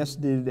mentioned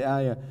yesterday the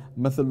ayah,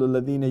 مَثَلُ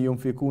الَّذِينَ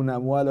يُنْفِقُونَ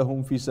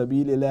أَمْوَالَهُمْ فِي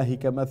سَبِيلِ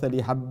اللَّهِ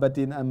كَمَثَلِ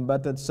حَبَّةٍ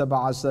أَنْبَتَتْ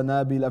سَبْعَ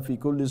سَنَابِلَ فِي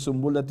كُلِّ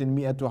سُنْبُلَةٍ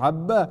مِئَةُ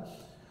حَبَّةٍ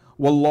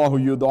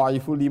وَاللَّهُ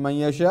يُضَاعِفُ لِمَنْ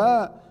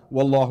يَشَاءُ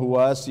وَاللَّهُ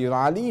وَاسِعٌ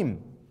عَلِيمٌ.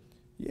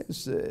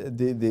 Yes,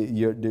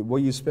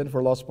 what you spend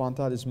for Allah subhanahu wa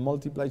ta'ala is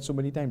multiplied so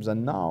many times.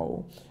 And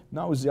now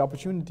is the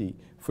opportunity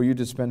for you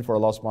to spend for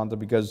Allah subhanahu wa ta'ala,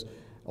 because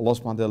Allah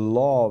subhanahu wa ta'ala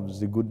loves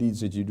the good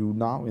deeds that you do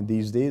now in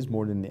these days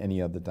more than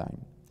any other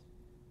time.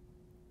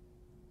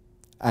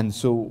 And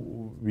so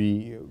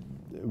we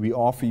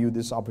offer you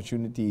this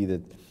opportunity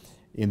that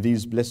in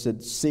these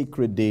blessed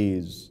sacred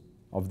days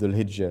of Dhul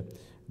Hijjah,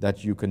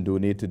 that you can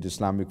donate to the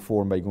Islamic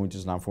Forum by going to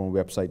Islam Forum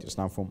website,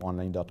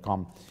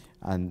 islamforumonline.com,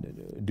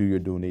 and do your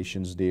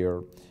donations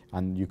there.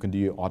 And you can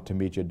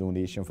automate your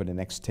donation for the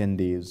next 10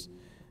 days.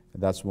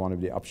 That's one of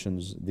the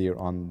options there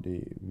on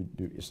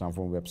the Islam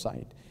Forum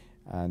website.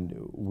 And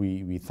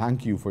we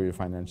thank you for your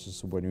financial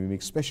support, and we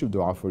make special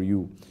dua for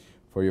you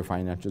for your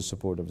financial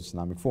support of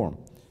Islamic Forum.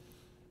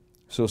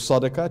 So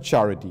sadaqah,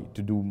 charity,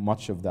 to do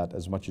much of that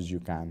as much as you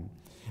can.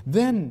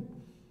 Then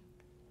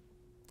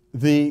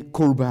the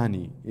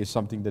qurbani is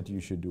something that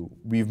you should do.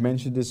 We've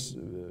mentioned this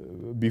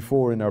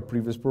before in our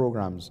previous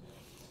programs.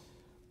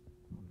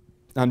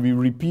 And we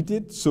repeat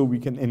it so we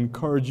can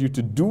encourage you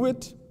to do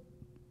it,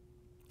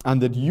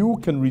 and that you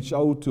can reach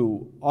out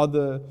to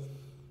other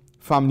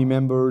family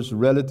members,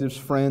 relatives,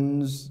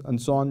 friends,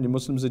 and so on, the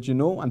Muslims that you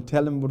know, and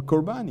tell them about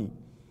qurbani,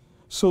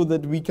 so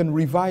that we can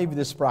revive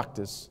this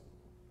practice.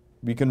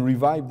 We can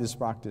revive this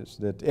practice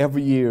that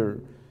every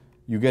year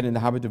you get in the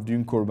habit of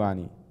doing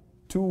qurbani.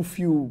 Too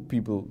few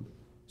people,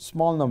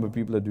 small number of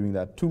people are doing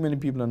that. Too many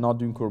people are not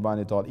doing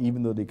qurbani at all,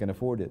 even though they can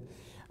afford it.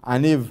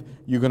 And if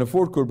you can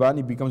afford qurbani,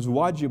 it becomes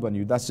wajib on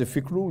you. That's the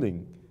fiqh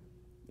ruling.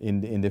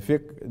 In the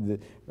fiqh,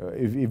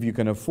 if you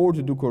can afford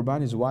to do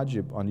qurbani, it's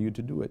wajib on you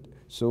to do it.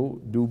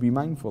 So do be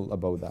mindful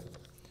about that.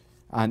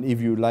 And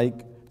if you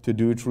like to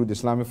do it through the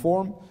Islamic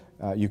form,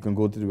 you can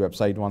go to the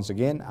website once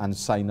again and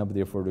sign up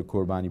there for the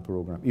Qurbani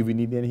program. If you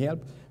need any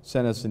help,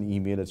 send us an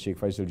email at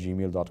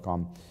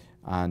sheikhfaisal@gmail.com,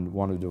 and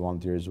one of the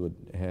volunteers would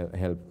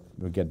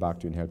would get back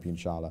to you and help you,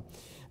 inshallah.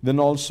 Then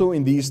also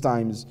in these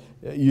times,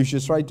 you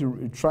should strive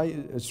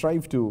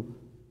to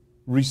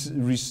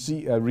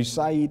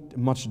recite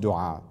much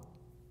dua.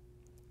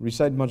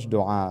 Recite much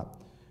dua.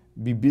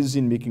 Be busy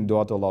in making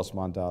dua to Allah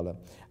subhanahu wa ta'ala.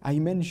 I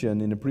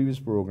mentioned in a previous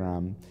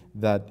program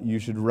that you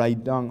should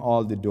write down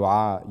all the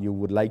dua you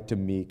would like to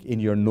make in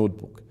your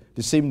notebook.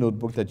 The same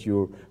notebook that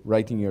you're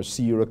writing your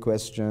seerah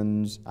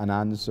questions and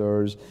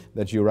answers,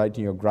 that you're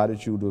writing your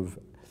attitude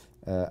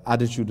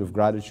of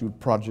gratitude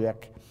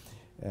project,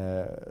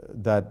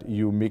 that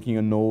you're making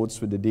your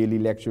notes with the daily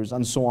lectures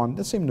and so on.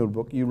 The same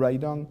notebook, you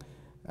write down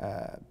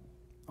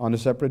on a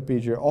separate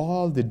page here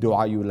all the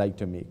dua you would like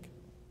to make.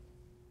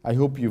 I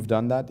hope you've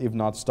done that. If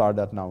not, start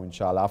that now,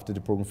 inshallah. After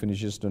the program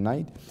finishes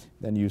tonight,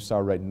 then you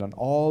start writing down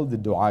all the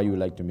dua you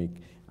like to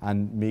make,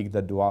 and make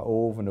that dua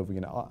over and over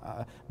again.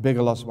 Beg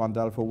Allah subhanahu wa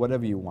ta'ala for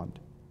whatever you want.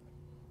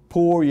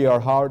 Pour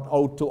your heart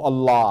out to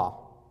Allah,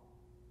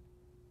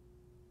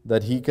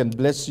 that He can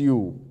bless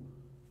you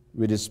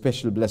with His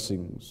special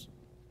blessings.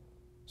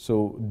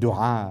 So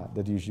dua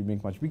that you should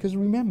make much. Because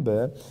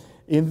remember,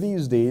 in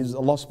these days,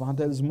 Allah subhanahu wa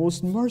ta'ala is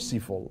most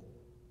merciful.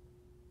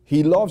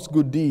 He loves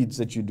good deeds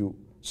that you do.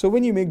 So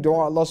when you make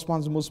dua, Allah subhanahu wa ta'ala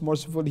is most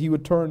merciful. He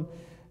would turn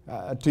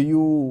to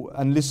you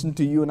and listen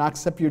to you and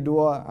accept your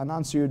dua and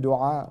answer your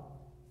dua.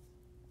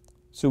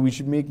 So we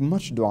should make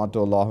much dua to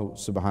Allah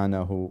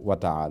subhanahu wa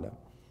ta'ala.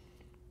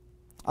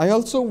 I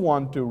also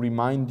want to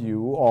remind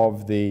you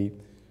of the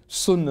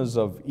sunnahs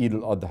of Eid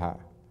al-Adha.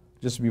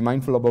 Just be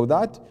mindful about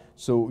that,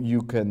 so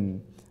you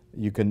can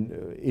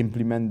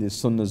implement the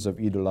sunnahs of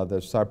Eid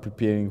al-Adha. Start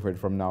preparing for it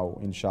from now,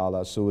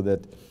 inshallah, so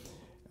that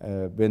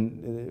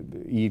when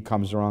Eid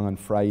comes around on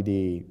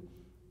Friday,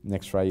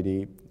 next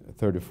Friday,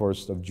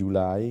 31st of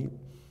July,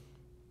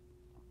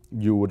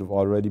 you would have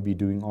already be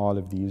doing all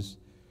of these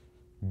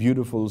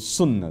beautiful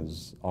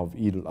sunnahs of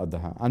Eid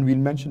al-Adha. And we'll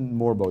mention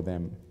more about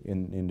them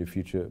in the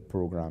future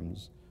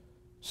programs.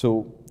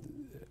 So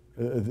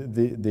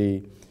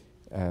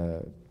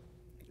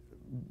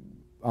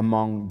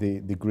among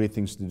the great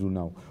things to do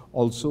now.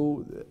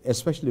 Also,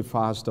 especially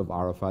fast of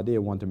Arafah Day, I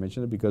want to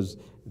mention it because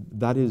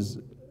that is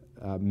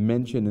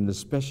mentioned in a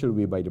special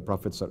way by the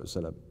Prophet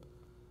ﷺ.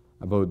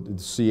 About the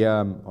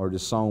siyam or the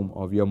Sawm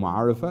of Yawm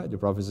Arafah, the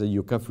Prophet said,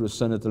 يُكَفِّرُ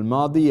السَّنَةَ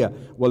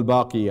الْمَاضِيَةَ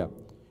وَالْبَاقِيَةَ.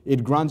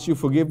 It grants you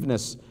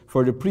forgiveness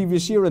for the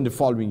previous year and the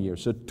following year.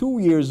 So 2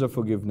 years of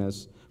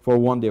forgiveness for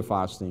 1 day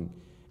fasting.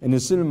 In a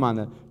similar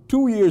manner,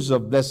 2 years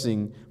of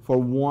blessing for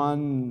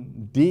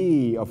 1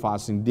 day of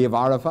fasting, day of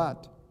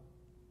Arafat.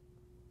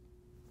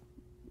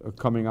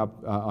 Coming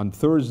up on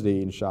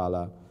Thursday,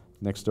 inshallah,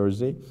 next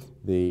Thursday,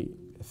 the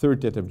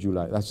 30th of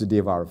July, that's the day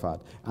of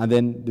Arafat. And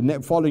then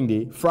the following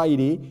day,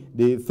 Friday,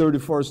 the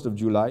 31st of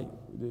July,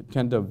 the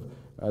 10th of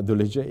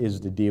Dhul Hijjah is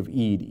the day of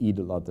Eid, Eid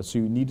al-Adha. So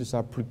you need to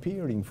start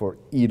preparing for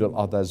Eid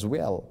al-Adha as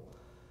well,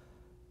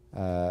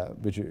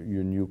 with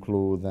your new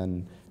clothes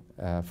and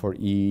for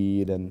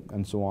Eid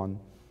and so on.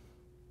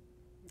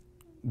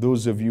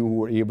 Those of you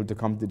who are able to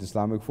come to the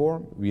Islamic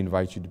Forum, we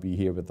invite you to be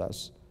here with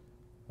us.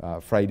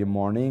 Friday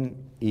morning,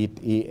 8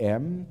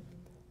 a.m.,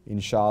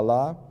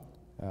 inshallah,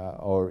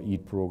 our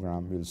Eid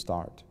program will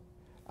start.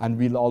 And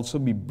we'll also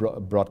be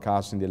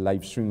broadcasting the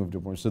live stream of the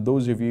program. So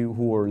those of you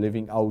who are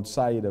living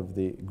outside of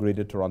the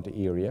Greater Toronto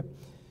area,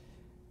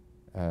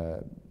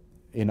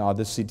 in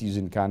other cities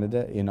in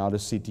Canada, in other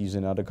cities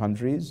in other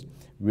countries,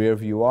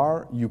 wherever you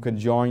are, you can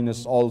join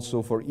us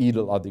also for Eid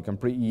al-Adha. You can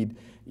pray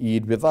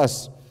Eid with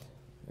us.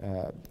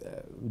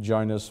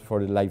 Join us for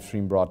the live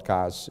stream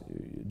broadcast,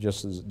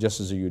 just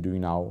as you're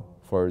doing now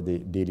for the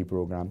daily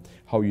program,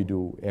 how you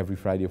do every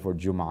Friday for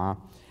Jum'ah.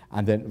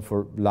 And then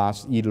for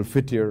last Eid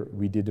al-Fitr,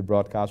 we did the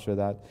broadcast for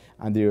that.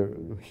 And there are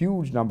a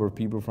huge number of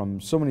people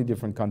from so many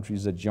different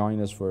countries that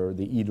join us for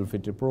the Eid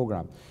al-Fitr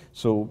program.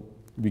 So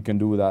we can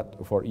do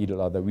that for Eid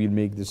al-Adha. We'll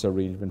make this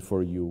arrangement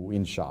for you,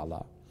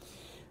 inshallah.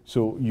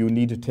 So you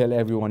need to tell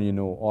everyone you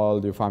know, all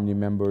your family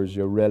members,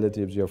 your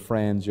relatives, your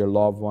friends, your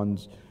loved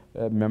ones,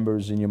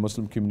 members in your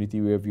Muslim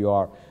community, wherever you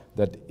are,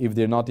 that if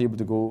they're not able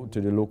to go to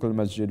the local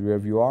masjid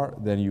wherever you are,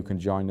 then you can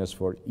join us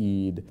for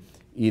Eid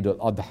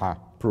al-Adha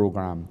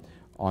program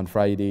on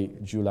Friday,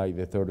 July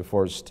the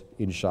 31st,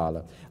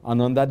 inshallah.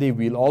 And on that day,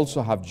 we'll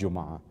also have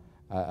Jum'ah.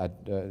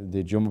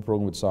 The Jum'ah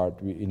program would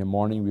start. In the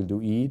morning, we'll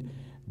do Eid.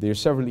 There are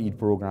several Eid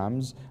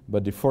programs,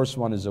 but the first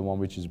one is the one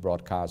which is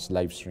broadcast,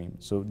 live stream.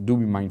 So do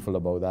be mindful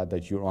about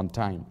that you're on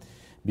time.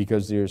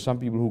 Because there are some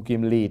people who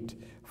came late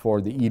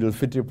for the Eid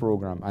al-Fitr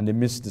program and they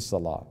missed the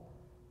Salah.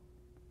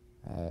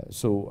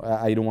 So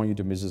I don't want you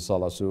to miss the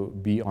Salah, so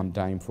be on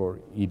time for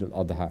Eid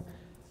al-Adha,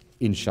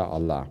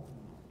 inshallah.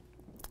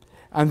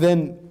 And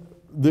then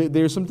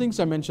there are some things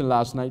I mentioned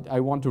last night. I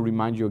want to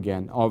remind you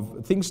again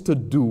of things to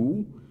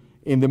do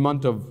in the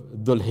month of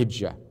Dhul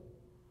Hijjah.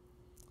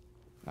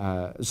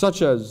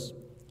 Such as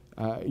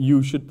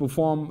you should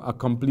perform a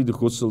complete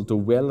ghusl to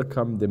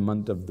welcome the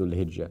month of Dhul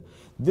Hijjah.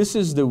 This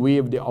is the way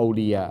of the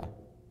awliya.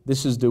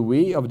 This is the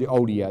way of the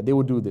awliya. They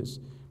would do this.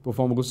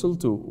 Perform ghusl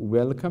to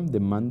welcome the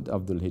month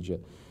of Dhul Hijjah.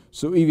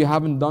 So if you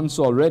haven't done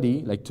so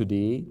already, like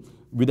today,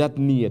 with that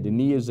niyyah, the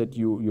niyyah is that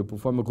you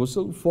perform a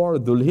ghusl for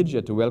Dhul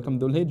Hijjah, to welcome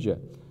Dhul Hijjah.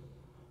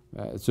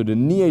 So the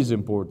niyyah is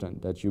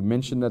important, that you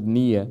mention that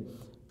niyyah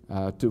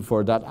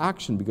for that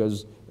action,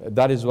 because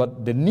that is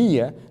what the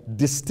niyyah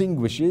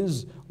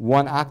distinguishes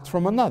one act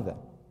from another.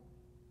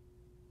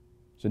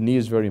 So niyyah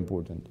is very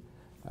important.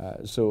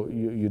 So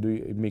you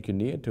make a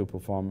niyyah to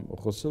perform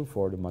ghusl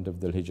for the month of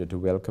Dhul Hijjah, to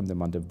welcome the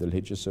month of Dhul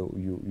Hijjah, so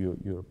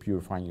you're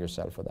purifying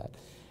yourself for that.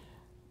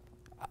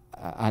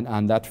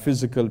 And that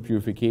physical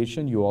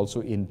purification, you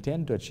also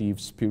intend to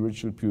achieve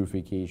spiritual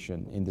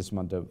purification in this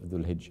month of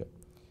Dhul Hijjah.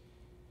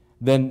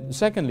 Then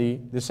secondly,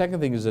 the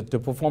second thing is that to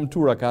perform 2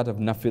 rakat of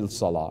nafil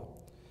salah.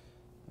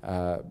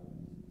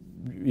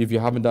 If you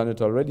haven't done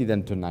it already,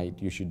 then tonight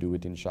you should do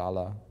it,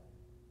 inshallah.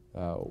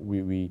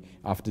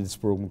 After this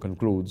program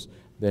concludes,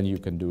 then you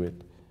can do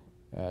it.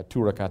 2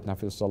 rakat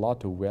nafil salah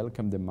to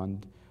welcome the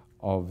month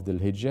of Dhul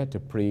Hijjah, to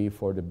pray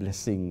for the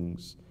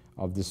blessings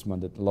of this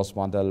month, that Allah subhanahu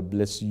wa ta'ala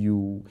bless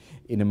you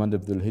in the month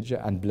of Dhul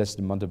Hijjah and bless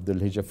the month of Dhul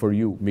Hijjah for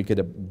you. Make it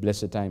a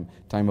blessed time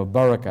of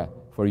barakah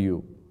for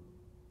you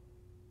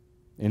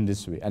in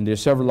this way. And there are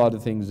several other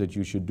things that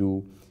you should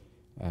do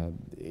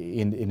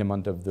in the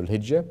month of Dhul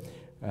Hijjah.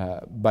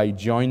 By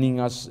joining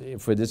us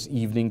for this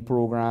evening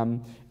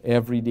program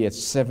every day at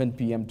 7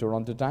 p.m.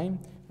 Toronto time,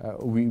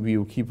 we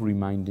will keep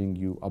reminding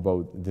you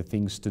about the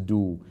things to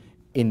do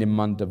in the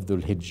month of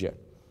Dhul Hijjah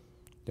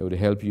that would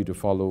help you to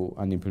follow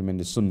and implement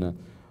the sunnah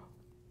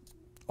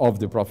of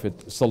the Prophet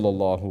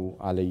sallallahu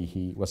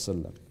alaihi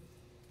wasallam.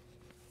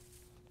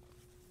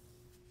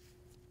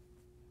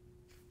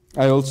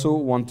 I also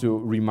want to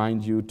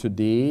remind you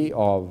today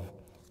of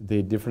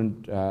the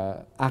different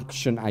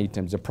action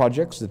items, the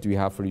projects that we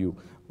have for you.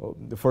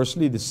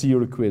 Firstly, the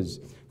seer quiz,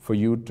 for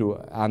you to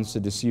answer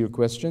the seer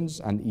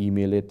questions and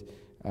email it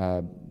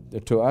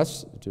to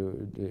us,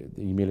 to the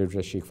email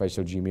address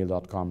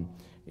sheikhfaisal@gmail.com,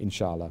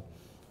 inshallah.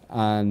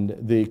 And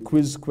the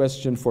quiz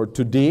question for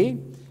today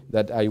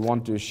that I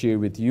want to share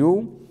with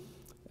you,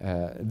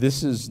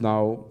 this is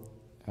now,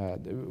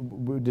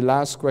 the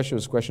last question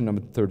was question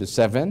number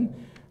 37.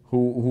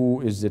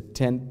 Who is the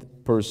 10th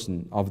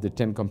person of the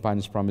 10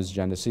 companions promised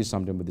Jannah? Say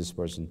something with this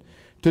person.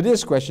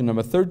 Today's question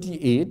number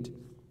 38.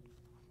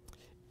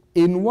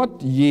 In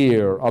what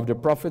year of the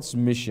Prophet's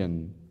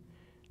mission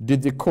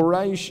did the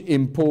Quraysh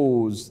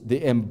impose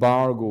the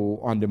embargo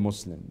on the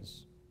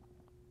Muslims?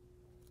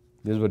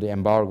 This is what the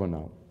embargo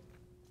now.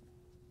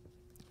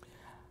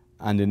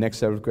 And the next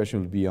several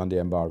questions will be on the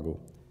embargo.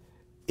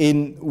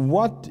 In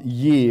what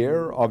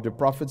year of the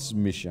Prophet's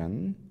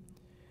mission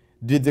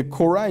did the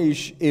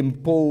Quraysh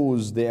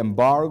impose the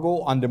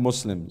embargo on the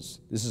Muslims?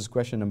 This is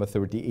question number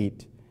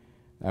 38.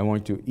 I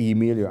want you to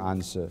email your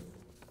answer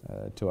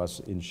to us,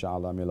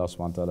 inshallah. May Allah subhanahu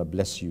wa ta'ala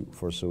bless you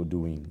for so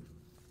doing.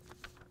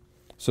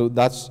 So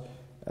that's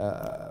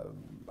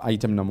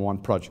item number 1,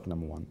 project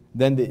number 1.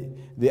 Then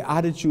the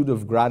attitude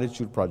of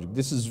gratitude project.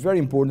 This is very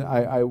important.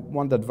 I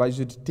want to advise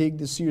you to take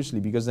this seriously,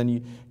 because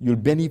then you'll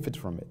benefit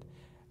from it.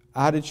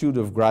 Attitude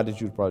of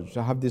gratitude project.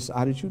 To have this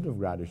attitude of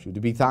gratitude,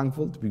 to be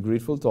thankful, to be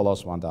grateful to Allah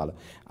subhanahu wa ta'ala.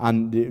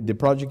 And the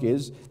project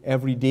is,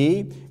 every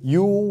day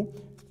you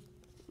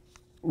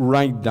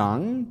write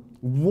down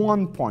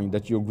one point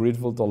that you're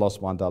grateful to Allah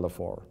subhanahu wa ta'ala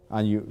for.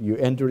 And you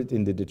enter it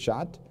in the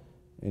chat,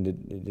 in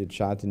the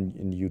chat,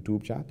 in the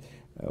YouTube chat.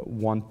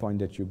 One point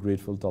that you're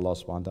grateful to Allah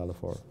subhanahu wa ta'ala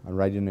for, and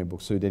write it in a book.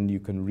 So then you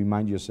can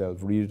remind yourself,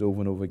 read it over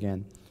and over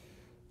again,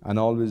 and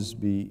always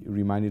be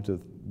reminded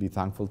to be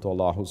thankful to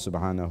Allah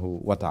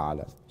subhanahu wa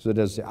ta'ala. So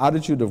there's the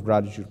attitude of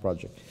gratitude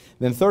project.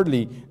 Then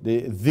thirdly,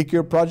 the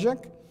dhikr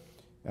project,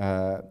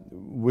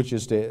 which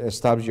is to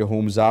establish your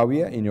home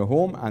zawiyah in your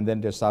home, and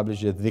then to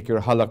establish a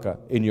dhikr halaqah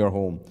in your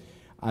home.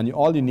 And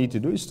all you need to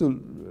do is to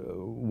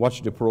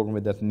watch the program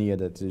with that niyyah,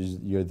 that is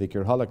your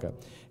dhikr halaqah.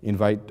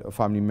 Invite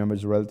family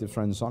members, relatives,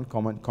 friends on,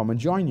 come and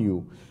join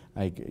you.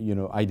 Like,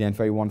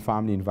 identify one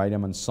family, invite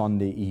them on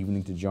Sunday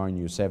evening to join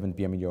you, 7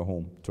 p.m. in your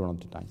home,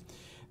 Toronto time.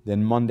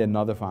 Then Monday,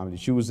 another family.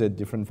 Tuesday, a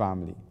different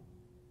family.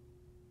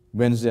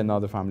 Wednesday,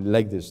 another family.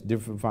 Like this,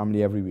 different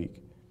family every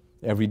week,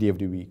 every day of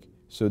the week.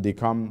 So they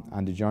come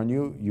and they join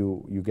you.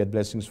 You get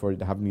blessings for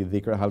having a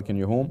dhikr halaqah in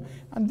your home,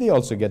 and they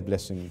also get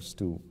blessings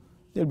too.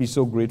 They'll be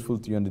so grateful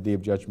to you on the Day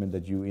of Judgment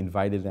that you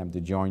invited them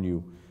to join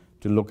you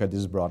to look at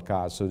this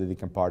broadcast, so that they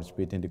can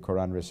participate in the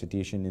Quran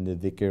recitation, in the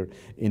dhikr,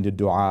 in the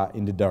dua,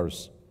 in the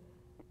dars.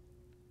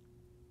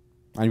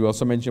 And we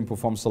also mentioned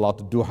perform salat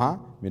duha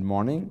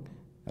mid-morning,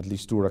 at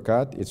least 2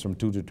 rakat. It's from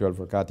 2 to 12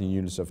 rakat in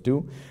units of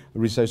 2.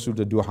 Recite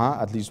Surah Duha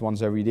at least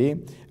once every day.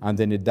 And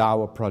then the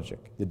Dawah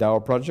project. The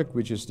Dawah project,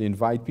 which is to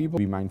invite people,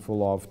 be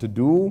mindful of to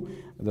do,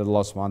 that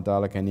Allah subhanahu wa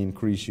ta'ala can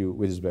increase you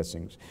with His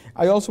blessings.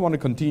 I also want to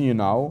continue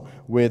now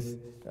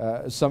with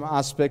some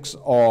aspects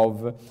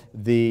of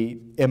the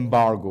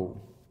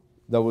embargo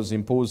that was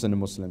imposed on the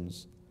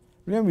Muslims.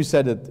 Remember we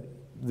said that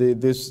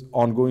this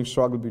ongoing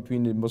struggle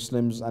between the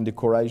Muslims and the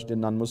Quraysh, the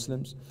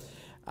non-Muslims.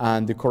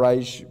 And the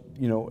Quraysh,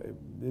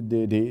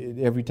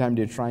 every time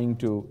they're trying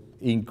to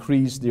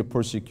increase their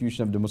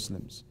persecution of the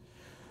Muslims.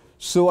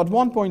 So at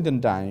one point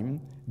in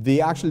time,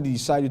 they actually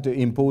decided to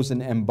impose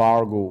an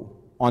embargo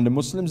on the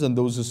Muslims and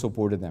those who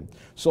supported them.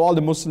 So all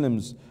the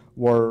Muslims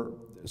were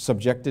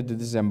subjected to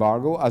this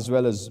embargo, as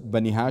well as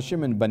Bani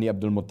Hashim and Bani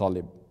Abdul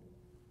Muttalib.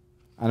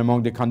 And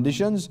among the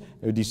conditions,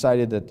 it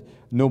decided that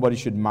nobody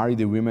should marry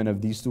the women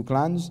of these two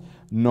clans,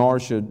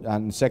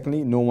 and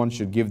secondly, no one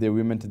should give their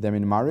women to them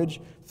in marriage.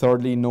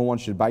 Thirdly, no one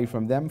should buy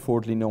from them.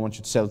 Fourthly, no one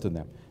should sell to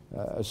them.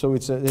 So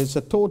it's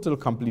a total,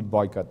 complete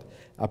boycott,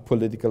 a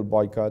political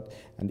boycott,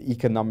 an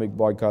economic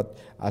boycott,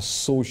 a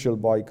social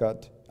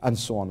boycott, and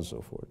so on and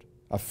so forth.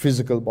 A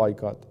physical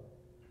boycott,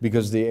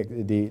 because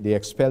they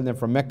expelled them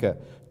from Mecca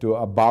to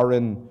a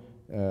barren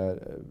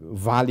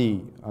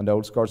valley on the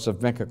outskirts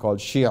of Mecca called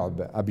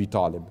Shi'ab Abi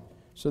Talib.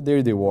 So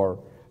there they were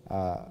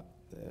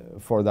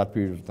for that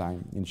period of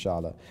time,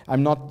 inshallah.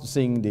 I'm not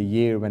saying the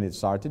year when it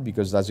started,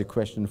 because that's a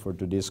question for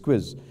today's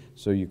quiz.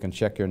 So you can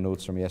check your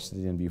notes from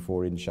yesterday and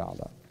before,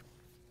 inshallah.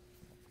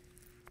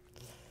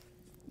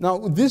 Now,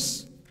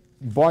 this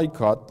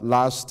boycott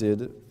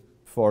lasted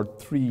for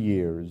 3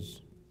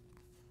 years.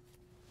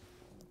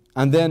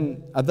 And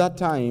then, at that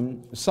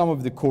time, some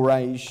of the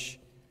Quraysh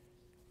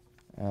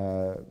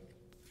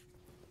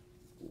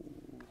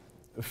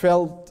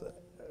felt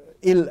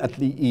ill at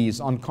ease,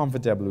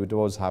 uncomfortable with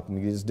what was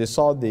happening. They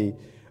saw the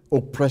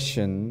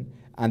oppression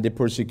and the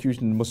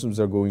persecution the Muslims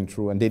are going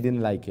through, and they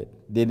didn't like it.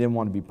 They didn't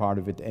want to be part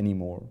of it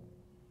anymore.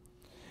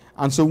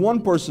 And so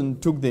one person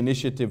took the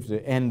initiative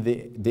to end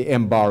the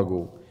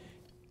embargo.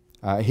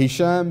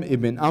 Hisham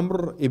ibn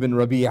Amr ibn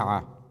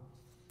Rabi'ah.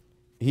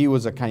 He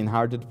was a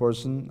kind-hearted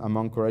person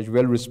among Quraysh,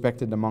 well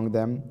respected among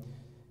them,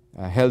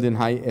 held in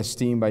high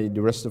esteem by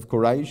the rest of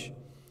Quraysh.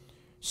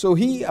 So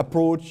he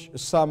approached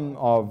some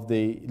of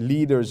the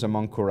leaders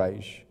among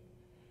Quraysh,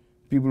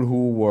 people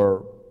who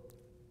were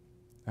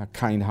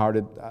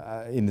kind-hearted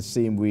in the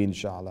same way,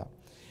 inshallah.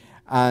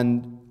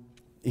 And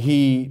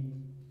he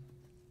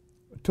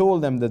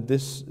told them that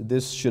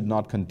this should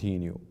not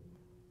continue.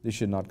 This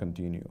should not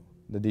continue.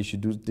 That they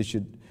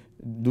should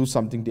do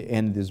something to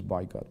end this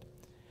boycott.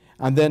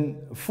 And then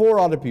 4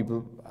 other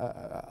people,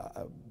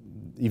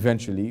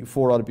 eventually,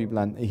 4 other people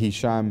and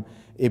Hisham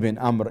ibn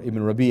Amr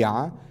ibn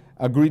Rabi'ah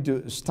agreed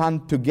to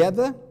stand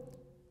together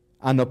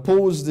and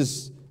oppose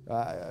this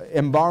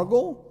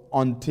embargo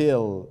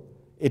until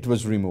it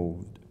was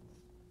removed.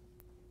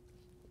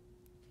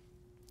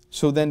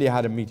 So then they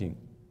had a meeting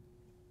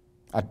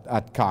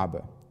at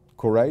Kaaba.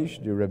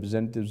 Quraysh, the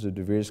representatives of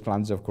the various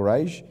clans of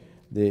Quraysh,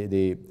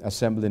 they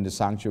assembled in the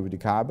sanctuary of the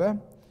Kaaba,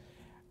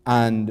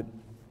 and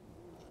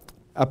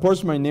a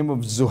person by the name of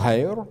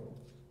Zuhair,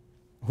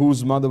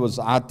 whose mother was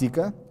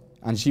Atika,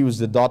 and she was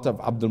the daughter of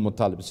Abdul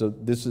Muttalib. So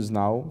this is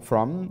now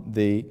from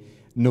the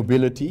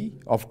nobility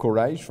of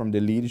Quraysh, from the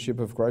leadership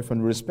of Quraysh, from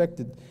the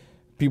respected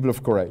people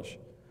of Quraysh.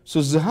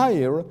 So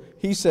Zuhair,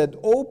 he said,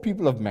 "O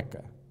people of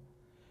Mecca,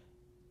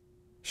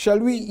 shall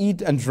we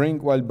eat and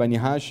drink while Bani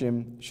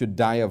Hashim should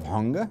die of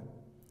hunger,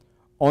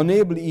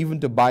 unable even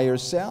to buy or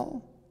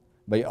sell?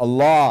 By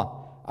Allah,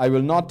 I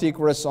will not take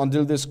rest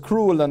until this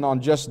cruel and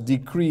unjust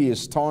decree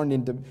is torn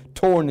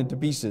into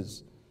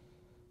pieces."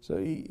 So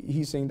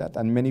he's saying that,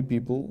 and many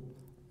people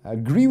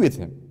agree with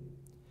him.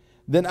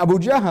 Then Abu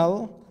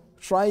Jahl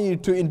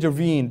tried to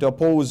intervene, to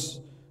oppose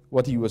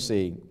what he was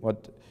saying,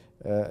 what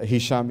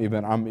Hisham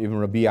ibn Amr ibn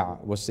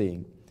Rabi'ah was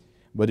saying.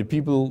 But the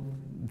people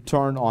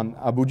turned on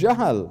Abu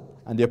Jahl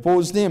and they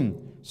opposed him,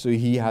 so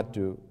he had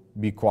to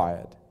be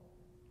quiet.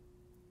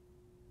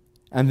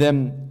 And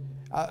then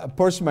a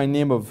person by the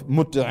name of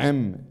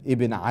Mut'im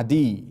ibn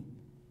Adi,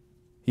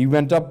 he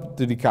went up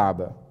to the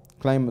Kaaba,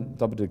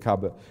 climbed up to the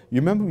Kaaba.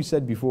 You remember we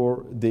said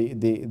before, they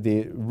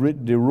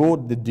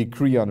wrote the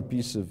decree on a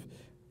piece of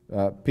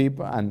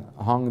paper and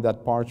hung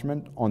that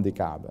parchment on the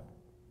Kaaba,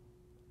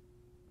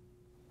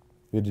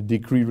 with the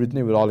decree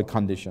written with all the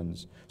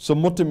conditions. So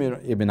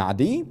Mut'im ibn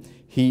Adi,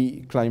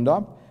 he climbed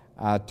up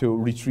to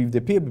retrieve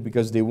the paper,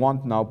 because they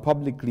want now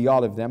publicly,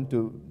 all of them,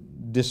 to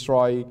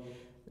destroy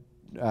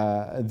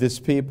this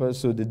paper,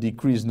 so the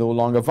decree is no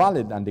longer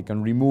valid and they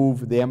can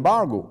remove the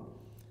embargo.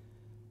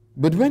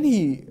 But when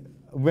he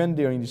went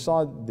there and he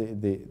saw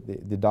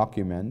the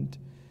document,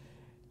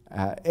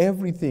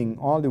 everything,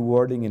 all the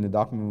wording in the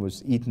document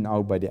was eaten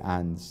out by the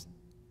ants,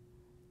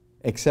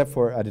 except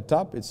for at the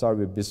top it started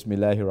with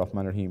Bismillahir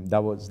Rahmanir Rahim.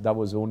 That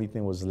was the only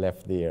thing was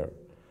left there.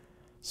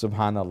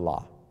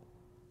 Subhanallah.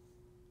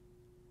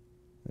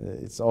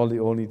 It's all the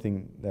only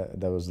thing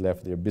that was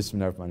left there.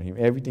 Bismillahir Rahmanir Rahim.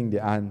 Everything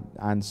the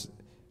ants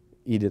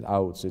eat it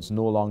out, so it's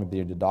no longer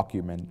there in the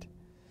document.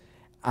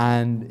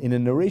 And in the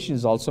narration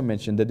is also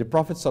mentioned that the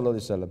Prophet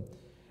ﷺ,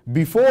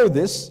 before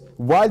this,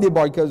 while the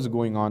boycott was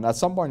going on, at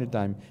some point in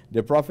time,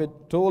 the Prophet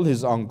told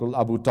his uncle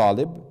Abu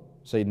Talib,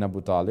 Sayyidina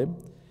Abu Talib,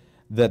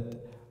 that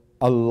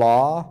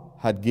Allah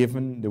had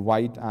given the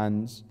white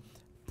ants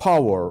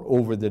power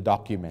over the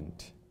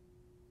document.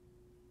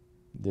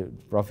 The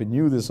Prophet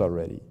knew this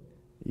already.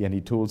 And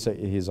he told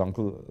his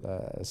uncle,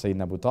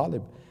 Sayyidina Abu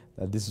Talib,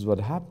 that this is what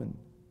happened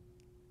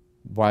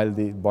while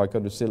the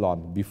boycott was still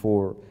on,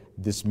 before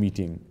this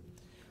meeting.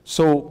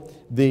 So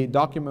the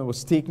document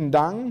was taken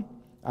down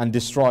and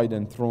destroyed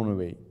and thrown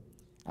away.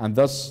 And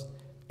thus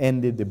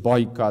ended the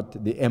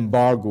boycott, the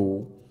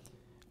embargo,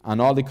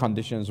 and all the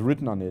conditions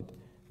written on it.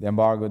 The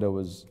embargo that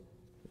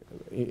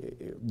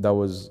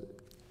was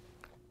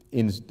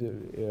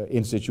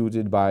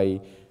instituted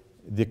by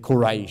the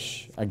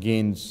Quraysh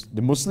against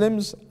the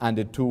Muslims and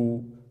the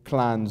two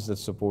clans that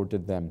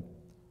supported them,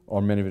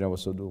 or many of them were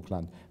two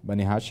clans,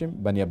 Bani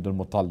Hashim, Bani Abdul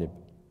Muttalib.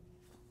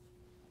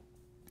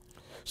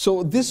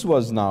 So this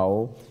was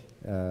now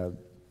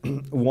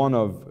one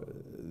of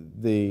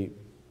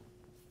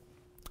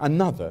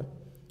another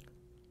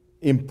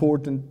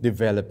important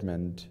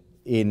development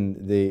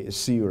in the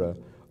seerah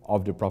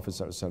of the Prophet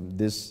ﷺ,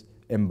 this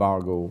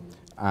embargo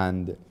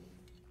and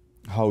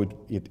how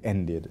it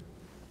ended.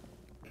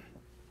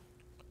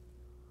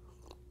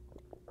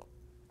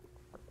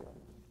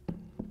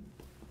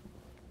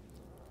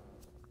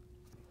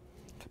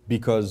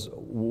 Because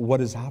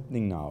what is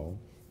happening now,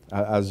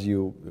 as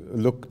you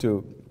look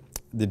to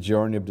the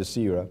journey of the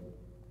seerah,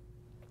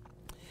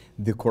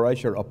 the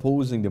Quraysh are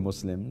opposing the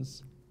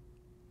Muslims,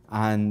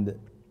 and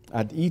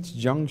at each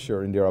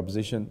juncture in their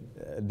opposition,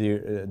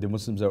 the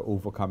Muslims are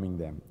overcoming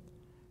them.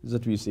 This is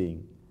what we're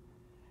seeing.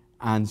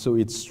 And so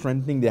it's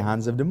strengthening the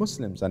hands of the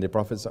Muslims and the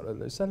Prophet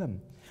ﷺ.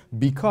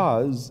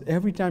 Because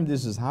every time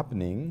this is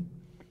happening,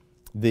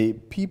 the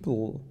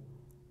people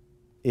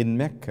in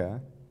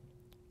Mecca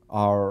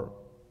are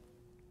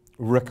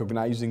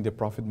recognizing the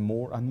Prophet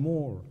more and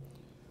more.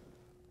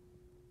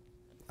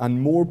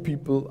 And more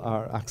people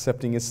are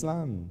accepting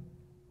Islam.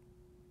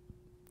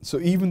 So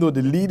even though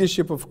the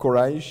leadership of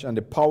Quraysh and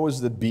the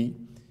powers that be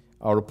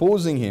are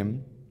opposing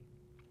him,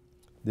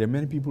 there are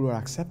many people who are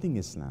accepting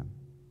Islam.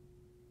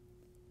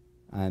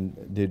 And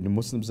the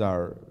Muslims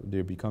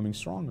they're becoming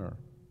stronger.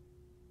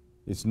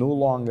 It's no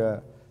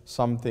longer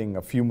something,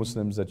 a few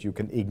Muslims that you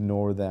can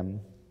ignore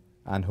them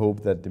and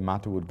hope that the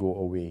matter would go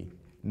away.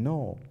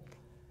 No,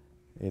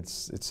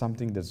 it's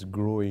something that's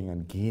growing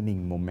and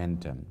gaining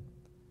momentum.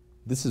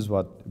 This is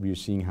what we're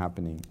seeing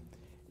happening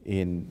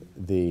in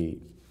the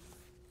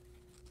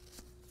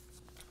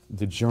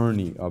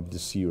journey of the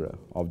seerah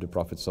of the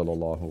Prophet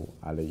sallallahu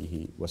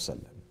alaihi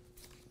wasallam.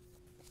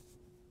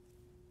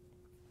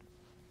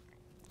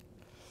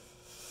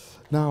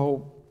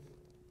 Now,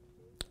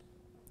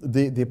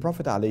 the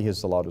Prophet alayhi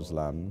salatu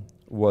wasalam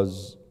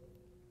was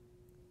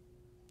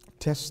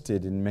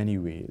tested in many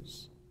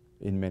ways.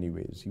 In many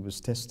ways. He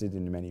was tested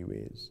in many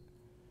ways.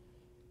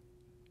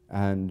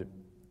 And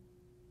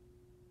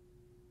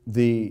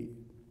the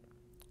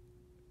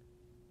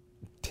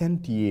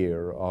 10th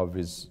year of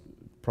his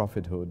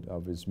prophethood,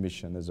 of his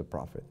mission as a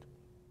prophet,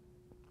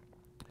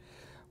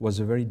 was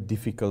a very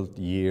difficult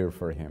year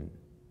for him.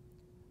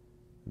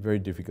 Very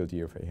difficult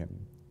year for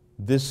him.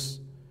 This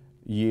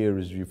year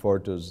is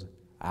referred to as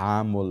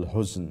Amul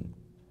Huzn,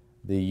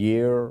 the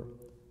year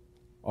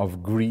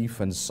of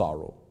grief and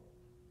sorrow,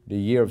 the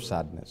year of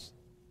sadness.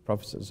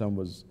 Prophet ﷺ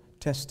was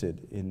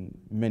tested in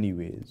many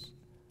ways.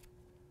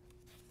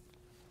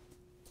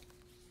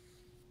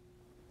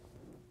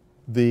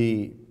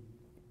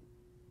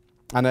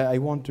 And I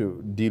want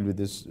to deal with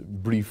this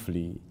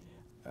briefly.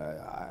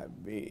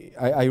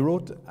 I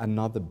wrote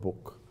another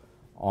book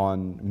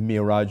on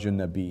Mirajun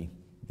Nabi,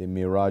 the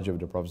Miraj of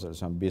the Prophet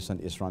ﷺ, based on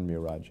Isra and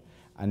Miraj.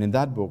 And in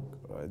that book,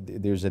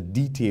 there's a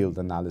detailed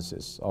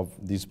analysis of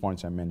these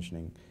points I'm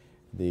mentioning,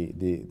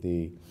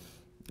 this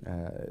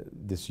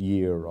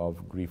year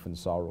of grief and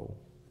sorrow.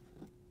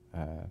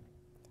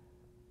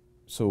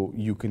 So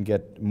you can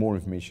get more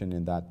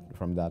information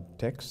from that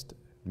text,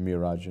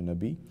 Miraj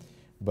Nabi.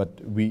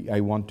 But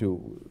I want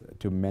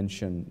to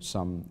mention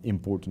some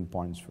important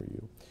points for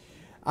you.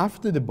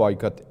 After the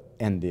boycott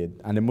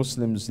ended and the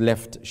Muslims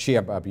left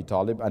Shayb Abi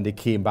Talib and they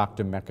came back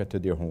to Mecca to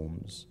their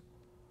homes,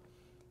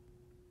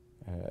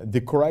 the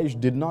Quraysh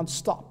did not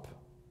stop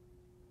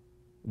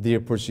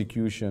their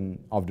persecution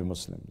of the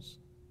Muslims.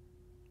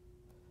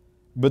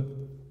 But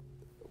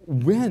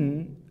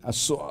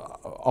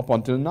up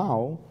until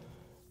now,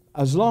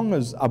 as long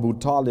as Abu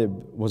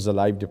Talib was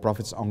alive, the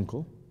Prophet's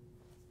uncle,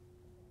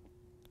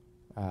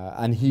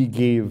 and he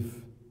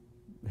gave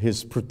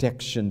his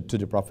protection to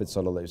the Prophet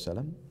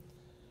ﷺ,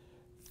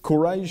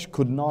 Quraysh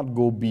could not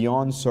go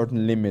beyond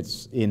certain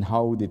limits in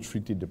how they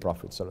treated the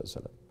Prophet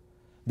ﷺ.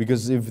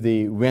 Because if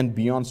they went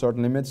beyond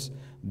certain limits,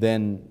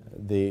 then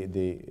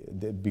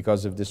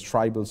because of this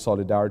tribal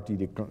solidarity,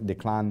 the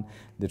tribal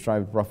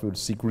Prophet would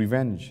seek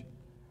revenge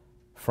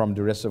from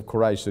the rest of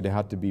Quraysh, so they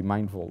had to be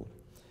mindful.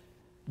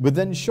 But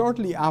then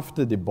shortly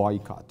after the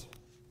boycott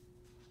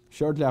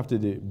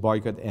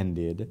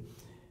ended,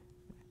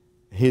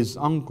 his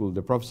uncle,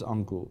 the Prophet's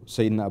uncle,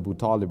 Sayyidina Abu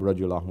Talib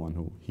radiallahu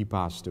anhu, he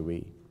passed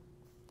away.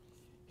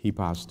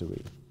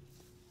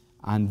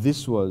 And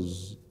this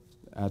was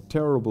a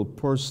terrible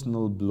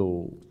personal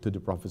blow to the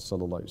Prophet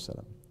sallallahu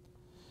alaihi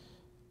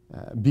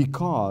wasallam,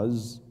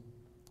 because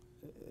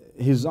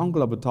his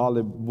uncle Abu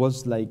Talib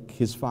was like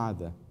his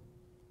father.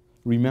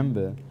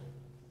 Remember,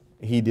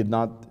 he did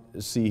not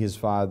see his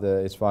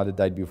father. His father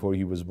died before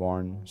he was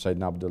born.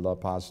 Sayyidina Abdullah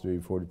passed away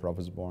before the Prophet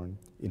was born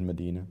in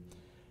Medina.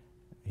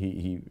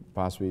 He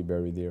passed away,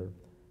 buried there.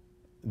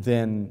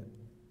 Then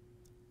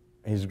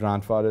his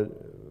grandfather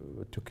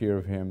took care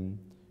of him.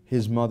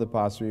 His mother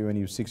passed away when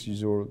he was 6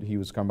 years old. He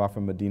was come back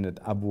from Medina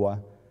at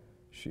Abwa,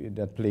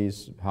 that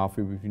place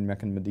halfway between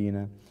Mecca and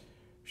Medina.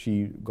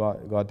 She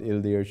got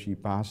ill there. She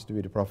passed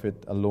away. The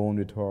Prophet alone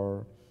with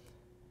her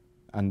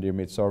and their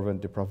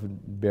maidservant. The Prophet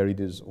buried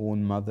his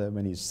own mother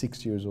when he's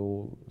 6 years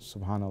old.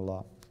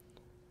 Subhanallah.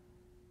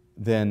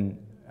 Then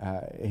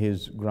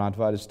his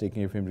grandfather is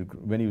taking care of him.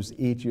 When he was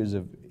 8 years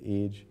of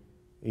age,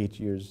 8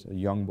 years, a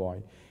young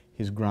boy,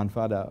 his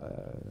grandfather,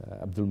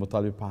 Abdul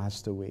Muttalib,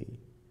 passed away.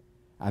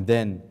 And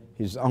then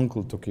his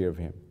uncle took care of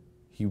him.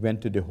 He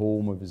went to the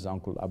home of his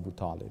uncle Abu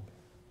Talib.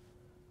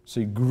 So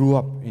he grew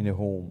up in the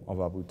home of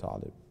Abu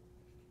Talib.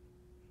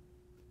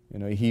 You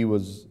know, I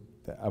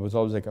was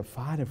always like a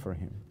father for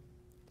him.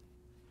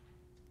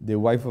 The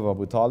wife of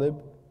Abu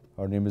Talib,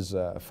 her name is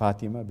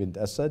Fatima bint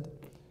Asad.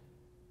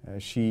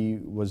 She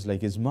was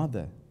like his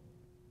mother.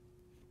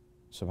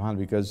 Subhanallah,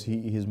 because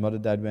his mother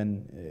died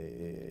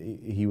when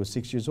he was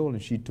 6 years old,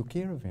 and she took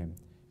care of him.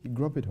 He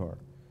grew up with her.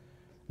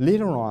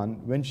 Later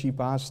on, when she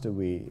passed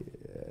away,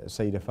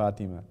 Sayyidah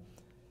Fatima,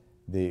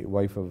 the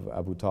wife of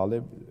Abu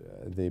Talib,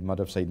 the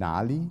mother of Sayyidina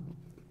Ali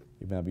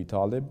ibn Abi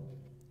Talib,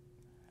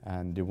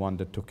 and the one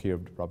that took care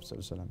of the Prophet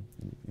ﷺ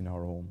in her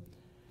home.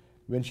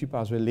 When she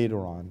passed away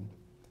later on,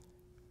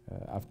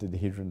 after the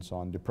Hijrah and so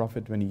on, the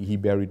Prophet, when he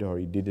buried her,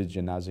 he did his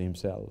janazah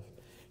himself.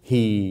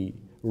 He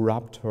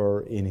wrapped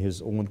her in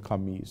his own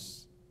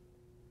qamis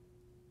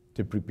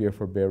to prepare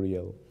for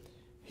burial.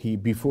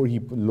 Before he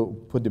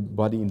put the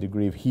body in the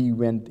grave, he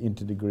went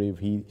into the grave.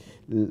 He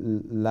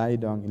lay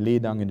down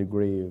in the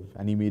grave,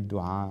 and he made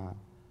dua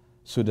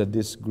so that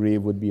this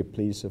grave would be a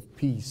place of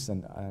peace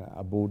and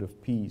abode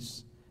of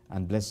peace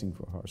and blessing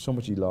for her. So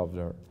much he loved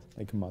her,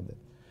 like a mother.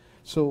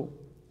 So,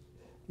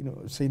 you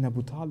know, Sayyidina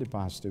Abu Talib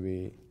passed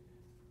away.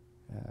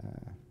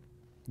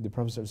 The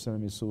Prophet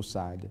ﷺ is so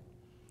sad.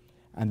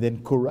 And then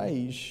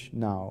Quraysh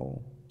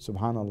now,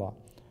 subhanallah,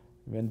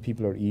 when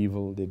people are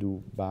evil, they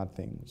do bad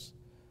things.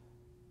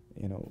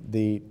 You know,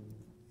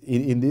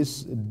 in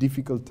this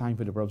difficult time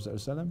for the Prophet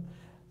ﷺ,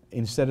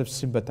 instead of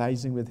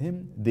sympathizing with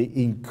him, they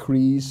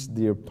increase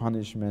their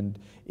punishment,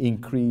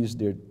 increase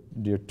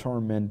their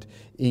torment,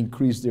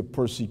 increase their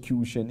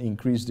persecution,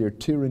 increase their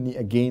tyranny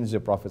against the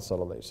Prophet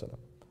ﷺ.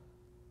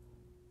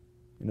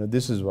 You know,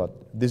 this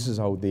is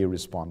how they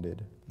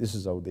responded. This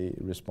is how they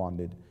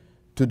responded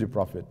to the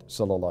Prophet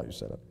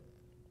ﷺ.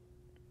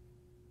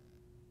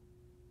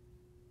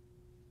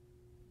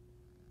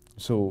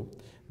 So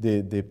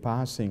the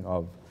passing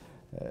of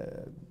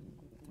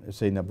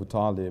Sayyidina Abu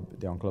Talib,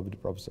 the uncle of the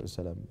Prophet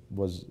ﷺ,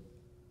 was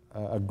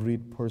a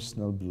great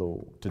personal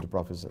blow to the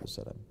Prophet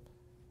ﷺ.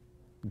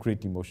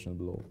 Great emotional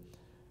blow.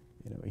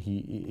 You know,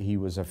 he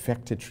was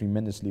affected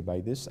tremendously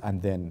by this,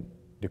 and then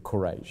the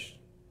Quraysh,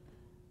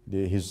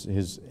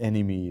 his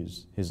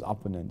enemies, his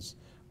opponents,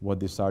 what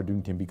they started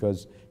doing to him,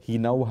 because he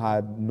now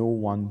had no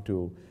one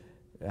to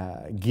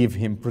give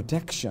him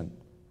protection.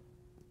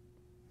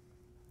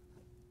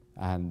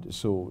 And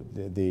so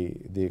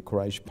the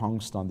Quraysh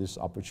pounced on this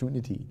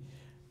opportunity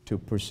to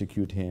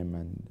persecute him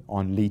and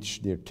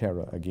unleash their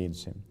terror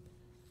against him.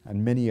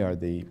 And many are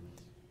the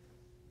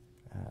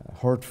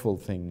hurtful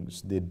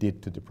things they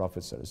did to the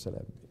Prophet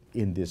ﷺ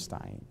in this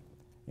time.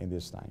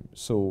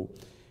 So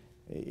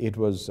it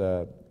was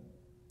a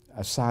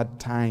sad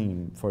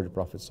time for the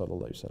Prophet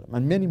ﷺ.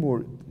 And many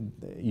more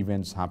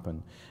events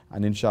happened.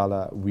 And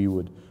inshallah, we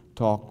would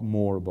talk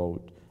more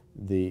about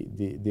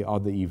the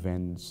other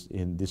events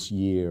in this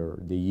year,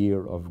 the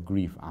year of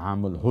grief.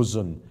 Amul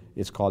Huzn,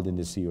 it's called in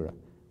the Seerah.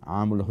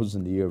 Amul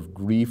Huzn, the year of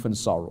grief and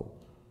sorrow.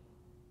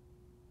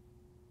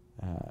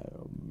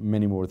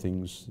 Many more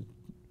things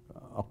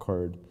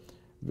occurred,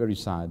 very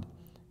sad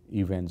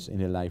events in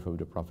the life of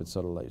the Prophet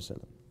ﷺ.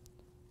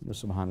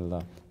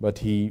 Subhanallah. But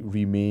he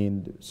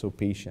remained so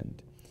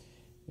patient.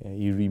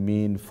 He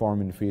remained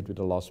firm in faith with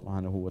Allah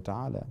subhanahu wa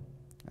ta'ala.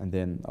 And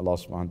then Allah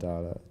subhanahu wa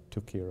ta'ala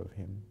took care of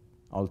him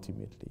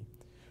ultimately.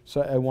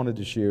 So I wanted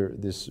to share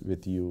this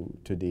with you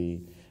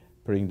today,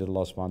 praying that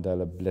Allah subhanahu wa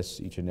ta'ala bless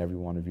each and every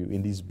one of you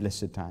in this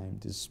blessed time,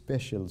 this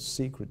special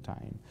sacred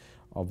time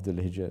of the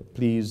Hijjah.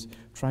 Please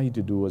try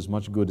to do as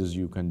much good as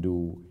you can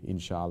do,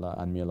 inshallah,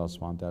 and may Allah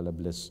subhanahu wa ta'ala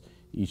bless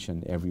each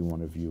and every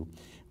one of you.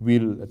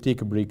 We'll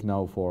take a break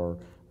now for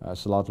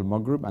Salatul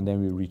Maghrib, and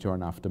then we'll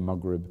return after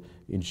Maghrib,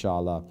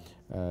 inshallah.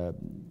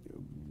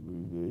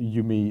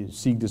 You may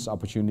seek this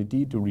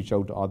opportunity to reach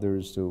out to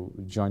others to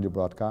join the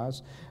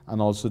broadcast,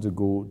 and also to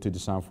go to the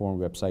Islam Forum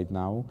website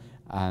now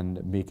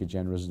and make a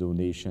generous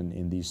donation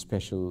in these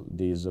special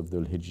days of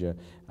Dhul Hijjah,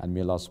 and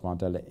may Allah subhanahu wa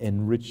ta'ala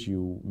enrich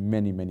you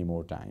many, many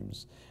more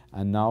times.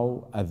 And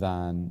now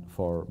adhan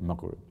for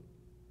Maghrib.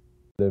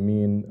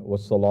 Ameen,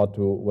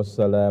 wassalatu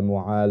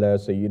wassalamu ala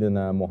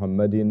Sayyidina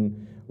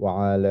Muhammadin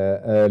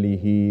وعلى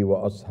آله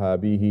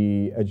وأصحابه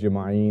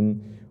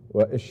أجمعين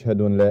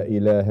وأشهد أن لا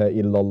إله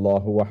إلا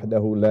الله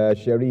وحده لا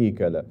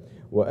شريك له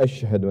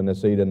وأشهد أن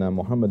سيدنا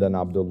محمدا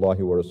عبد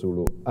الله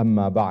ورسوله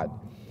أما بعد.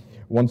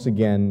 Once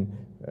again,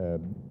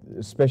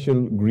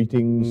 special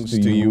greetings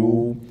to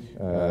you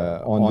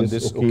on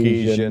this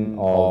occasion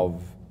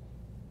of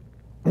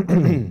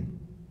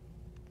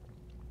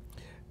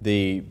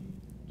the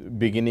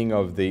beginning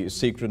of the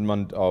sacred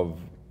month of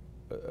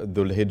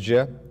Dhul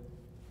Hijjah.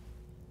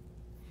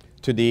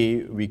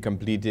 Today we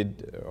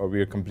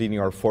are completing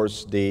our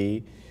first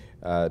day.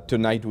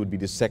 Tonight would be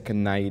the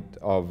second night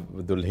of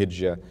Dhul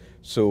Hijjah.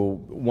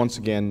 So once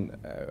again,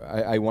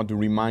 I want to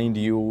remind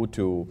you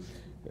to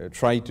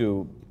try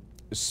to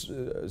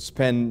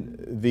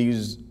spend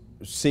these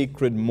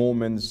sacred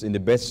moments in the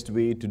best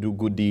way to do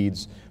good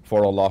deeds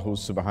for Allah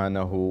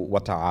subhanahu wa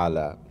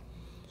ta'ala.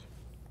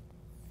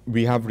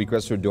 We have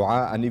requests for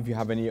dua, and if you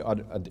have any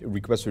other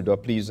requests for dua,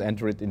 please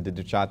enter it into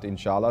the chat,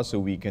 inshallah, so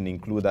we can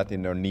include that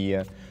in our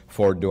niyyah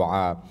for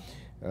dua.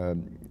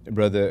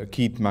 Brother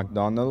Keith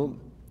McDonald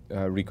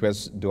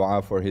requests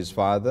dua for his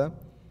father,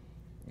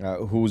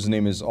 whose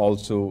name is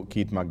also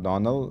Keith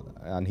McDonald,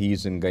 and he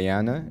is in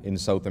Guyana, in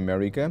South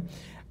America,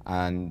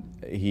 and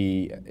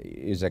he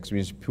is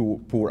experiencing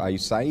poor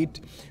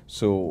eyesight,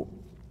 so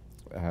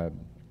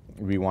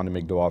we want to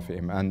make dua for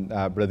him. And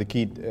Brother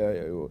Keith,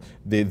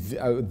 the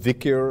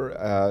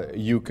dhikr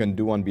you can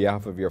do on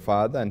behalf of your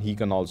father, and he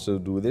can also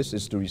do this,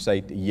 is to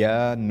recite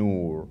Ya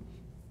Noor.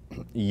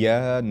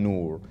 Ya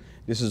Noor.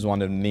 This is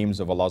one of the names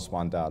of Allah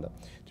subhanahu wa ta'ala.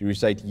 To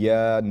recite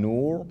Ya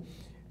Noor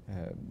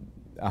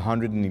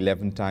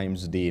 111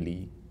 times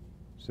daily.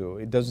 So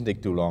it doesn't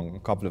take too long, a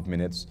couple of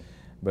minutes,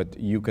 but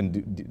you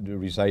can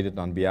recite it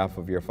on behalf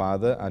of your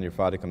father, and your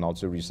father can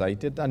also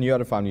recite it, and your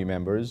other family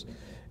members,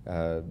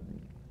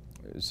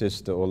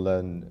 Sister Ulla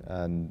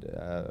and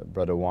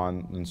Brother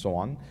Juan and so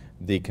on,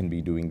 they can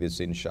be doing this,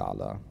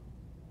 inshallah.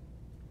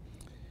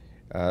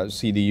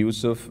 Sidi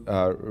Yusuf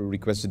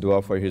requested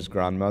dua for his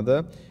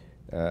grandmother,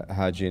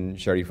 Hajin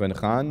Sharifan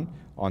Khan,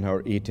 on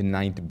her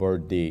 89th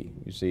birthday.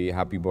 You say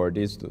happy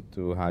birthdays to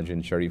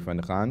Hajin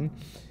Sharifan Khan.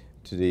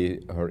 Today,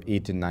 her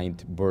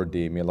 89th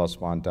birthday. May Allah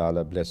subhanahu wa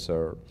ta'ala bless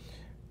her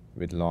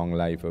with long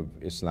life of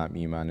Islam,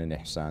 Iman and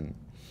Ihsan.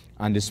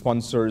 And the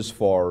sponsors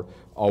for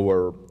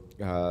our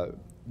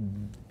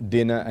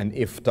dinner and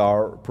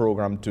iftar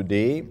program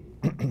today,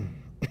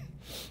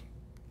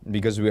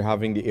 because we're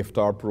having the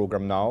iftar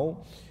program now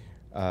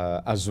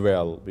as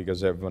well,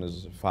 because everyone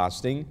is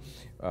fasting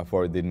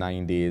for the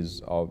 9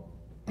 days of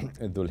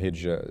Dhul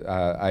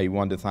Hijjah. I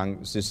want to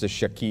thank Sister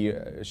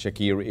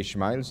Shakir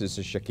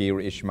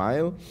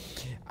Ishmael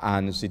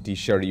and Siti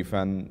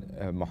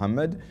Sharifan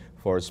Muhammad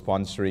for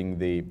sponsoring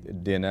the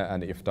dinner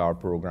and iftar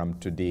program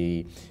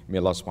today. May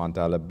Allah subhanahu wa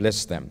ta'ala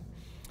bless them.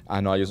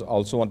 And I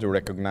also want to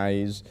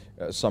recognize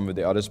some of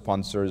the other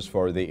sponsors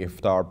for the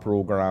iftar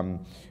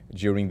program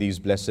during these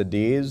blessed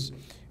days.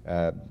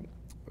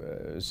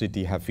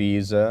 Siti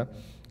Hafiza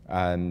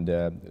and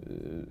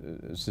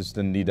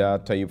Sister Nida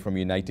Tayyib from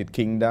United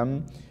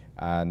Kingdom,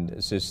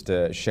 and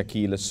Sister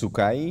Shakila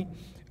Sukai,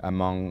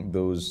 among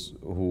those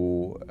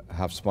who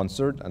have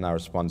sponsored and are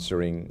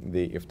sponsoring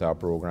the iftar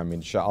program,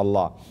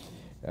 inshallah.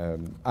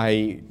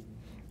 I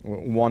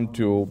want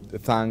to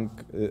thank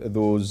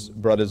those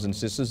brothers and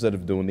sisters that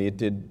have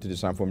donated to the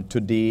Islam Forum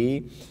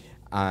today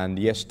and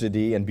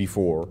yesterday and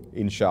before,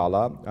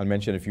 inshallah. I'll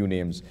mention a few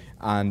names.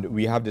 And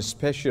we have the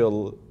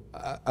special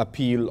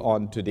appeal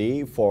on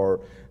today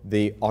for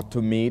the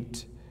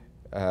automate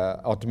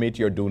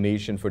your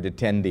donation for the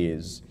 10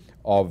 days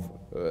of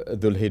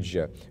Dhul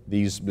Hijjah,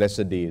 these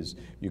blessed days.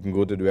 You can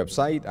go to the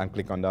website and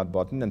click on that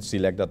button and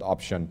select that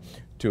option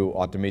to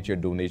automate your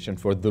donation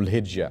for Dhul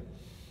Hijjah.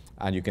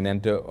 And you can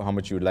enter how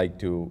much you would like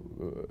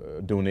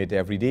to donate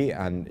every day,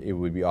 and it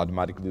will be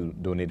automatically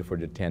donated for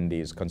the 10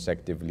 days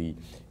consecutively,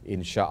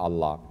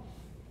 inshallah.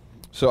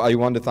 So I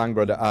want to thank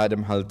Brother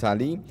Adam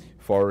Haltali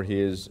for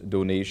his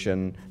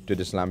donation to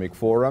the Islamic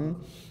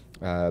Forum,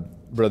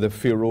 Brother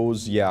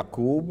Firoz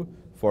Yaqub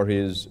for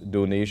his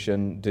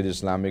donation to the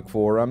Islamic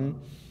Forum,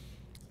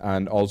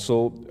 and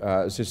also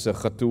Sister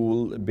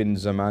Khatul bin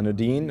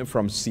Zamanuddin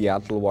from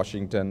Seattle,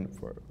 Washington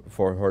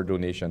for her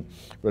donation.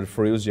 Brother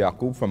Firoz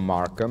Yaqub from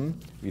Markham,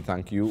 we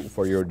thank you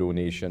for your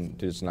donation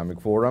to the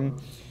Islamic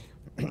Forum.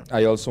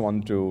 I also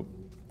want to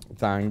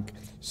thank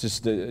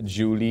Sister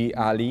Julie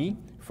Ali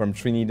from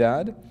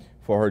Trinidad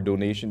for her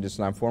donation to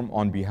Islam Forum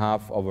on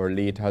behalf of her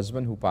late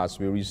husband who passed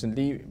away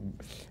recently,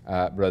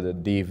 Brother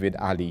David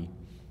Ali.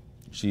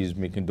 She is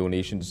making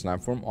donation to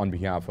Islam Forum on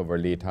behalf of her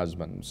late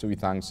husband. So we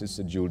thank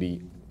Sister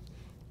Julie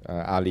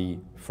Ali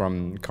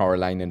from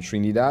Caroline and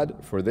Trinidad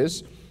for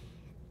this.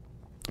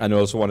 And I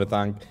also want to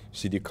thank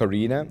Sidi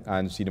Karina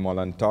and Sidi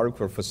Maulan Tariq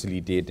for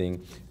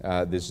facilitating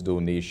this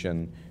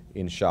donation,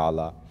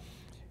 inshallah.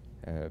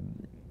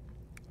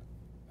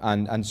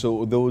 And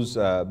so those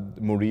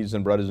Murids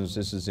and brothers and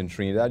sisters in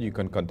Trinidad, you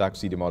can contact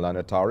Sidi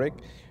Maulana Tariq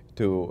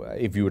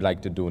if you would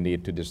like to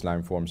donate to the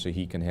Islam Forum, so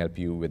he can help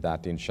you with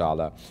that,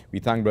 inshallah. We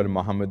thank Brother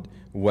Muhammad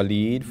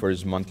Waleed for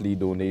his monthly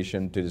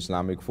donation to the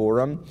Islamic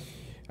Forum.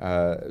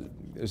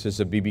 This is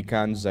a Bibi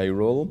Khan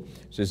Zairul.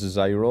 So this is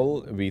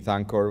Zairul. We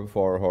thank her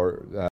for her